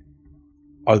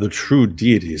are the true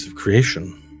deities of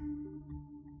creation.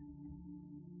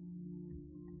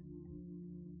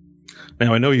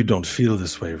 Now, I know you don't feel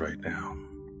this way right now,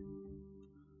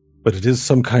 but it is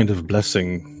some kind of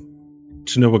blessing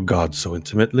to know a god so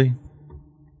intimately.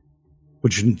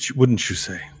 Wouldn't you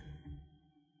say?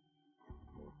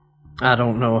 I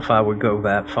don't know if I would go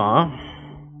that far.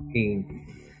 He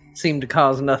seemed to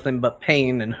cause nothing but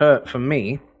pain and hurt for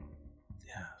me.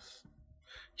 Yes.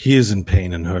 He is in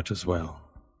pain and hurt as well.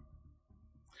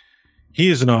 He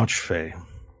is an Archfey,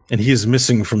 and he is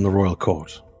missing from the royal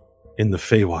court in the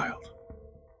Feywild.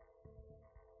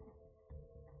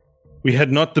 We had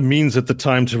not the means at the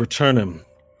time to return him,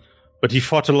 but he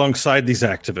fought alongside these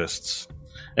activists.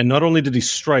 And not only did he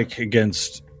strike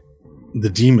against the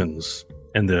demons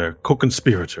and their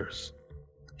co-conspirators,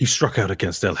 he struck out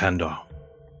against Elhandar.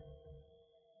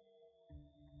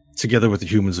 Together with the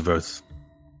humans of Earth,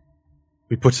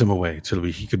 we put him away till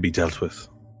he could be dealt with.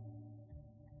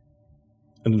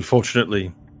 And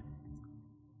unfortunately,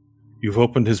 you've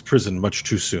opened his prison much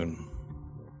too soon.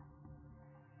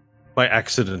 By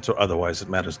accident or otherwise, it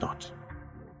matters not.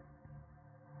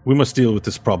 We must deal with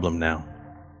this problem now.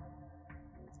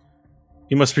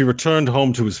 He must be returned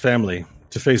home to his family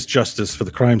to face justice for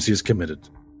the crimes he has committed.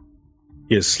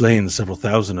 He has slain several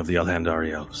thousand of the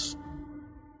Elhandari elves.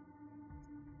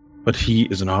 But he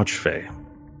is an Archfey,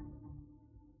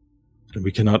 and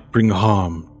we cannot bring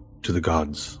harm to the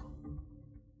gods.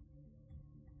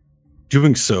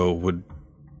 Doing so would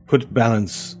put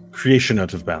creation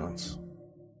out of balance.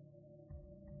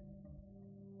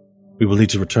 We will need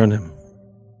to return him.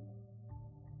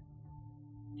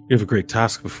 You have a great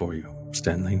task before you,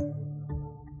 Stanley.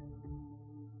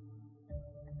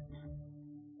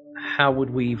 How would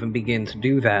we even begin to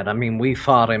do that? I mean, we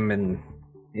fought him and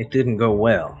it didn't go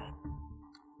well.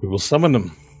 We will summon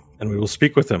him, and we will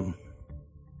speak with him,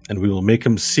 and we will make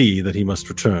him see that he must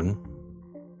return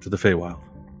to the Feywild.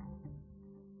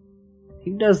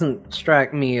 He doesn't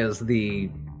strike me as the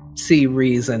see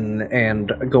reason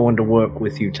and going to work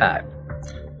with you type.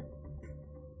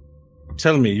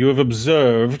 Tell me, you have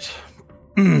observed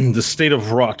the state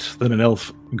of rot that an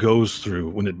elf goes through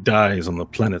when it dies on the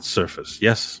planet's surface,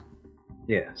 yes?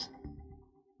 Yes.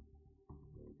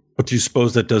 What do you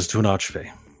suppose that does to an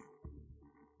Archfey?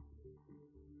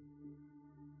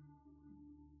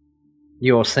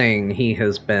 You're saying he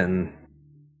has been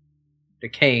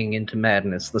decaying into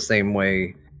madness the same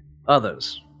way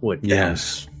others would.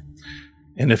 Yes.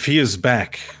 And if he is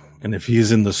back, and if he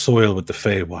is in the soil with the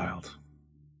Feywild,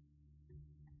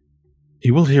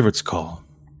 he will hear its call.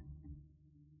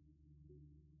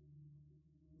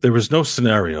 There is no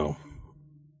scenario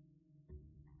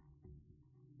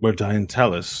where Diane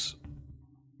Talus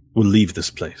will leave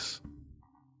this place.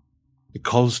 It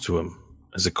calls to him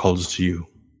as it calls to you,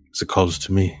 as it calls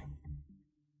to me.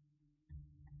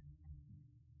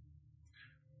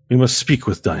 We must speak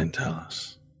with Diane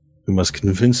Talus. We must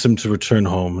convince him to return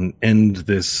home and end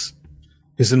his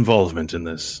involvement in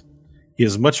this. He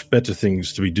has much better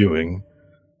things to be doing.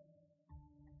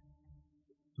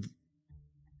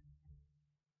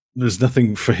 There's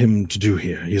nothing for him to do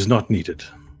here. He is not needed.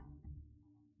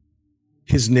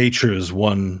 His nature is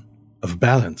one of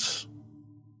balance.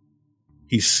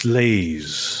 He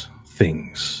slays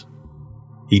things.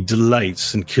 He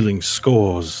delights in killing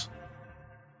scores.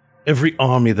 Every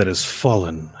army that has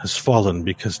fallen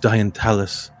because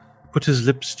Diantalis put his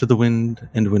lips to the wind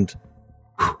and went,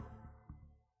 "Whew."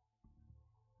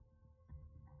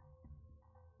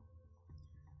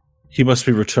 He must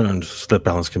be returned so that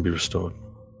balance can be restored.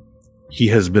 He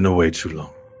has been away too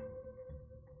long.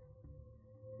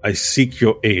 I seek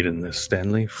your aid in this,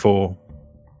 Stanley, for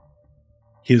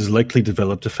he has likely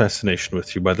developed a fascination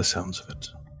with you by the sounds of it.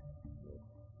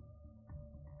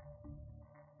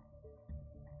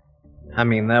 I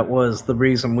mean, that was the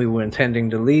reason we were intending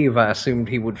to leave. I assumed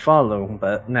he would follow,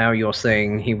 but now you're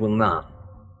saying he will not.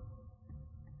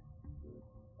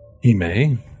 He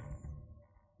may.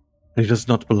 He does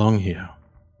not belong here.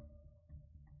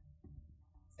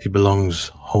 He belongs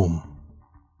home.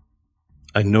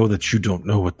 I know that you don't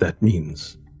know what that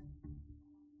means.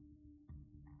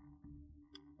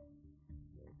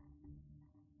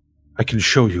 I can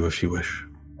show you if you wish.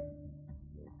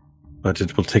 But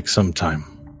it will take some time,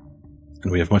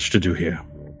 and we have much to do here.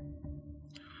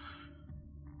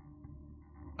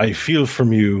 I feel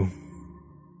from you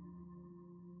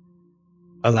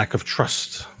a lack of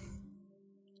trust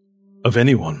of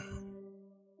anyone.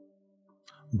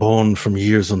 Born from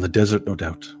years on the desert, no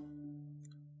doubt.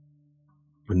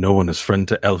 When no one is friend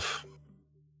to elf.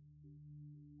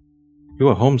 You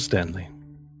are home, Stanley.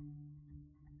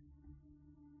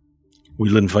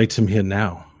 We'll invite him here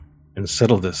now and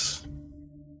settle this.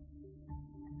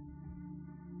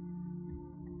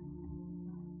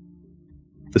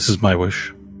 This is my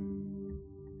wish.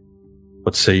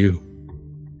 What say you?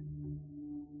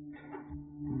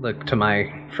 Look to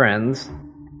my friends.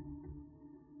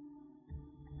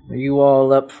 Are you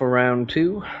all up for round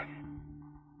 2?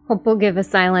 Hope will give a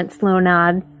silent, slow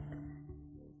nod.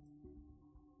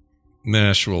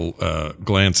 Nash will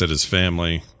glance at his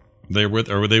family.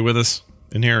 Are they with us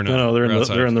in here or no? No,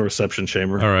 they're in the reception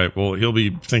chamber. All right. Well, he'll be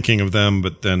thinking of them,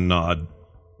 but then nod.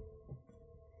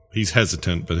 He's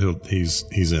hesitant, but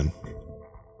he's in.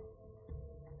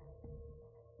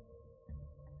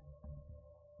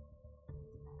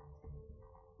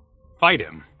 Fight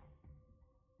him.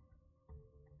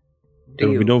 There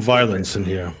will be no violence in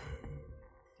here.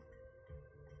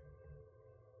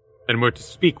 Then we're to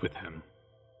speak with him.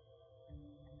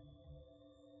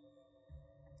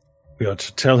 We are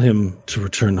to tell him to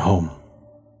return home.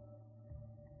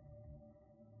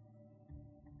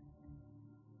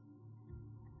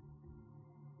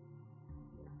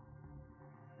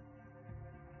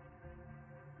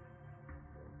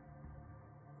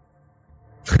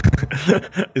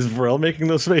 Is Varel making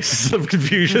those faces of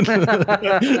confusion? Yeah.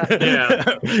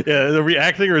 The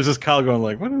reacting, or is this Kyle going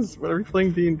like, what are we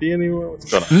playing D&D anymore?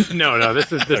 What's going on? No, this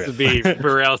would be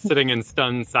Varel sitting in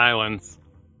stunned silence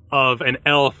of an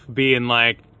elf being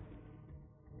like,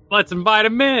 let's invite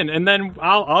him in, and then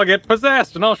I'll get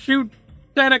possessed and I'll shoot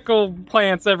tentacle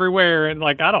plants everywhere, and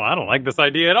like I don't like this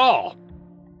idea at all.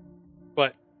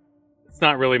 But it's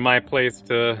not really my place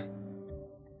to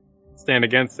stand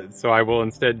against it, so I will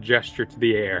instead gesture to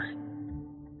the air.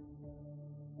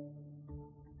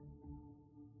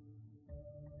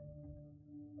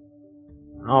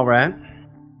 All right.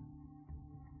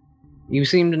 You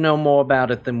seem to know more about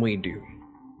it than we do.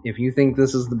 If you think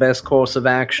this is the best course of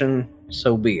action,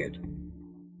 so be it.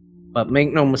 But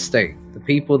make no mistake, the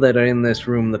people that are in this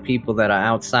room, the people that are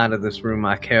outside of this room,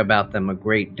 I care about them a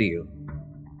great deal.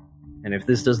 And if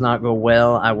this does not go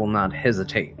well, I will not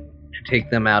hesitate to take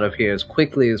them out of here as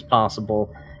quickly as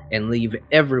possible and leave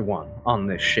everyone on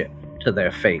this ship to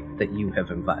their fate that you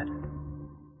have invited.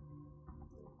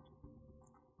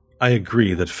 I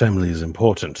agree that family is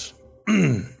important.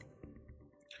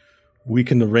 We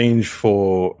can arrange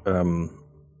for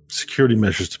security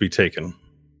measures to be taken.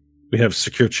 We have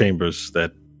secure chambers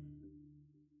that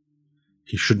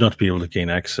he should not be able to gain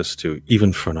access to,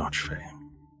 even for an Archfey.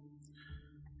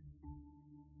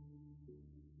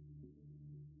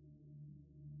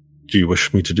 Do you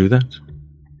wish me to do that?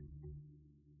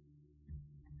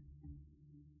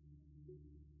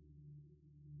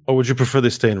 Or would you prefer they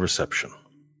stay in reception?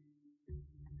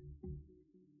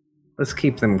 Let's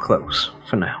keep them close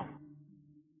for now.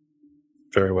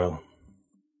 Very well.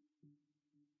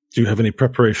 Do you have any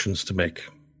preparations to make?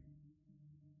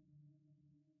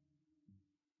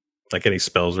 Like any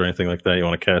spells or anything like that you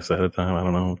want to cast ahead of time? I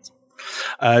don't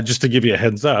know. Just to give you a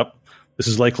heads up, this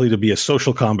is likely to be a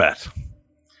social combat.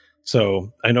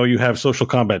 So I know you have social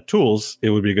combat tools. It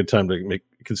would be a good time to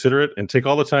consider it and take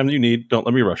all the time that you need. Don't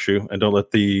let me rush you, and don't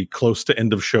let the close to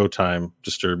end of show time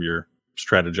disturb your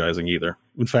strategizing either.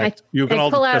 In fact, you can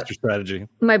all test your strategy.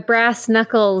 My brass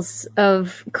knuckles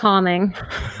of calming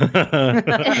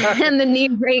and the knee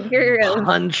breaker of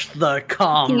punch the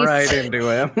calm right into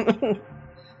him.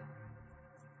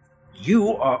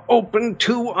 You are open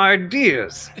to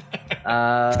ideas.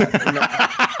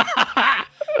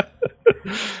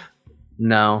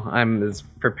 No, I'm as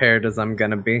prepared as I'm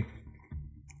gonna be.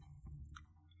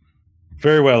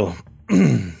 Very well.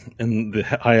 And the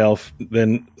high elf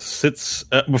then sits.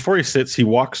 Before he sits, he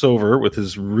walks over with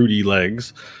his rooty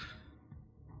legs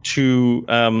to.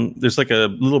 There's like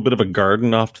a little bit of a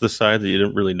garden off to the side that you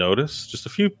didn't really notice. Just a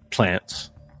few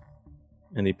plants.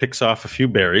 And he picks off a few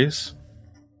berries.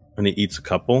 And he eats a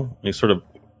couple. And he sort of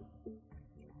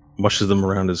mushes them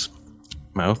around his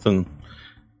mouth. And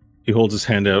he holds his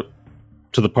hand out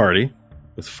to the party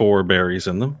with 4 berries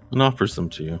in them and offers them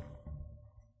to you.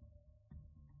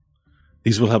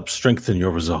 These will help strengthen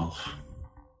your resolve.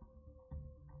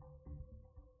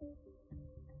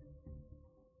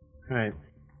 All right.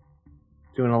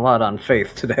 Doing a lot on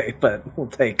faith today, but we'll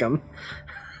take them.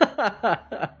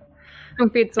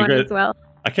 Hope it's one as well.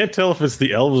 I can't tell if it's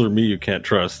the elves or me you can't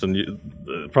trust, and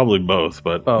probably both.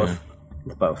 But both,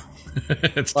 both.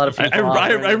 It's A lot of people.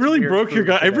 I really broke your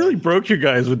guys. I really broke you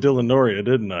guys with Dylan Noria,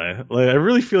 didn't I? Like, I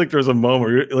really feel like there was a moment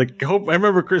where you're, like, I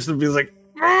remember Kristen being like,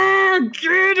 "Oh,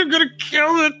 God, I'm gonna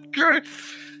kill it." God.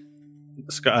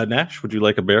 Scott, Nash, would you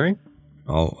like a berry?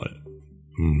 I'll.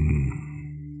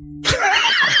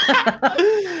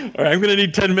 All right, I'm gonna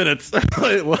need 10 minutes.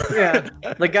 Yeah,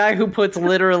 the guy who puts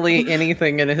literally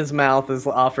anything in his mouth is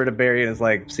offered a berry and is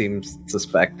like, seems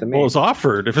suspect to me. Well, it's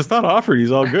offered. If it's not offered,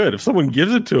 he's all good. If someone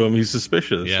gives it to him, he's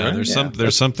suspicious. Yeah, right?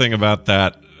 there's something about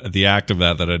that, the act of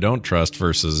that I don't trust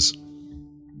versus,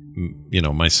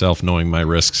 myself knowing my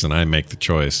risks and I make the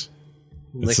choice.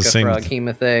 Lick a frog,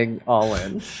 hemothig, all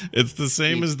in. It's the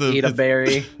same as eat a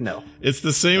berry. No, it's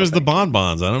the same as the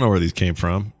bonbons. I don't know where these came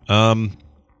from.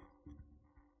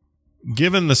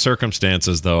 Given the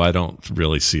circumstances, though, I don't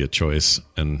really see a choice,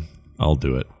 and I'll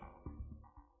do it.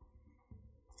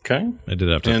 Okay. I did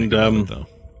have to think about it, though.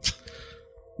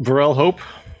 Varel, Hope?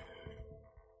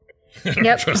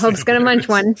 Yep, Hope's gonna munch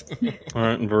one. All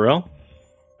right, and Varel?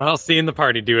 I'll seeing the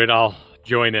party do it. I'll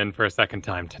join in for a second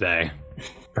time today.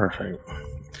 Perfect.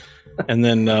 And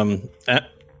then,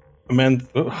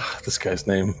 this guy's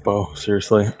name, Bo,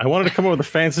 seriously. I wanted to come up with a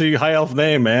fancy high elf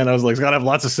name, man. I was like, it's gotta have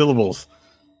lots of syllables.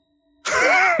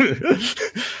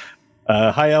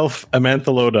 High elf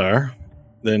Amanthalodar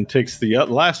then takes the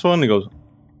last one and goes,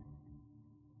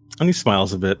 and he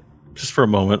smiles a bit just for a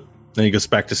moment. Then he goes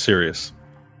back to Sirius.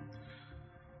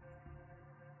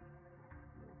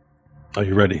 Are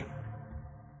you ready?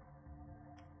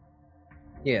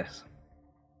 yes.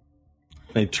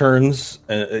 And he turns,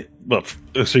 so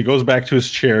he goes back to his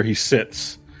chair, he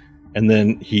sits, and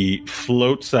then he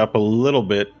floats up a little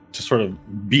bit to sort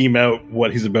of beam out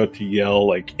what he's about to yell,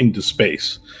 like, into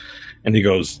space. And he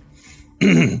goes,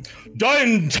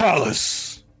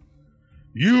 Diantalus,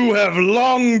 you have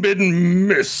long been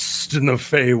missed in the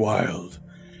Feywild,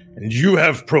 and you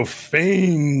have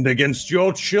profaned against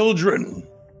your children.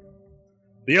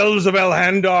 The elves of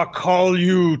Elhandar call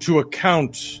you to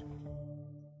account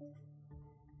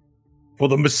for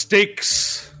the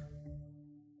mistakes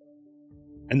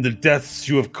and the deaths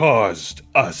you have caused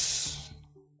us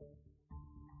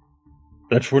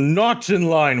that were not in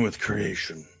line with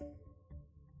creation.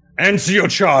 Answer your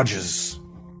charges.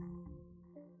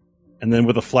 And then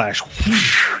with a flash,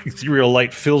 ethereal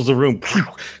light fills the room,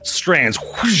 strands,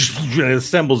 and it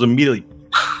assembles immediately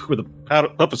with a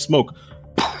puff of smoke.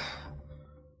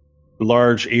 The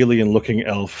large alien-looking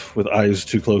elf with eyes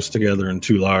too close together and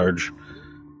too large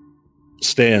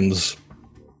stands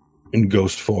in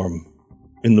ghost form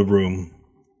in the room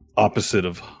opposite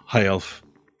of High Elf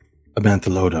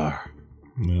Amanthalodar.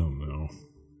 No.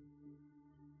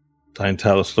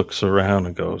 Diantalus looks around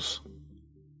and goes,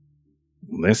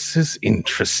 this is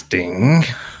interesting.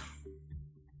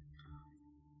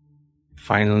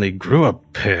 Finally grew a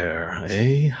pair,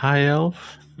 eh, High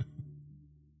Elf?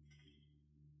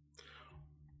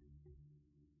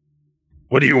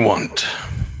 What do you want?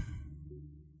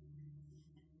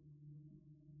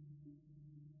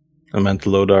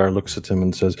 Amanthalodar looks at him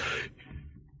and says,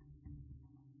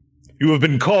 you have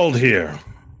been called here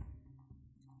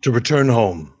to return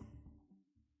home.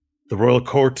 The royal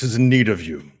court is in need of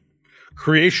you.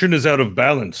 Creation is out of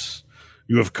balance.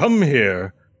 You have come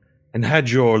here and had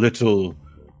your little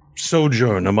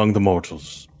sojourn among the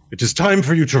mortals. It is time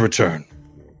for you to return.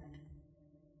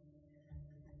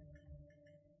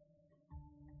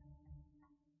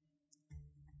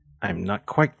 I'm not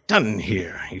quite done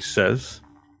here, he says.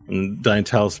 And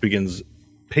Diantalus begins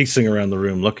pacing around the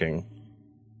room looking.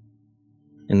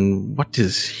 And what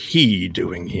is he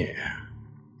doing here?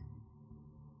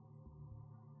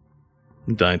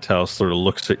 Diantalus sort of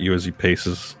looks at you as he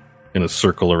paces in a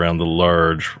circle around the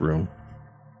large room.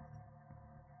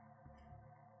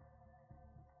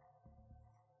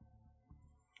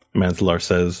 Manthalar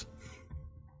says,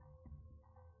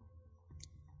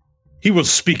 "He will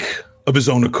speak of his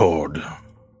own accord,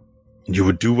 and you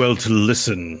would do well to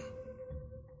listen,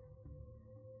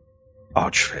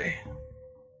 Archfey."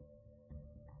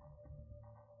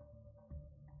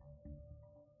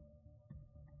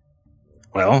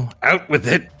 Well, out with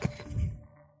it.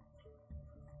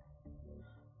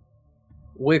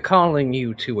 We're calling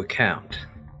you to account,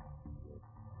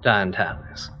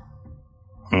 Diantalis.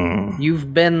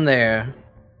 You've been there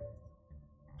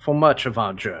for much of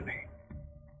our journey.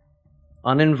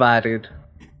 Uninvited,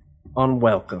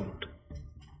 unwelcomed.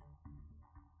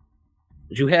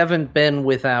 But you haven't been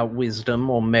without wisdom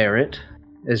or merit,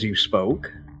 as you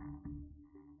spoke.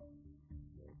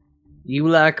 You,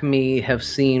 like me, have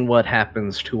seen what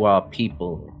happens to our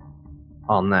people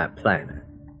on that planet.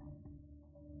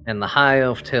 And the High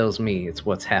Elf tells me it's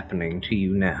what's happening to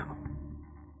you now.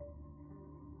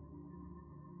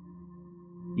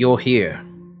 You're here.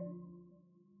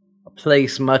 A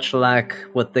place much like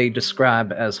what they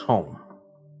describe as home.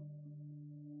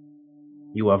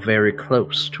 You are very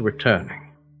close to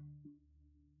returning.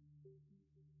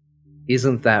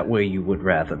 Isn't that where you would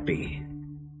rather be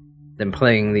than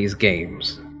playing these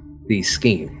games, these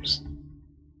schemes?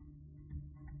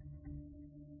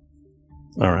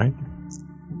 All right.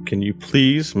 Can you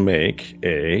please make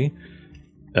a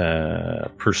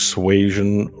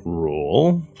persuasion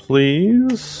roll,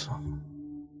 please?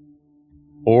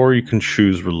 Or you can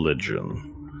choose religion,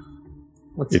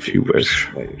 if you wish.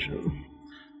 Yeah.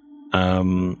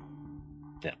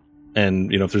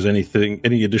 And if there's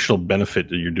any additional benefit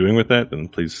that you're doing with that, then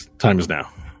please, time is now.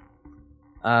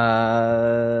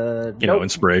 Nope.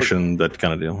 Inspiration, that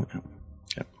kind of deal.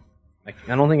 Yeah.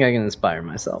 I don't think I can inspire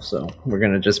myself, so we're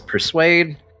gonna just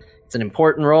persuade. It's an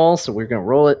important roll, so we're gonna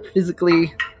roll it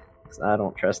physically, because I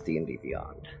don't trust D&D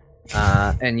Beyond.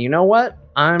 And you know what?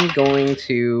 I'm going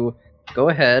to go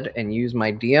ahead and use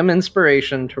my DM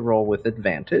inspiration to roll with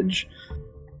advantage,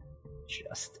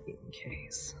 just in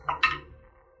case.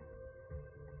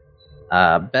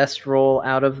 Best roll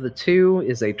out of the two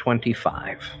is a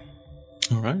 25.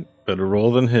 All right. Better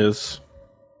roll than his.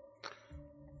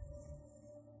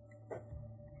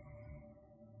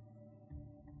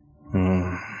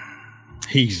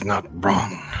 He's not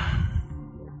wrong.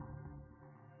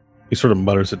 He sort of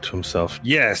mutters it to himself.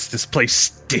 Yes, this place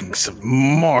stinks of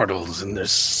mortals and their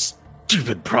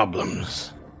stupid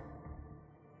problems.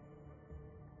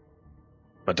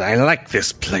 But I like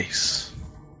this place.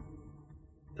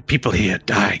 The people here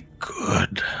die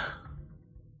good.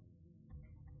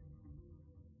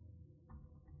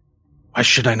 Why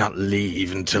should I not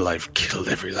leave until I've killed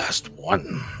every last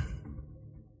one?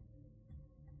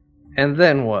 And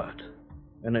then what?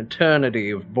 An eternity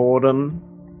of boredom?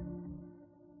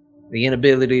 The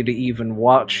inability to even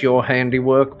watch your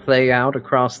handiwork play out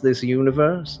across this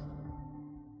universe?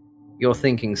 You're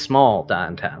thinking small,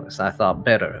 Diantalis. I thought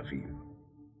better of you.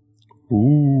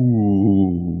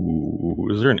 Ooh.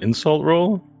 Is there an insult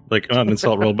roll? Like, not an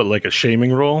insult roll, but like a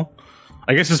shaming roll?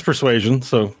 I guess it's persuasion,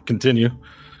 so continue.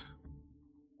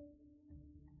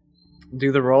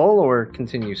 Do the roll or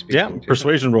continue speaking? Yeah,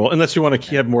 persuasion roll. Unless you want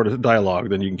to have more dialogue,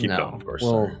 then you can keep No, going, of course.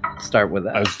 We'll start with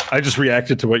that. I just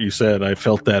reacted to what you said. I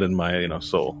felt that in my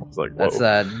soul. I was like, whoa. That's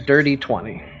a dirty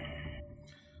 20.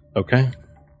 Okay.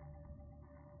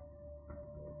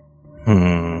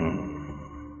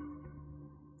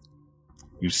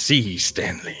 You see,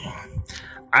 Stanley,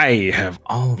 I have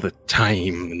all the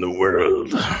time in the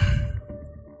world.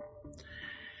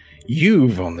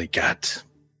 You've only got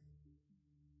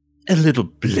a little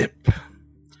blip.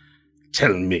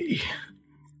 Tell me,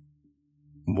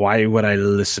 why would I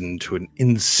listen to an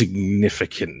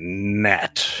insignificant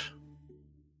gnat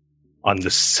on the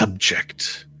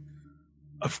subject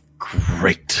of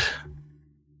great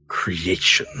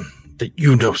creation that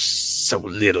you know so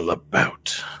little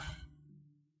about?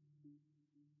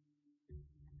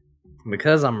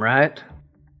 Because I'm right.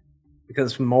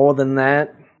 Because more than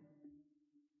that,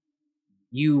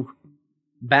 you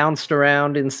bounced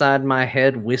around inside my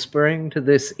head whispering to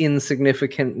this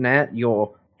insignificant gnat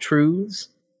your truths,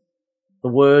 the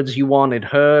words you wanted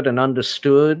heard and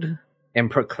understood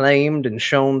and proclaimed and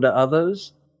shown to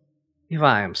others. If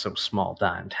I am so small,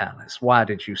 Diantalis, why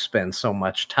did you spend so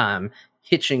much time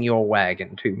hitching your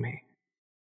wagon to me?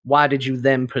 Why did you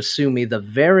then pursue me the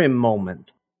very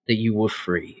moment that you were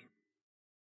free?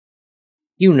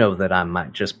 You know that I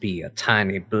might just be a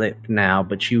tiny blip now,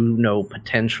 but you know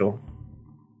potential.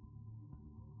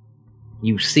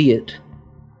 You see it.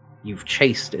 You've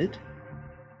chased it.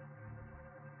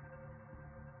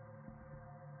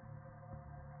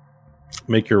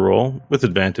 Make your roll with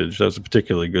advantage. That was a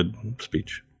particularly good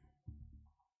speech.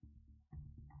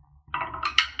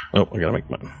 Oh, I gotta make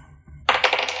mine.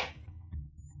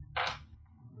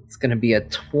 It's going to be a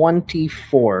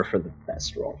 24 for the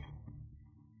best roll.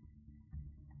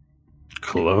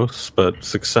 Close, but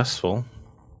successful.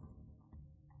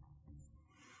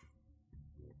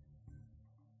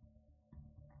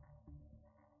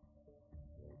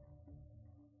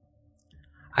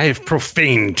 I have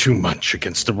profaned too much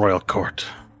against the royal court.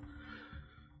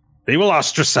 They will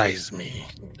ostracize me.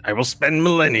 I will spend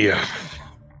millennia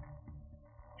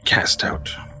cast out.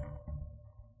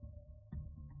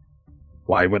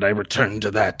 Why would I return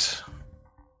to that?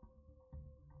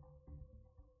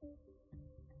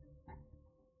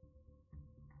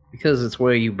 Because it's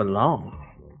where you belong.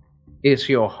 It's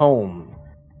your home.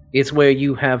 It's where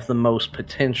you have the most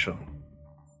potential.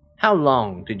 How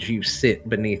long did you sit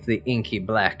beneath the inky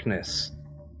blackness,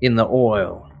 in the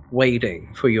oil,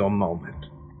 waiting for your moment?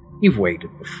 You've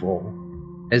waited before.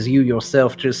 As you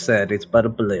yourself just said, it's but a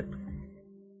blip.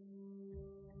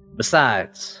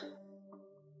 Besides,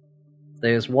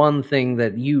 there's one thing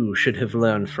that you should have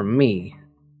learned from me,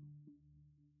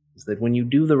 is that when you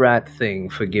do the right thing,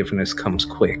 forgiveness comes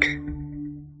quick.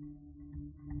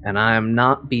 And I am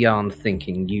not beyond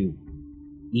thinking you,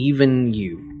 even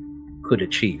you, could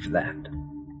achieve that.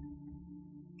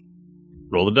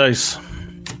 Roll the dice.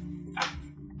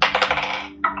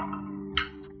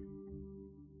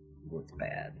 That's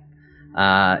bad.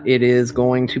 It is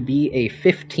going to be a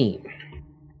 15.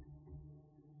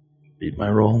 Beat my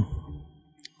roll.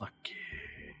 Lucky.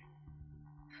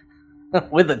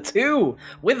 With a 2!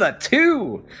 With a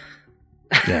 2!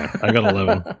 Yeah, I got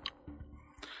 11.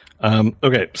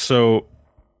 Okay, so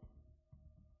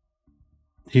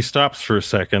he stops for a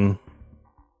second,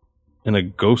 and a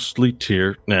ghostly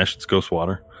tear, Nash, it's ghost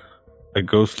water, a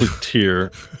ghostly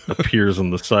tear appears on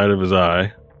the side of his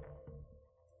eye.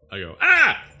 I go,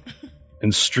 ah!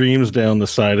 And streams down the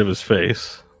side of his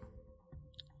face.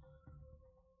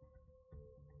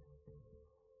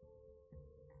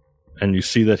 And you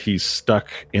see that he's stuck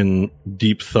in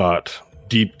deep thought,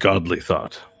 deep godly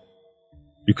thought.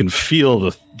 You can feel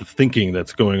the thinking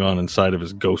that's going on inside of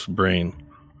his ghost brain.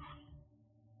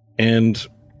 And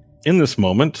in this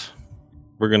moment,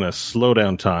 we're going to slow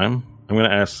down time. I'm going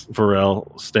to ask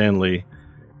Varel, Stanley,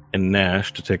 and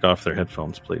Nash to take off their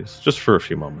headphones, please. Just for a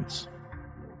few moments.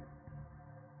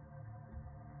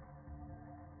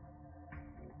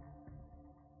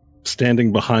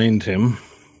 Standing behind him,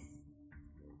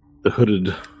 the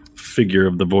hooded figure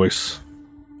of the voice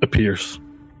appears.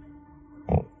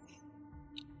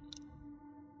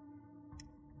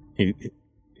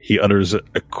 He utters a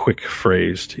quick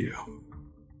phrase to you.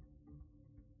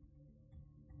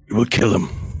 You will kill him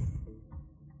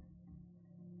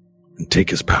and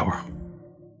take his power.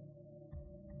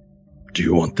 Do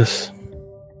you want this?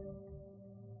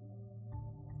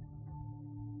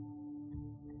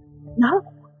 No.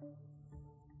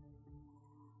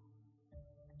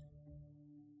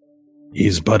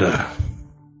 He's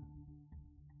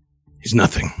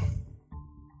nothing.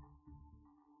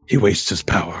 He wastes his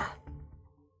power.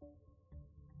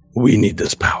 We need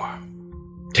this power.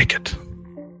 Take it.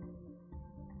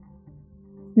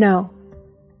 No.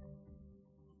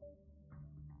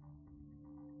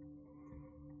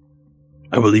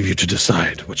 I will leave you to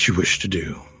decide what you wish to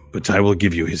do, but I will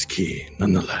give you his key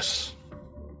nonetheless.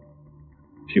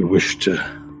 If you wish to...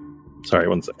 Sorry,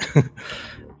 one sec.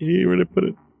 Where did I put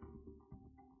it?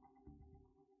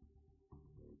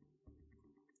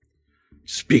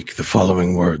 Speak the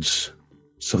following words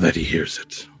so that he hears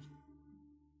it.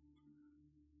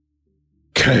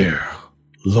 Care,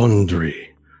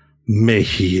 laundry,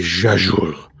 mehi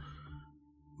jajul,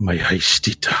 my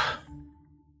haistita.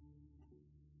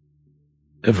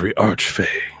 Every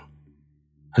archfey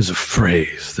has a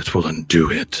phrase that will undo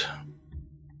it.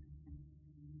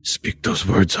 Speak those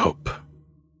words, Hope,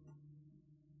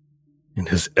 and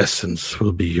his essence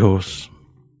will be yours.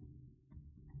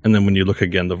 And then when you look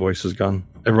again, the voice is gone.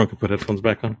 Everyone can put headphones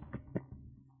back on.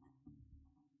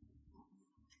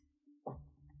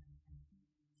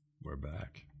 We're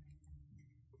back.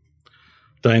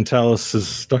 Diantalis is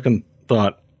stuck in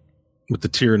thought with the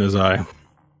tear in his eye.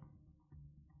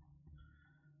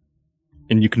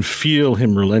 And you can feel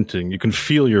him relenting. You can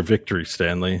feel your victory,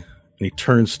 Stanley. And he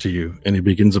turns to you and he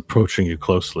begins approaching you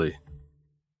closely.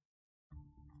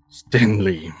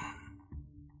 Stanley.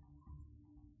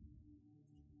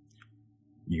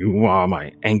 You are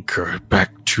my anchor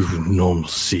back to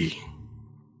normalcy.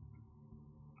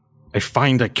 I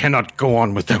find I cannot go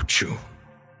on without you.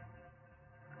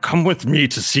 Come with me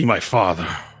to see my father.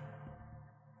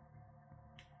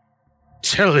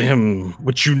 Tell him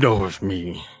what you know of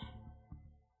me.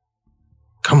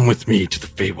 Come with me to the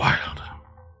Feywild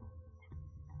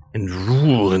and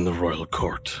rule in the royal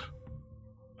court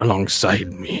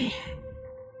alongside me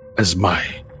as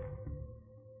my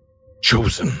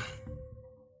chosen.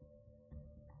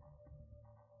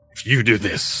 If you do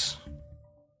this,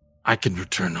 I can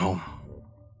return home.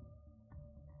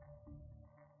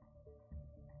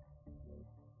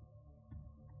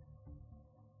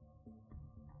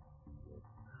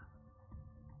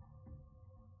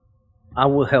 I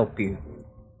will help you.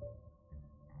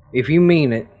 If you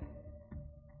mean it,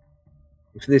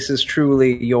 if this is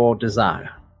truly your desire,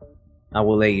 I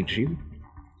will aid you.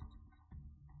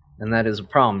 And that is a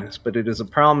promise, but it is a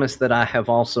promise that I have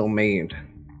also made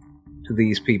to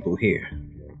these people here.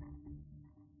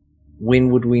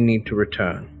 When would we need to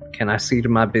return? Can I see to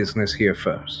my business here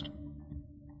first?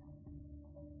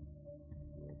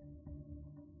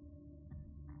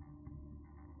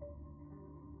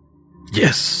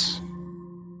 Yes.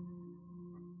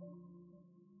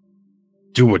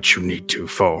 Do what you need to,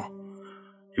 for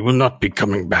you will not be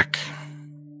coming back.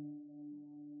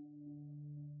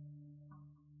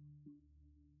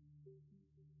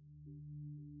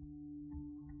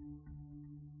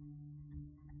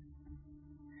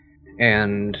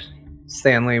 And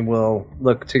Stanley will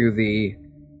look to the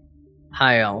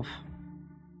High Elf.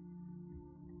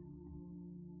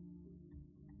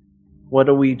 What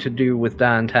are we to do with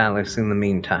Diantalis in the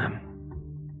meantime?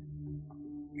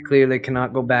 You clearly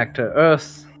cannot go back to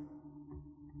Earth.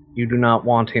 You do not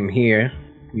want him here,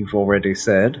 you've already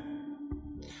said.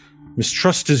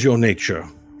 Mistrust is your nature,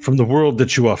 from the world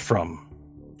that you are from.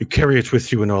 You carry it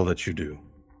with you in all that you do.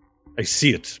 I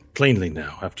see it plainly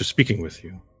now, after speaking with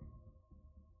you.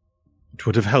 It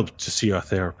would have helped to see our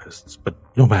therapists, but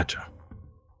no matter.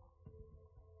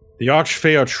 The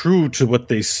Archfey are true to what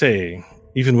they say,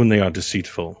 even when they are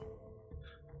deceitful.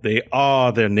 They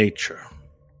are their nature.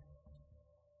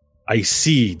 I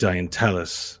see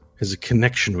Diantalis has a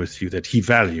connection with you that he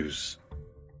values.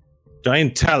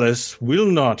 Diantalis will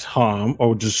not harm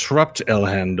or disrupt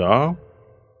Elhandar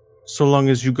so long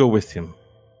as you go with him.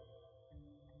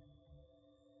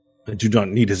 I do not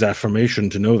need his affirmation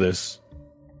to know this.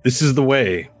 This is the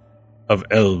way of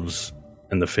elves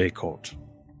and the Fey Court.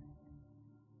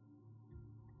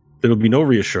 There will be no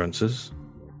reassurances.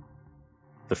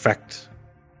 The fact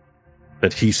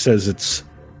that he says it's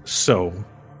so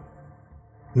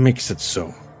makes it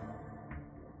so.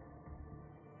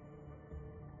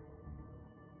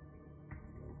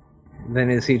 Then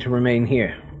is he to remain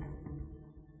here?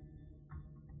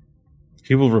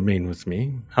 He will remain with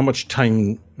me. How much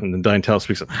time, and then Diantalis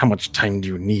speaks, how much time do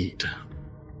you need?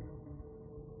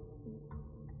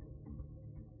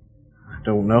 I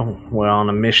don't know. We're on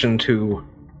a mission to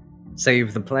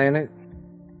save the planet,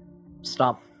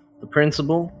 stop the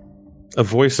principal. A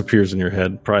voice appears in your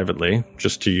head privately,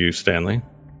 just to you, Stanley.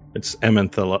 It's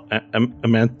Amantha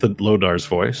Lodar's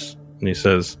voice, and he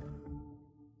says,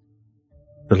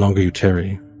 "The longer you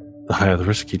tarry, the higher the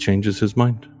risk he changes his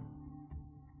mind."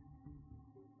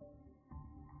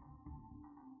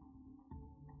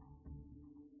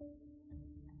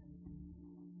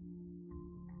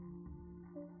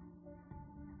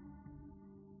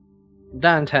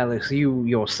 Diantalis, you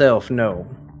yourself know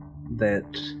that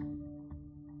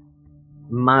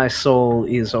my soul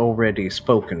is already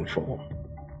spoken for.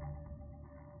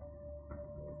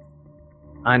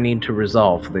 I need to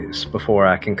resolve this before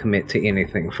I can commit to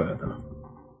anything further.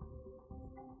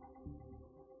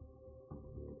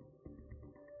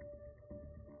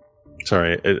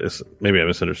 Sorry, maybe I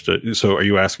misunderstood. So are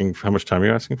you asking, how much time are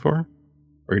you asking for?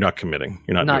 Or you're not committing?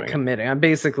 You're not doing committing. I'm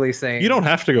basically saying... You don't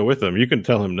have to go with him. You can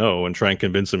tell him no and try and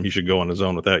convince him he should go on his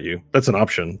own without you. That's an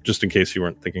option, just in case you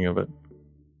weren't thinking of it.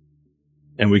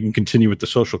 And we can continue with the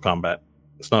social combat.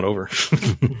 It's not over.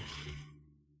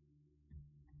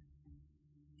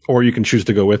 Or you can choose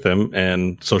to go with him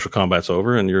and social combat's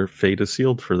over and your fate is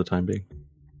sealed for the time being.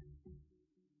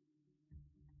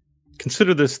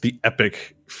 Consider this the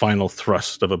epic final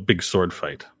thrust of a big sword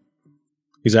fight.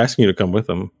 He's asking you to come with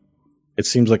him. It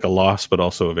seems like a loss, but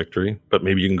also a victory. But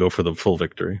maybe you can go for the full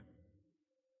victory.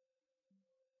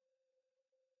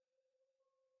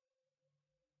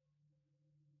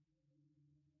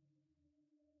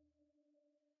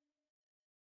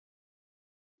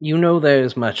 You know there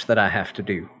is much that I have to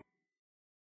do.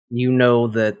 You know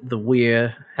that the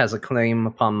Weir has a claim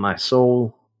upon my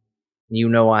soul. You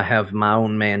know I have my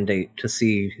own mandate to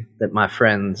see that my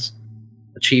friends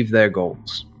achieve their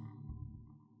goals.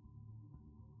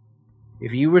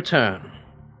 If you return,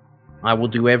 I will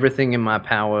do everything in my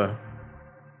power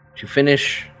to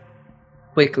finish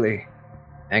quickly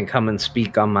and come and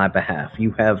speak on my behalf.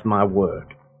 You have my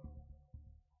word.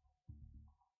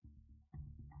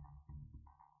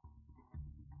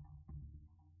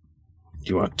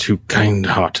 You are too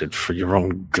kind-hearted for your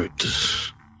own good.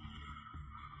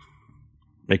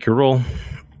 Make your roll.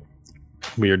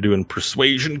 We are doing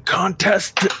persuasion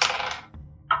contest.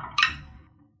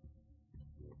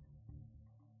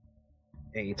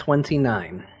 A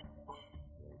 29.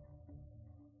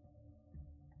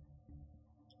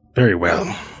 Very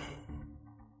well.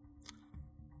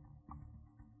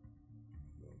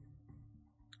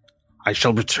 I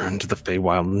shall return to the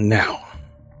Feywild now,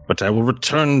 but I will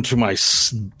return to my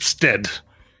stead,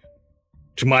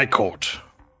 to my court.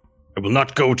 I will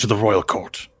not go to the royal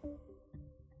court.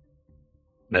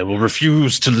 And I will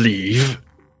refuse to leave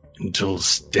until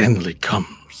Stanley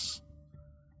comes.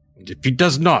 And if he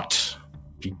does not,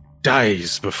 if he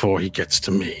dies before he gets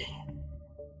to me,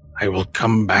 I will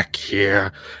come back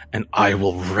here and I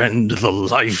will rend the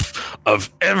life of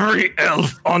every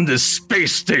elf on this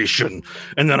space station.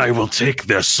 And then I will take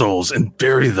their souls and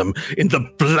bury them in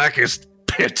the blackest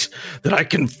pit that I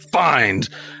can find.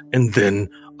 And then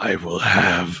I will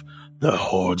have the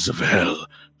hordes of hell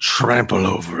trample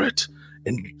over it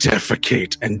and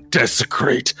defecate and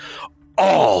desecrate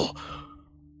all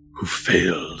who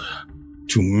failed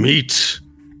to meet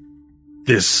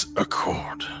this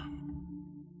accord.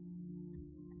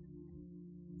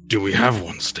 Do we have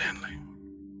one, Stanley?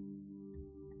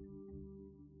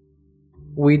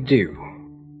 We do.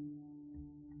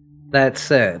 That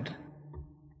said,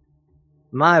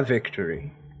 my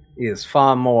victory is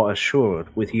far more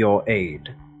assured with your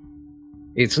aid.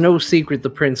 It's no secret the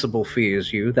principal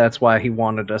fears you, that's why he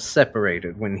wanted us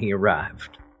separated when he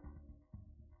arrived.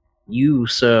 You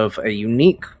serve a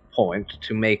unique point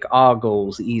to make our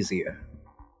goals easier.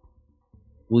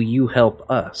 Will you help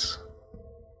us?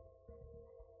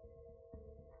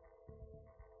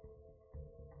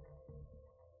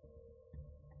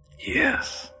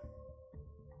 Yes.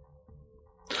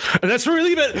 And that's where we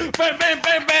leave it. Bam, bam,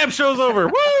 bam, bam. Show's over.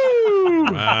 Woo!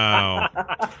 Wow.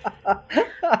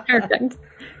 Perfect.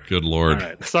 Good Lord. All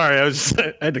right. Sorry,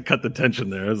 I had to cut the tension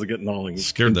there. I was getting all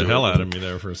scared the hell out of me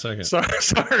there for a second.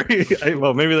 Sorry.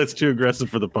 Well, maybe that's too aggressive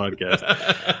for the podcast.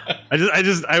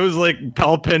 I was like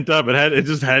all pent up. It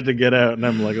just had to get out, and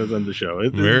I'm like, let's end the show.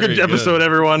 Good episode,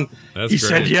 everyone. That's he great.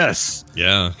 said yes.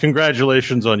 Yeah.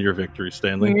 Congratulations on your victory,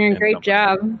 Stanley. Great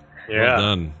job. Yeah. Well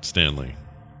done, Stanley.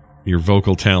 Your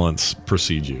vocal talents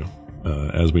precede you,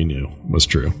 as we knew was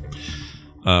true.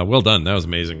 Well done. That was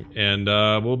amazing. And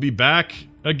we'll be back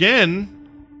again.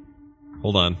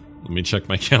 Hold on. Let me check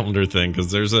my calendar thing,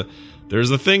 because there's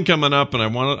a thing coming up, and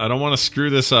I don't want to screw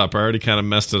this up. I already kind of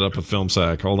messed it up with Film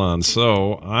Sack. Hold on.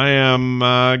 So I am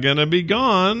gonna be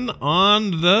gone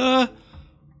on the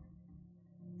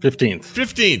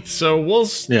 15th. So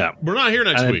we're not here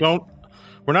next week.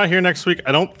 We're not here next week.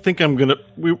 I don't think I'm gonna.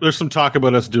 There's some talk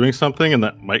about us doing something, and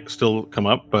that might still come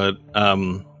up, but I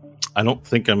don't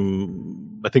think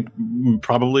I think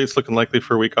probably it's looking likely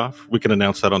for a week off. We can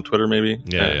announce that on Twitter, maybe.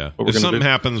 Yeah. If something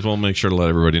happens, we'll make sure to let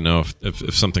everybody know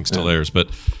if something still airs. But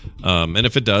and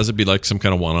if it does, it'd be like some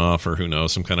kind of one-off, or who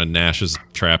knows, some kind of Nash is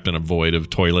trapped in a void of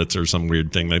toilets or some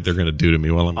weird thing like they're going to do to me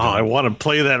while I'm gone. I want to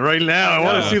play that right now. I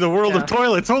want to see the world of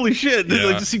toilets. Holy shit. Yeah.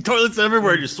 Like, just see toilets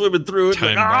everywhere. You're swimming through it.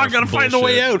 Like, I got to find the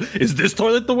way out. Is this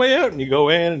toilet the way out? And you go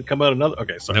in and come out another.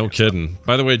 Okay, sorry. No kidding.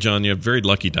 By the way, John, you have very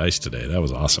lucky dice today. That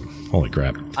was awesome. Holy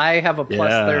crap. I have a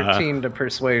plus 13 to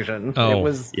persuasion. Oh, it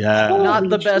was not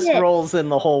the best rolls in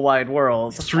the whole wide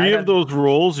world. Three of those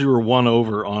rolls, you were one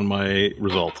over on my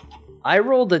result. I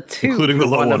rolled a 2 including the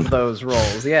low one one of those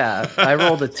rolls. Yeah, I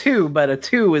rolled a 2, but a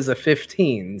 2 is a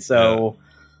 15. So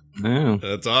yeah.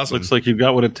 That's awesome. Looks like you've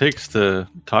got what it takes to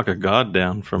talk a god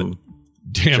down from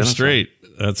damn genocide. straight.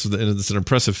 It's an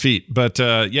impressive feat. But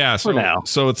yeah, so now.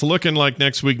 So it's looking like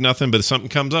next week nothing, but if something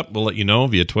comes up, we'll let you know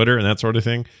via Twitter and that sort of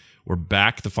thing. We're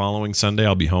back the following Sunday.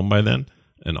 I'll be home by then,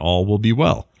 and all will be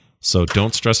well. So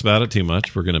don't stress about it too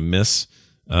much. We're going to miss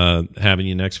having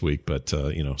you next week, but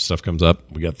stuff comes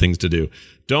up. We got things to do.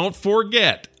 Don't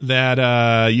forget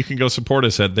that you can go support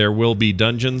us at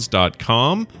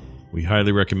therewillbedungeons.com. We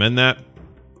highly recommend that,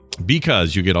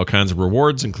 because you get all kinds of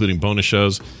rewards, including bonus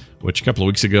shows, which a couple of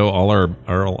weeks ago all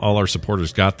our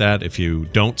supporters got that. If you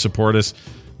don't support us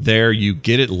there, you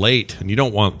get it late, and you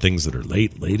don't want things that are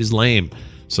late. Late is lame.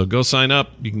 So go sign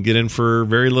up. You can get in for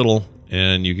very little,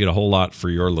 and you get a whole lot for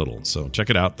your little. So check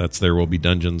it out. That's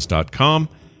therewillbedungeons.com.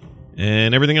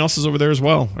 And everything else is over there as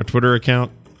well. Our Twitter account,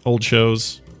 old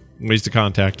shows, ways to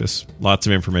contact us, lots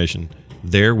of information.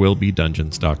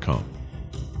 Therewillbedungeons.com.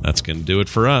 That's going to do it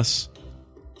for us.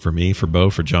 For me, for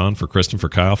Bo, for John, for Kristen, for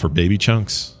Kyle, for Baby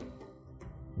Chunks.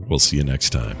 We'll see you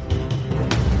next time.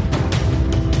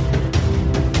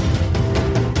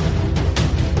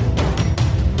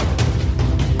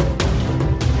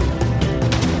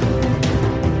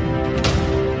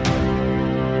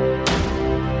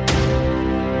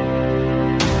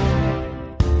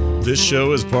 This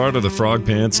show is part of the Frog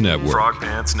Pants Network. Frog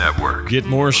Pants Network. Get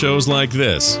more shows like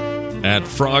this at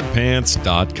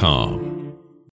frogpants.com.